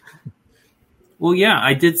 Well, yeah,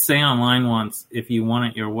 I did say online once, if you want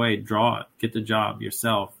it your way, draw it. Get the job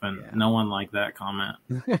yourself. And no one liked that comment.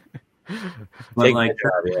 But like,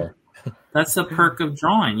 that's the perk of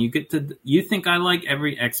drawing. You think I like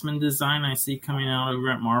every X-Men design I see coming out over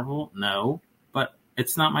at Marvel? No, but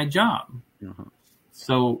it's not my job. Mm-hmm.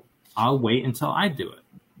 So I'll wait until I do it.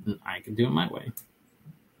 And I can do it my way.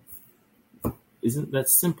 Isn't that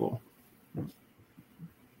simple?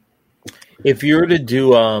 If you were to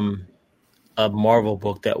do a Marvel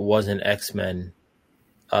book that wasn't X-Men,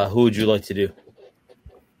 who would you like to do?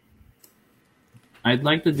 I'd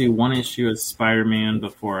like to do one issue of Spider-Man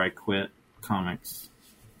before I quit comics.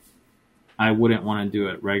 I wouldn't want to do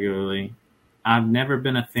it regularly. I've never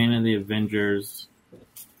been a fan of the Avengers,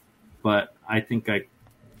 but I think I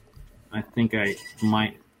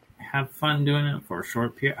might have fun doing it for a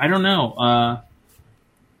short period. I don't know.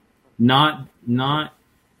 Not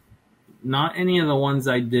any of the ones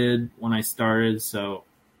I did when I started, so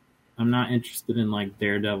I'm not interested in like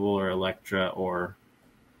Daredevil or Elektra or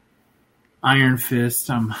Iron Fist.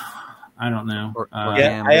 I don't know.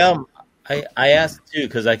 I asked too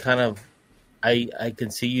because I can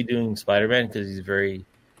see you doing Spider-Man because he's very,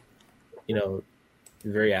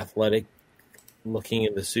 very athletic looking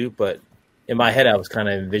in the suit, but in my head I was kind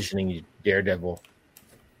of envisioning Daredevil.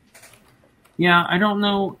 Yeah, I don't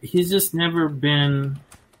know. He's just never been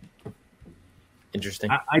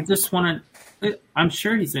interesting. I just want to. I'm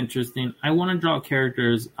sure he's interesting. I want to draw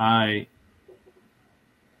characters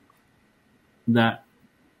that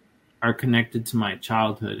are connected to my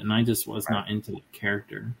childhood, and I just was not into the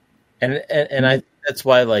character. And I that's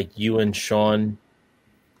why like you and Sean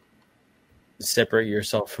separate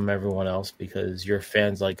yourself from everyone else because you're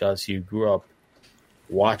fans like us. You grew up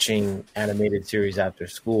watching animated series after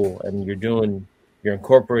school, and you're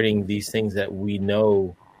incorporating these things that we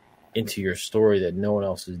know into your story that no one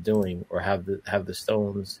else is doing or have the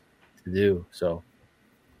stones to do. So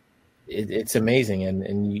it's amazing,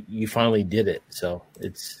 and you finally did it. So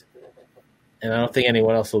and I don't think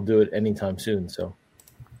anyone else will do it anytime soon. So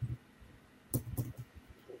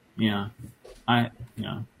I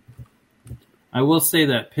will say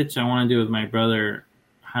that pitch I want to do with my brother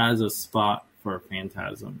has a spot for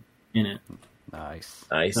Phantasm in it. Nice.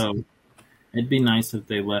 So it'd be nice if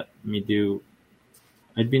they let me do.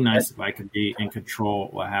 It'd be nice if I could be in control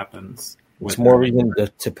of what happens. It's more reason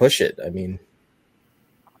to push it. I mean,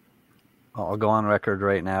 I'll go on record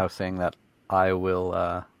right now saying that I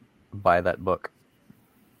will buy that book.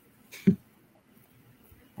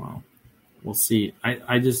 Well, we'll see.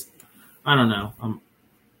 I don't know.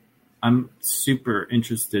 I'm super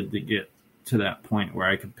interested to get to that point where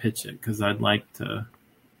I could pitch it, because I'd like to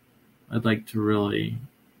really.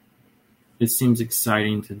 It seems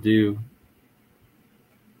exciting to do.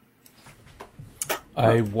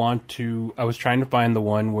 I was trying to find the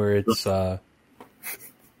one where it's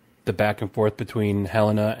the back and forth between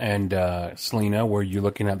Helena and Selena, where you're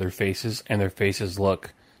looking at their faces, and their faces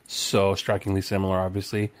look so strikingly similar,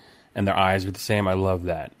 obviously, and their eyes are the same. I love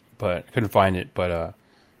that, but I couldn't find it. But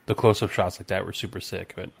the close-up shots like that were super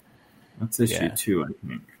sick. But that's issue 2, I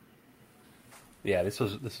think. Yeah, this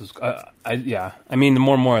was. I mean, the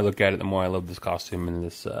more and more I look at it, the more I love this costume and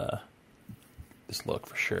this look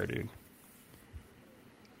for sure, dude.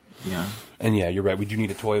 Yeah. And yeah, you're right. We do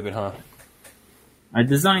need a toy of it, huh? I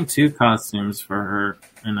designed 2 costumes for her,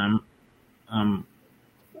 and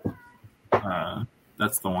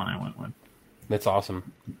that's the one I went with. That's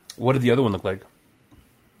awesome. What did the other one look like?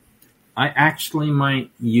 I actually might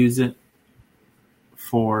use it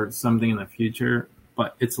for something in the future,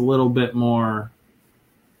 but it's a little bit more,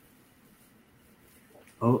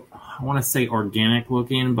 I want to say organic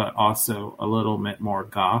looking, but also a little bit more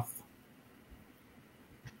goth.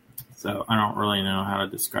 So I don't really know how to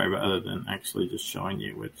describe it other than actually just showing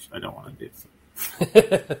you, which I don't want to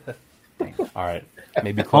do. All right,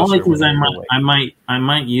 maybe closer. Only because I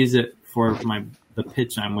might use it for the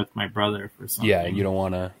pitch I'm with my brother for something. Yeah, you don't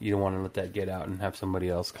want to let that get out and have somebody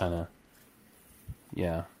else kind of.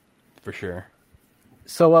 Yeah, for sure.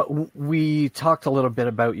 So we talked a little bit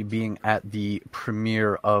about you being at the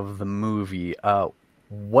premiere of the movie.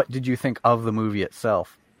 What did you think of the movie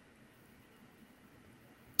itself?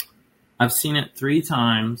 I've seen it 3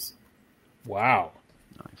 times. Wow.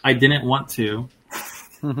 I didn't want to.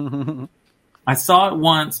 I saw it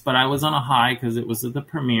once, but I was on a high because it was at the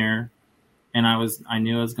premiere, and I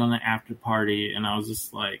knew I was going to after party, and I was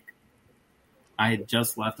just like, I had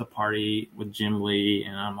just left a party with Jim Lee,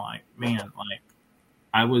 and I'm like, man, like,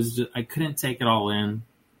 I couldn't take it all in.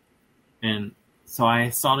 And so I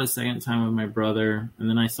saw it a second time with my brother, and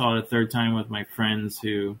then I saw it a third time with my friends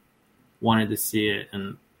who wanted to see it,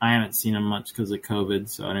 and I haven't seen them much because of COVID,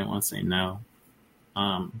 so I didn't want to say no.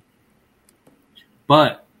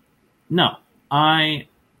 But no, I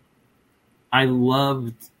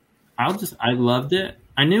loved it.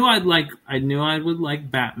 I knew I would like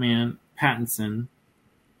Batman Pattinson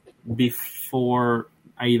before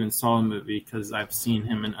I even saw the movie, because I've seen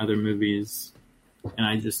him in other movies, and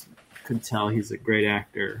I just could tell he's a great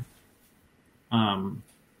actor. And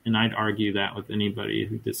I'd argue that with anybody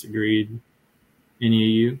who disagreed. Any of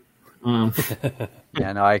you? I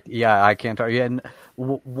can't argue. And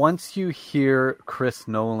once you hear Chris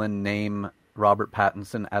Nolan name Robert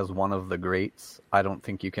Pattinson as one of the greats, I don't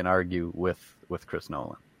think you can argue with Chris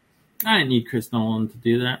Nolan. I didn't need Chris Nolan to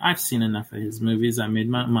do that. I've seen enough of his movies. I made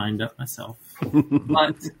my mind up myself.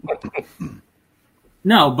 But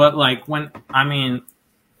no, but like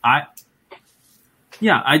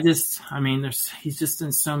he's just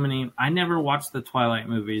in so many. I never watched the Twilight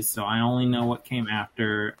movies, so I only know what came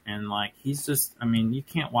after. And like, he's just, you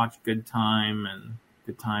can't watch Good Time and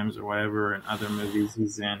Good Times or whatever and other movies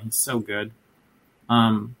he's in. He's so good.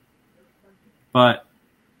 But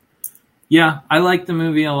yeah, I like the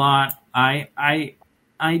movie a lot. I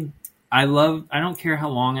don't care how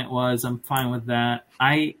long it was. I'm fine with that.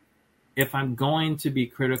 If I'm going to be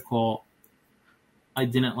critical, I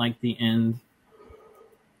didn't like the end.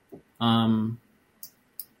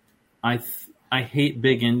 I hate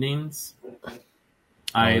big endings.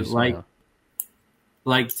 To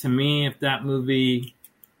me, if that movie,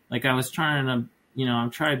 like, I was trying to, I'm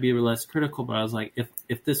trying to be less critical, but I was like,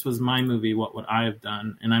 if this was my movie, what would I have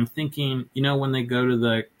done? And I'm thinking, when they go to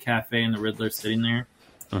the cafe and the Riddler's sitting there,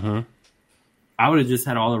 I would have just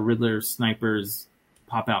had all the Riddler snipers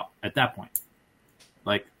pop out at that point,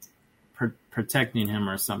 like protecting him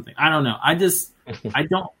or something. I don't know. I just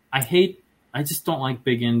don't like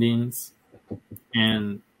big endings,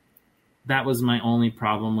 and that was my only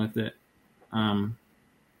problem with it.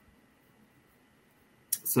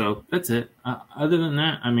 So that's it. Other than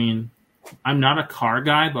that, I'm not a car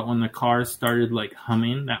guy, but when the car started like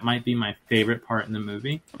humming, that might be my favorite part in the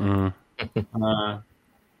movie. So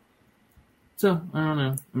I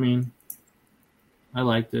don't know. I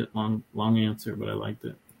liked it. Long answer, but I liked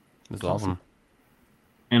it. That's awesome.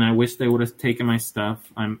 And I wish they would have taken my stuff.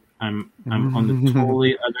 I'm on the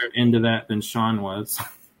totally other end of that than Sean was.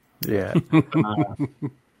 Yeah.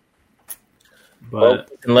 But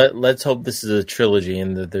let's hope this is a trilogy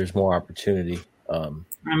and that there's more opportunity.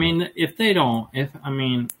 If they don't,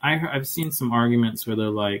 I've seen some arguments where they're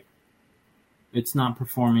like, it's not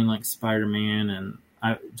performing like Spider-Man, and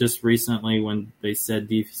I just recently when they said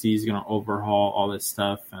DC is going to overhaul all this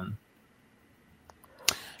stuff, and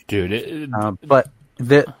dude. But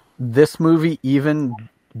this movie, even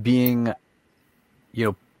being,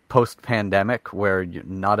 post-pandemic, where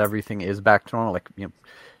not everything is back to normal, like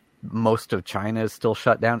most of China is still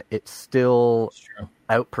shut down, it still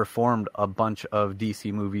outperformed a bunch of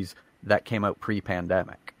DC movies that came out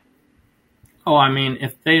pre-pandemic. Oh, I mean,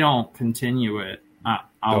 if they don't continue it,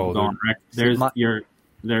 I'll go on record.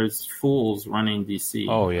 There's fools running DC.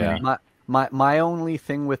 Oh yeah. My only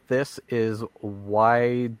thing with this is,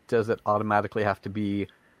 why does it automatically have to be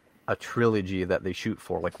a trilogy that they shoot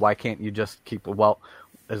for? Like, why can't you just keep,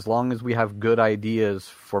 as long as we have good ideas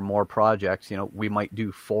for more projects, we might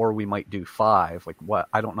do 4, we might do 5. Like, what?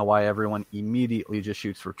 I don't know why everyone immediately just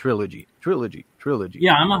shoots for trilogy.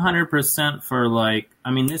 Yeah, I'm 100% for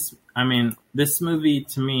this movie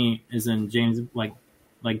to me is in James, like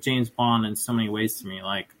James Bond in so many ways to me.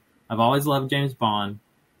 Like, I've always loved James Bond.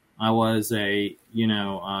 I was a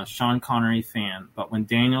Sean Connery fan, but when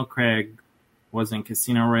Daniel Craig was in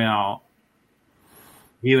Casino Royale,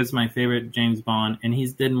 he was my favorite James Bond, and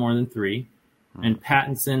he's did more than 3. And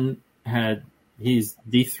Pattinson he's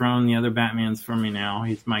dethroned the other Batmans for me now.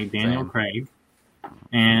 He's my Daniel Craig.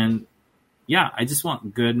 And yeah, I just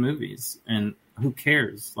want good movies, and who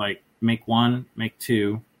cares? Like, make 1, make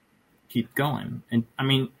 2, keep going. And I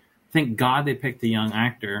mean, thank God they picked a young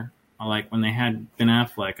actor. Like, when they had Ben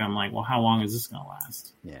Affleck, I'm like, well, how long is this going to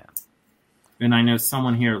last? Yeah. And I know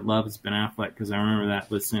someone here loves Ben Affleck, because I remember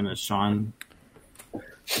that listening to Sean.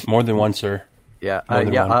 More than one, sir. Yeah,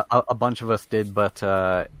 a bunch of us did, but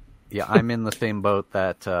I'm in the same boat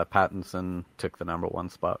that Pattinson took the number 1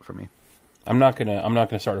 spot for me. I'm not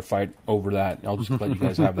gonna start a fight over that. I'll just let you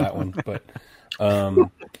guys have that one. But well,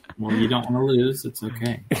 you don't want to lose. It's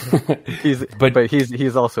okay.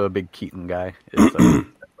 he's also a big Keaton guy.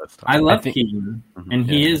 I love Keaton, and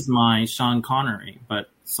he is my Sean Connery. But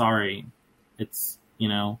sorry, it's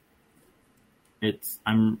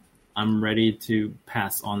I'm ready to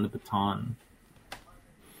pass on the baton.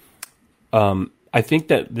 I think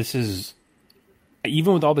that this is,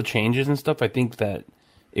 even with all the changes and stuff, I think that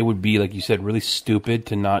it would be, like you said, really stupid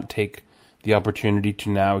to not take the opportunity to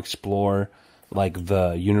now explore like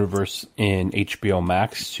the universe in HBO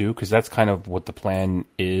Max too, because that's kind of what the plan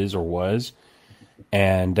is or was,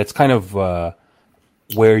 and that's kind of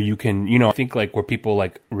where you can, I think like where people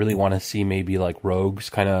like really want to see maybe like Rogues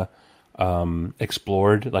kind of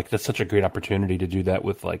explored. Like, that's such a great opportunity to do that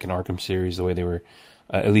with like an Arkham series, the way they were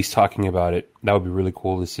at least talking about it. That would be really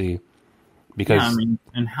cool to see. Because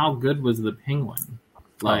and how good was the Penguin?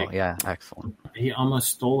 Like, oh yeah, excellent. He almost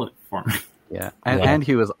stole it for me. Yeah, and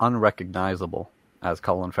he was unrecognizable as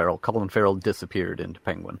Colin Farrell. Colin Farrell disappeared into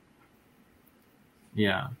Penguin.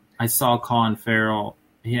 Yeah, I saw Colin Farrell.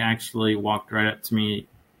 He actually walked right up to me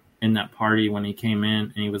in that party when he came in,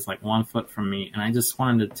 and he was like 1 foot from me, and I just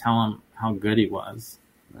wanted to tell him how good he was.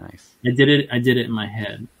 Nice. I did it in my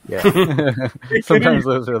head. Yeah. Sometimes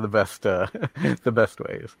those are the best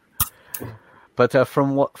ways. But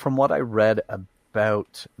from what I read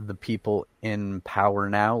about the people in power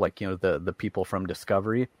now, like the people from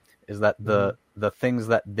Discovery, is that the things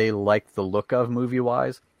that they like the look of movie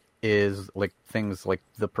wise is like things like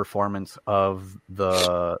the performance of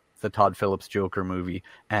the Todd Phillips Joker movie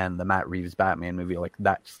and the Matt Reeves Batman movie. Like,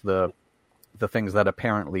 that's the things that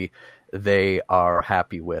apparently they are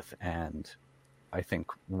happy with, and I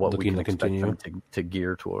think what we can expect them to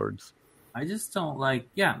gear towards. I just don't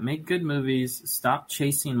make good movies, stop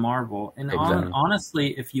chasing Marvel. And exactly.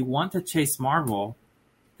 Honestly, if you want to chase Marvel,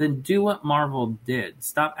 then do what Marvel did.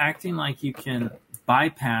 Stop acting like you can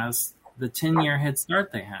bypass the 10-year head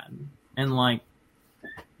start they had. And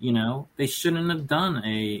they shouldn't have done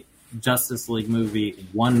a Justice League movie,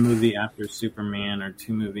 1 movie after Superman or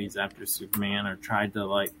 2 movies after Superman, or tried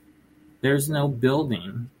to there's no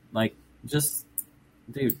building. Just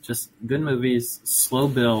good movies, slow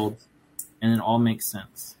build, and it all makes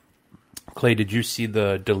sense. Clay, did you see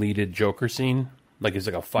the deleted Joker scene? Like, it's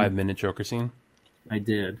like a 5-minute Joker scene? I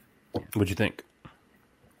did. What'd you think?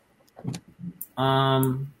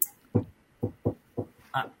 I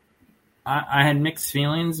had mixed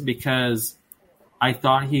feelings because I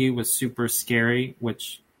thought he was super scary,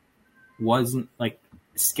 which wasn't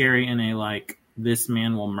scary in a this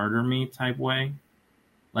man will murder me type way.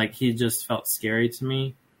 He just felt scary to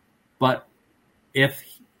me. But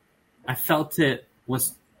I felt it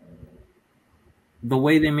was the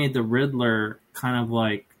way they made the Riddler kind of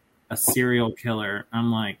like a serial killer.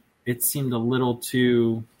 I'm it seemed a little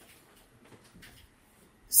too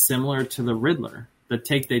similar to the Riddler, the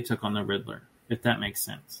take they took on the Riddler, if that makes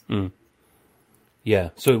sense. Mm.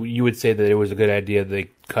 Yeah. So you would say that it was a good idea they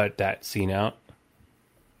cut that scene out?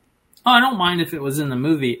 Oh, I don't mind if it was in the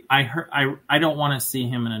movie. I don't want to see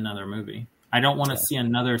him in another movie. I don't want to see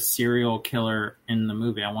another serial killer in the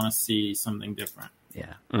movie. I want to see something different.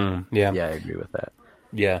 Yeah. Yeah, I agree with that.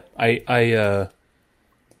 Yeah, I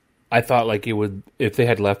thought like it would, if they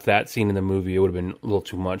had left that scene in the movie, it would have been a little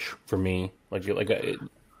too much for me.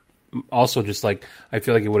 Also, just like I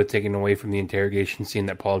feel like it would have taken away from the interrogation scene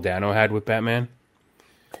that Paul Dano had with Batman.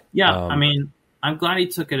 Yeah, I mean, I'm glad he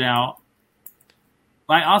took it out.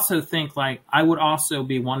 But I also think, like, I would also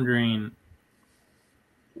be wondering,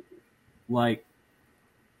 like,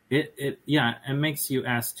 it makes you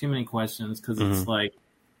ask too many questions because it's like,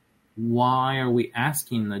 why are we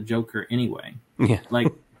asking the Joker anyway? Yeah,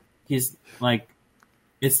 like he's like,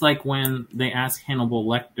 it's like when they asked Hannibal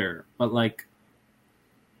Lecter, but like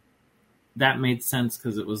that made sense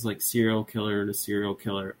because it was like serial killer to serial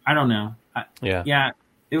killer. I don't know. Yeah,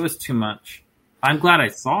 it was too much. I'm glad I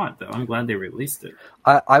saw it, though. I'm glad they released it.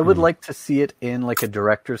 I would like to see it in like a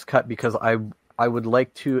director's cut because I would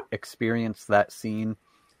like to experience that scene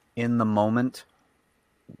in the moment.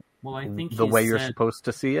 Well, I think the way you're supposed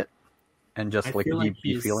to see it, and just like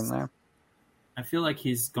be feeling there. I feel like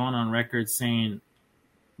he's gone on record saying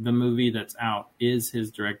the movie that's out is his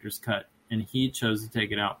director's cut, and he chose to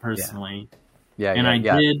take it out personally.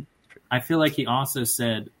 I feel like he also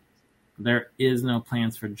said there is no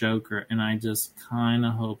plans for Joker, and I just kind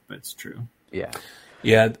of hope it's true. Yeah.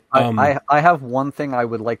 I have one thing I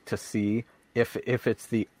would like to see if it's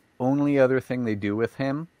the only other thing they do with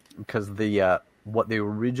him, because the what they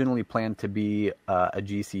originally planned to be a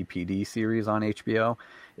GCPD series on HBO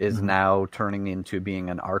is now turning into being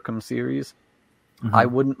an Arkham series. I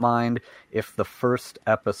wouldn't mind if the first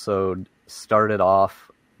episode started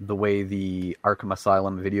off the way the Arkham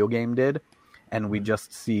Asylum video game did, and we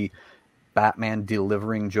just see Batman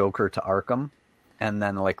delivering Joker to Arkham, and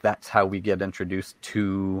then like that's how we get introduced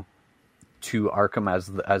to Arkham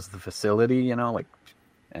as the facility, you know, like,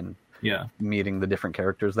 and meeting the different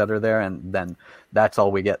characters that are there, and then that's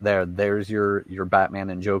all we get there. There's your Batman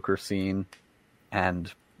and Joker scene,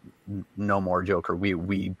 and no more Joker.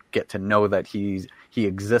 We get to know that he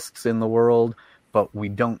exists in the world, but we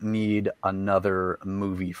don't need another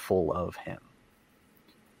movie full of him.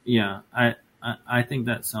 Yeah, I think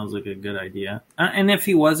that sounds like a good idea. And if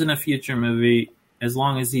he was in a future movie, as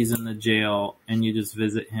long as he's in the jail and you just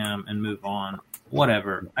visit him and move on,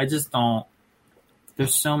 whatever. I just don't.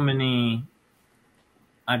 There's so many.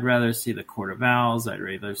 I'd rather see the Court of Owls. I'd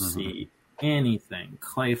rather see anything.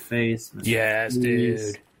 Clayface. Mr. Yes,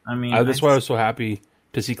 Freeze. dude. I mean, that's why I was so happy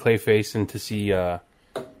to see Clayface and to see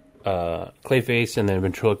Clayface and then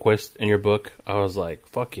Ventriloquist in your book. I was like,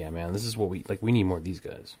 fuck yeah, man. This is what we like. We need more of these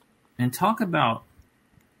guys. And talk about,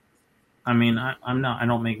 I mean, I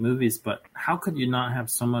don't make movies, but how could you not have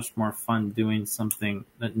so much more fun doing something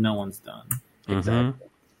that no one's done? Exactly.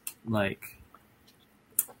 Like,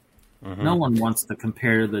 no one wants to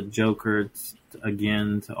compare the Joker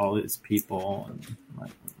again to all these people. And like,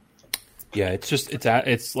 yeah, it's just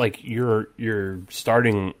it's like you're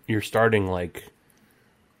starting like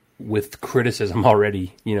with criticism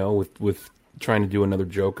already, you know, with trying to do another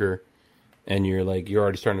Joker. And you're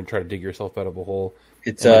already starting to try to dig yourself out of a hole.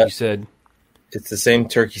 It's like you said, it's the same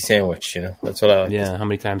turkey sandwich, you know. That's what I like. Yeah, how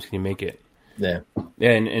many times can you make it? Yeah.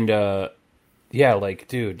 Yeah, like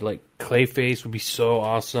dude, like Clayface would be so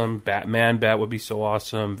awesome. Bat would be so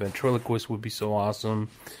awesome. Ventriloquist would be so awesome.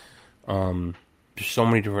 There's so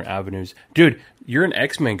many different avenues. Dude, you're an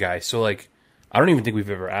X-Men guy, so like I don't even think we've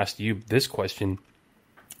ever asked you this question.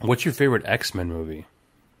 What's your favorite X-Men movie?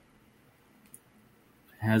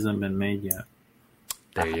 Hasn't been made yet.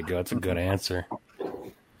 There you go. That's a good answer.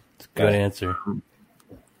 It's a good answer.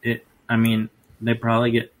 I mean, they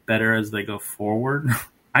probably get better as they go forward.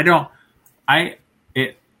 I don't know. I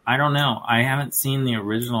haven't seen the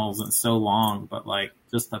originals in so long, but like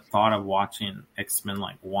just the thought of watching X-Men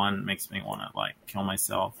like 1 makes me want to like kill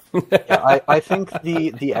myself. I think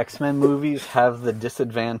the X-Men movies have the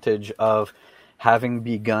disadvantage of having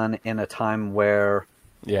begun in a time where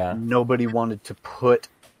nobody wanted to put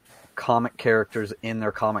comic characters in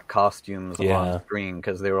their comic costumes on screen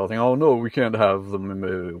because they were all thinking, oh no, we can't have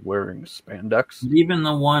them wearing spandex. Even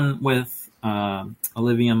the one with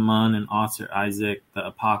Olivia Munn and Oscar Isaac, the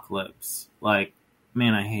Apocalypse, like,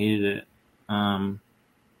 man, I hated it.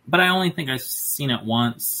 But I only think I've seen it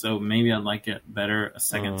once, so maybe I'd like it better a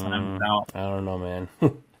second time without. I don't know, man.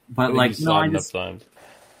 But like, no, I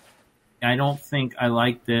don't think I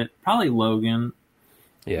liked it. Probably Logan.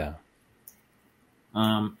 Yeah.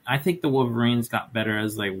 I think the Wolverines got better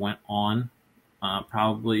as they went on.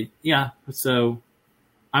 Probably. Yeah. So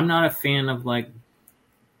I'm not a fan of like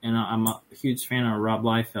and I'm a huge fan of Rob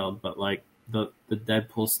Liefeld, but like the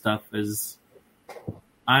Deadpool stuff is,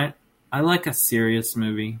 I like a serious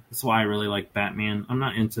movie. That's why I really like Batman. I'm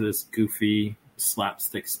not into this goofy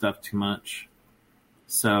slapstick stuff too much.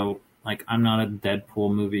 So like I'm not a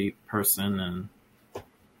Deadpool movie person,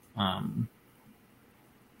 and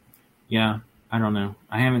yeah, I don't know.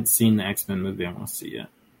 I haven't seen the X-Men movie I want to see yet.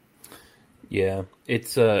 Yeah,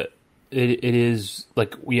 it's it is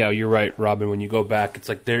like, yeah, you're right, Robin. When you go back, it's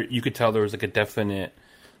like there you could tell there was like a definite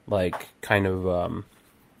like kind of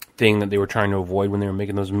thing that they were trying to avoid when they were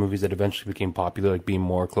making those movies that eventually became popular, like being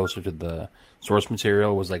more closer to the source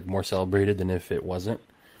material was like more celebrated than if it wasn't.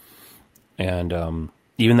 And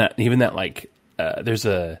even that like there's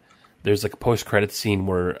like a post-credits scene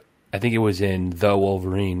where I think it was in The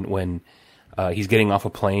Wolverine when he's getting off a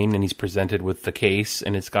plane and he's presented with the case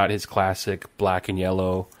and it's got his classic black and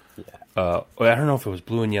yellow. I don't know if it was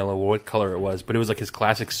blue and yellow or what color it was, but it was like his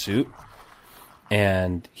classic suit.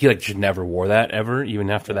 And he like just never wore that ever, even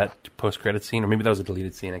after that post-credit scene, or maybe that was a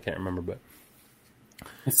deleted scene. I can't remember, but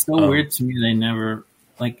it's so weird to me. They never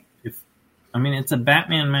like it's a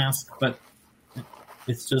Batman mask, but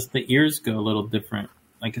it's just the ears go a little different.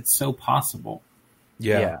 Like it's so possible.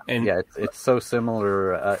 It's so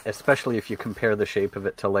similar, especially if you compare the shape of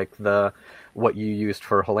it to like what you used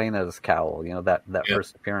for Helena's cowl. You know, that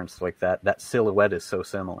first appearance, like that silhouette is so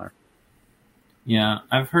similar. Yeah,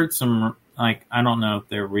 I've heard some, like, I don't know if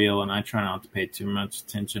they're real, and I try not to pay too much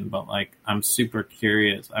attention, but like I'm super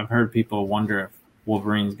curious. I've heard people wonder if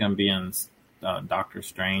Wolverine's going to be in Doctor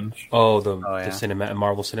Strange. The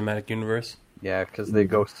Marvel Cinematic Universe. Yeah, because they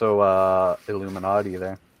go so Illuminati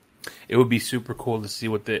there. It would be super cool to see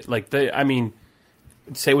what I mean,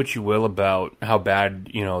 say what you will about how bad,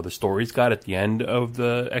 the stories got at the end of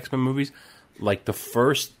the X-Men movies. Like the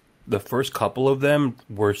first couple of them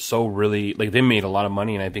were so really, like, they made a lot of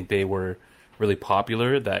money, and I think they were really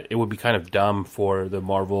popular, that it would be kind of dumb for the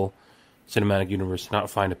Marvel Cinematic Universe to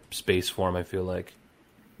not find a space for them, I feel like.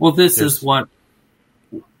 Well, this is what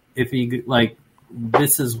I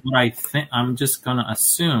think. I'm just going to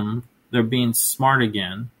assume they're being smart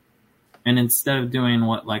again. And instead of doing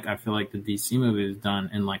what, like, I feel like the DC movie has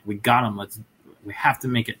done, and like, we got them, we have to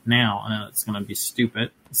make it now, and it's going to be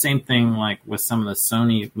stupid. Same thing, like, with some of the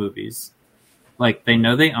Sony movies. Like, they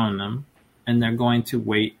know they own them, and they're going to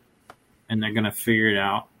wait, and they're going to figure it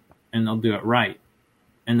out, and they'll do it right.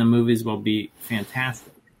 And the movies will be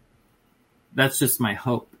fantastic. That's just my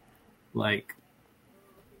hope. Like,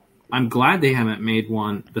 I'm glad they haven't made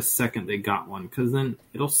one the second they got one, because then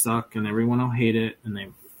it'll suck, and everyone will hate it,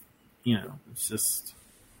 and it's just,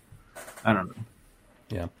 I don't know.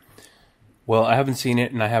 Yeah. Well, I haven't seen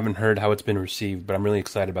it, and I haven't heard how it's been received, but I'm really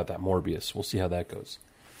excited about that Morbius. We'll see how that goes.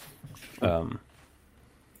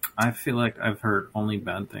 I feel like I've heard only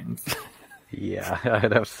bad things. Yeah,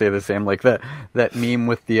 I'd have to say the same. Like that meme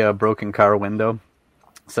with the broken car window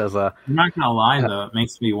says, I'm not going to lie, though. It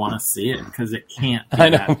makes me want to see it, because it can't be I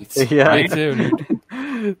know. Yeah, right? Me too,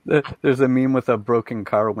 dude. There's a meme with a broken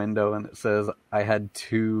car window, and it says, I had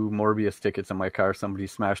 2 Morbius tickets in my car. Somebody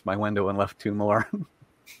smashed my window and left 2 more.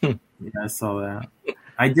 Yeah, I saw that.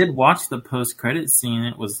 I did watch the post-credit scene.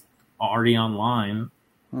 It was already online,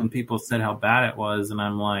 and people said how bad it was, and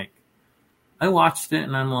I'm like, I watched it,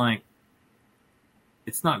 and I'm like,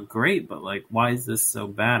 it's not great, but like, why is this so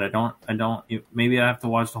bad? I don't. Maybe I have to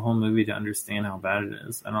watch the whole movie to understand how bad it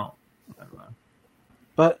is. I don't know.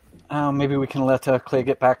 But maybe we can let Clay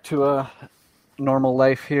get back to a normal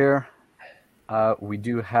life here. We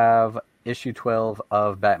do have issue 12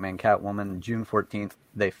 of Batman Catwoman, June 14th.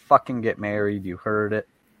 They fucking get married. You heard it.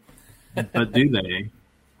 But do they?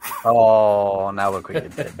 Oh, now look what you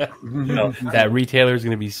did. That retailer is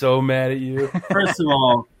going to be so mad at you. First of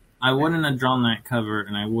all, I wouldn't have drawn that cover,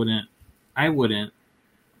 and I wouldn't.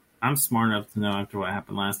 I'm smart enough to know after what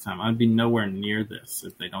happened last time, I'd be nowhere near this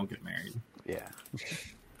if they don't get married. Yeah.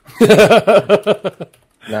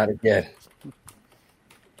 Not again.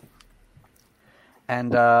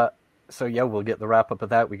 And so yeah, we'll get the wrap up of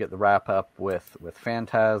that. We get the wrap up with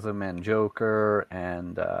Phantasm and Joker,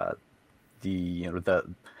 and the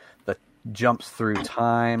jumps through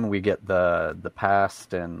time. We get the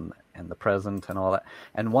past and the present and all that.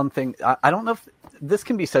 And one thing, I don't know if this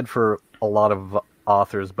can be said for a lot of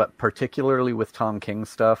authors, but particularly with Tom King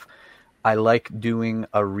stuff, I like doing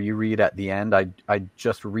a reread at the end. I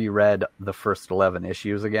just reread the first 11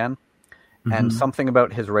 issues again. Mm-hmm. And something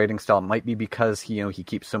about his writing style might be because he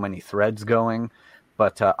keeps so many threads going,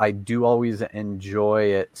 but I do always enjoy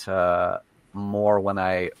it more when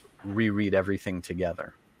I reread everything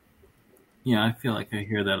together. Yeah, I feel like I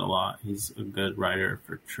hear that a lot. He's a good writer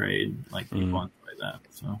for trade, like people enjoy that.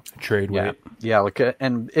 So trade weight. Yeah, like,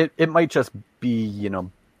 and it might just be,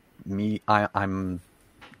 me. I'm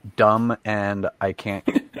dumb and I can't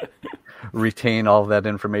retain all that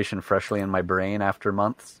information freshly in my brain after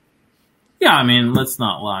months. Yeah, I mean, let's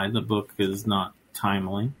not lie. The book is not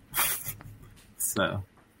timely. So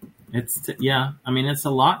it's it's a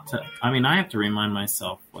lot to. I mean, I have to remind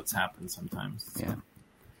myself what's happened sometimes. So. Yeah.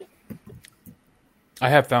 I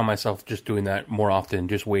have found myself just doing that more often,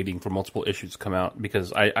 just waiting for multiple issues to come out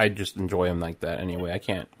because I just enjoy them like that anyway. I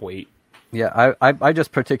can't wait. Yeah, I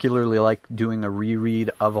just particularly like doing a reread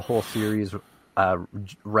of a whole series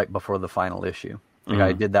right before the final issue. Like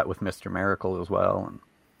I did that with Mr. Miracle as well. And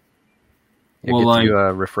it gets you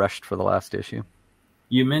refreshed for the last issue.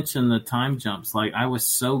 You mentioned the time jumps. Like, I was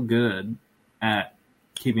so good at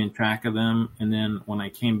keeping track of them, and then when I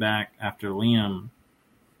came back after Liam,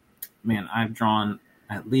 man, I've drawn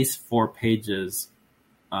at least 4 pages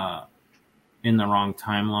in the wrong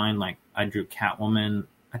timeline. Like, I drew Catwoman.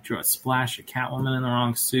 I drew a splash of Catwoman in the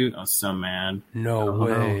wrong suit. I was so mad. No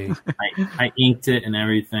way. I inked it and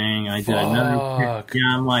everything. I did another.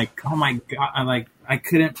 Yeah, I'm like, oh my God. I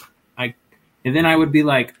couldn't. And then I would be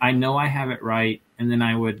like, I know I have it right. And then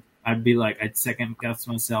I'd be like, I'd second guess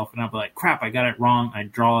myself and I'd be like, crap, I got it wrong.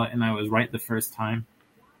 I'd draw it and I was right the first time.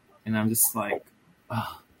 And I'm just like,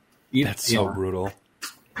 oh. That's so brutal.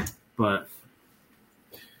 But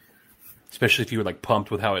especially if you were like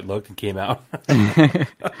pumped with how it looked and came out.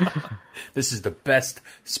 This is the best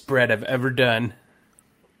spread I've ever done.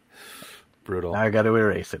 Brutal. Now I got to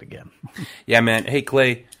erase it again. Yeah, man. Hey,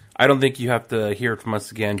 Clay, I don't think you have to hear it from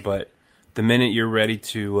us again, but the minute you're ready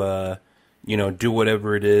to, do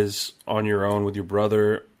whatever it is on your own with your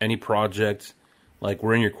brother, any project, like,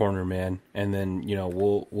 we're in your corner, man. And then,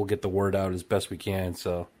 we'll get the word out as best we can.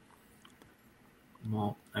 So.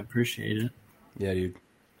 Well, I appreciate it. Yeah, dude.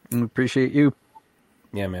 Appreciate you.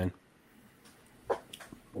 Yeah, man.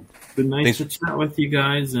 Been nice to chat with you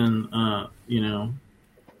guys and,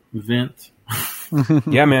 vent.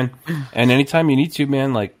 Yeah, man. And anytime you need to,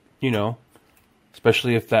 man, like,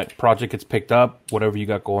 especially if that project gets picked up, whatever you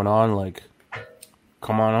got going on, like,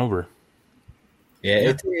 come on over.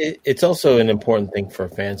 Yeah, it's also an important thing for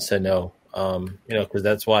fans to know, because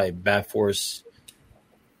that's why Bat Force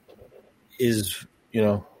is,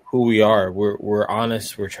 who we are. We're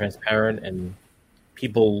honest, we're transparent, and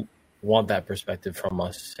people want that perspective from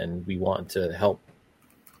us, and we want to help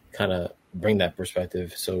kind of bring that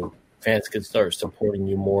perspective so fans can start supporting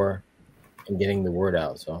you more and getting the word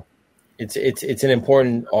out. So it's an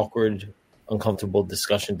important, awkward, uncomfortable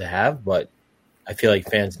discussion to have, but I feel like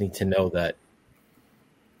fans need to know that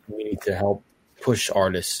we need to help push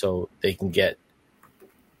artists so they can get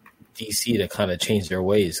DC to kind of change their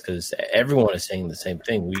ways, because everyone is saying the same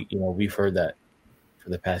thing. We've heard that for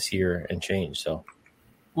the past year and change. So,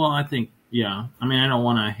 well, I think, yeah. I mean, I don't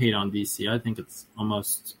want to hate on DC. I think it's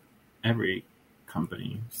almost every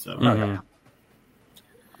company. So,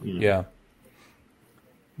 yeah.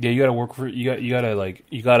 You got to work for. You got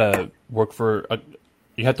to work for.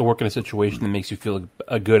 You have to work in a situation that makes you feel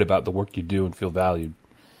good about the work you do and feel valued,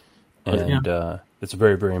 and it's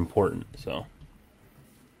very, very important. So.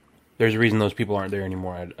 There's a reason those people aren't there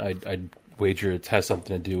anymore. I'd wager it has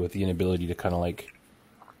something to do with the inability to kind of like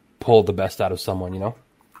pull the best out of someone,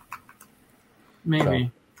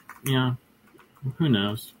 Maybe. So. Yeah. Who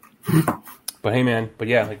knows? But hey, man. But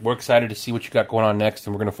yeah, like, we're excited to see what you got going on next,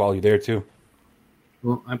 and we're going to follow you there too.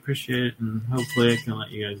 Well, I appreciate it, and hopefully I can let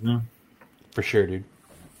you guys know. For sure, dude.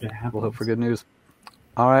 We'll hope for good news.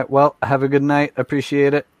 All right. Well, have a good night.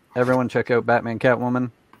 Appreciate it. Everyone check out Batman Catwoman.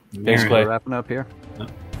 Thanks, Clay. We're wrapping up here.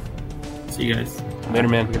 See you guys. Later,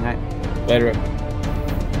 man. Good night. Later.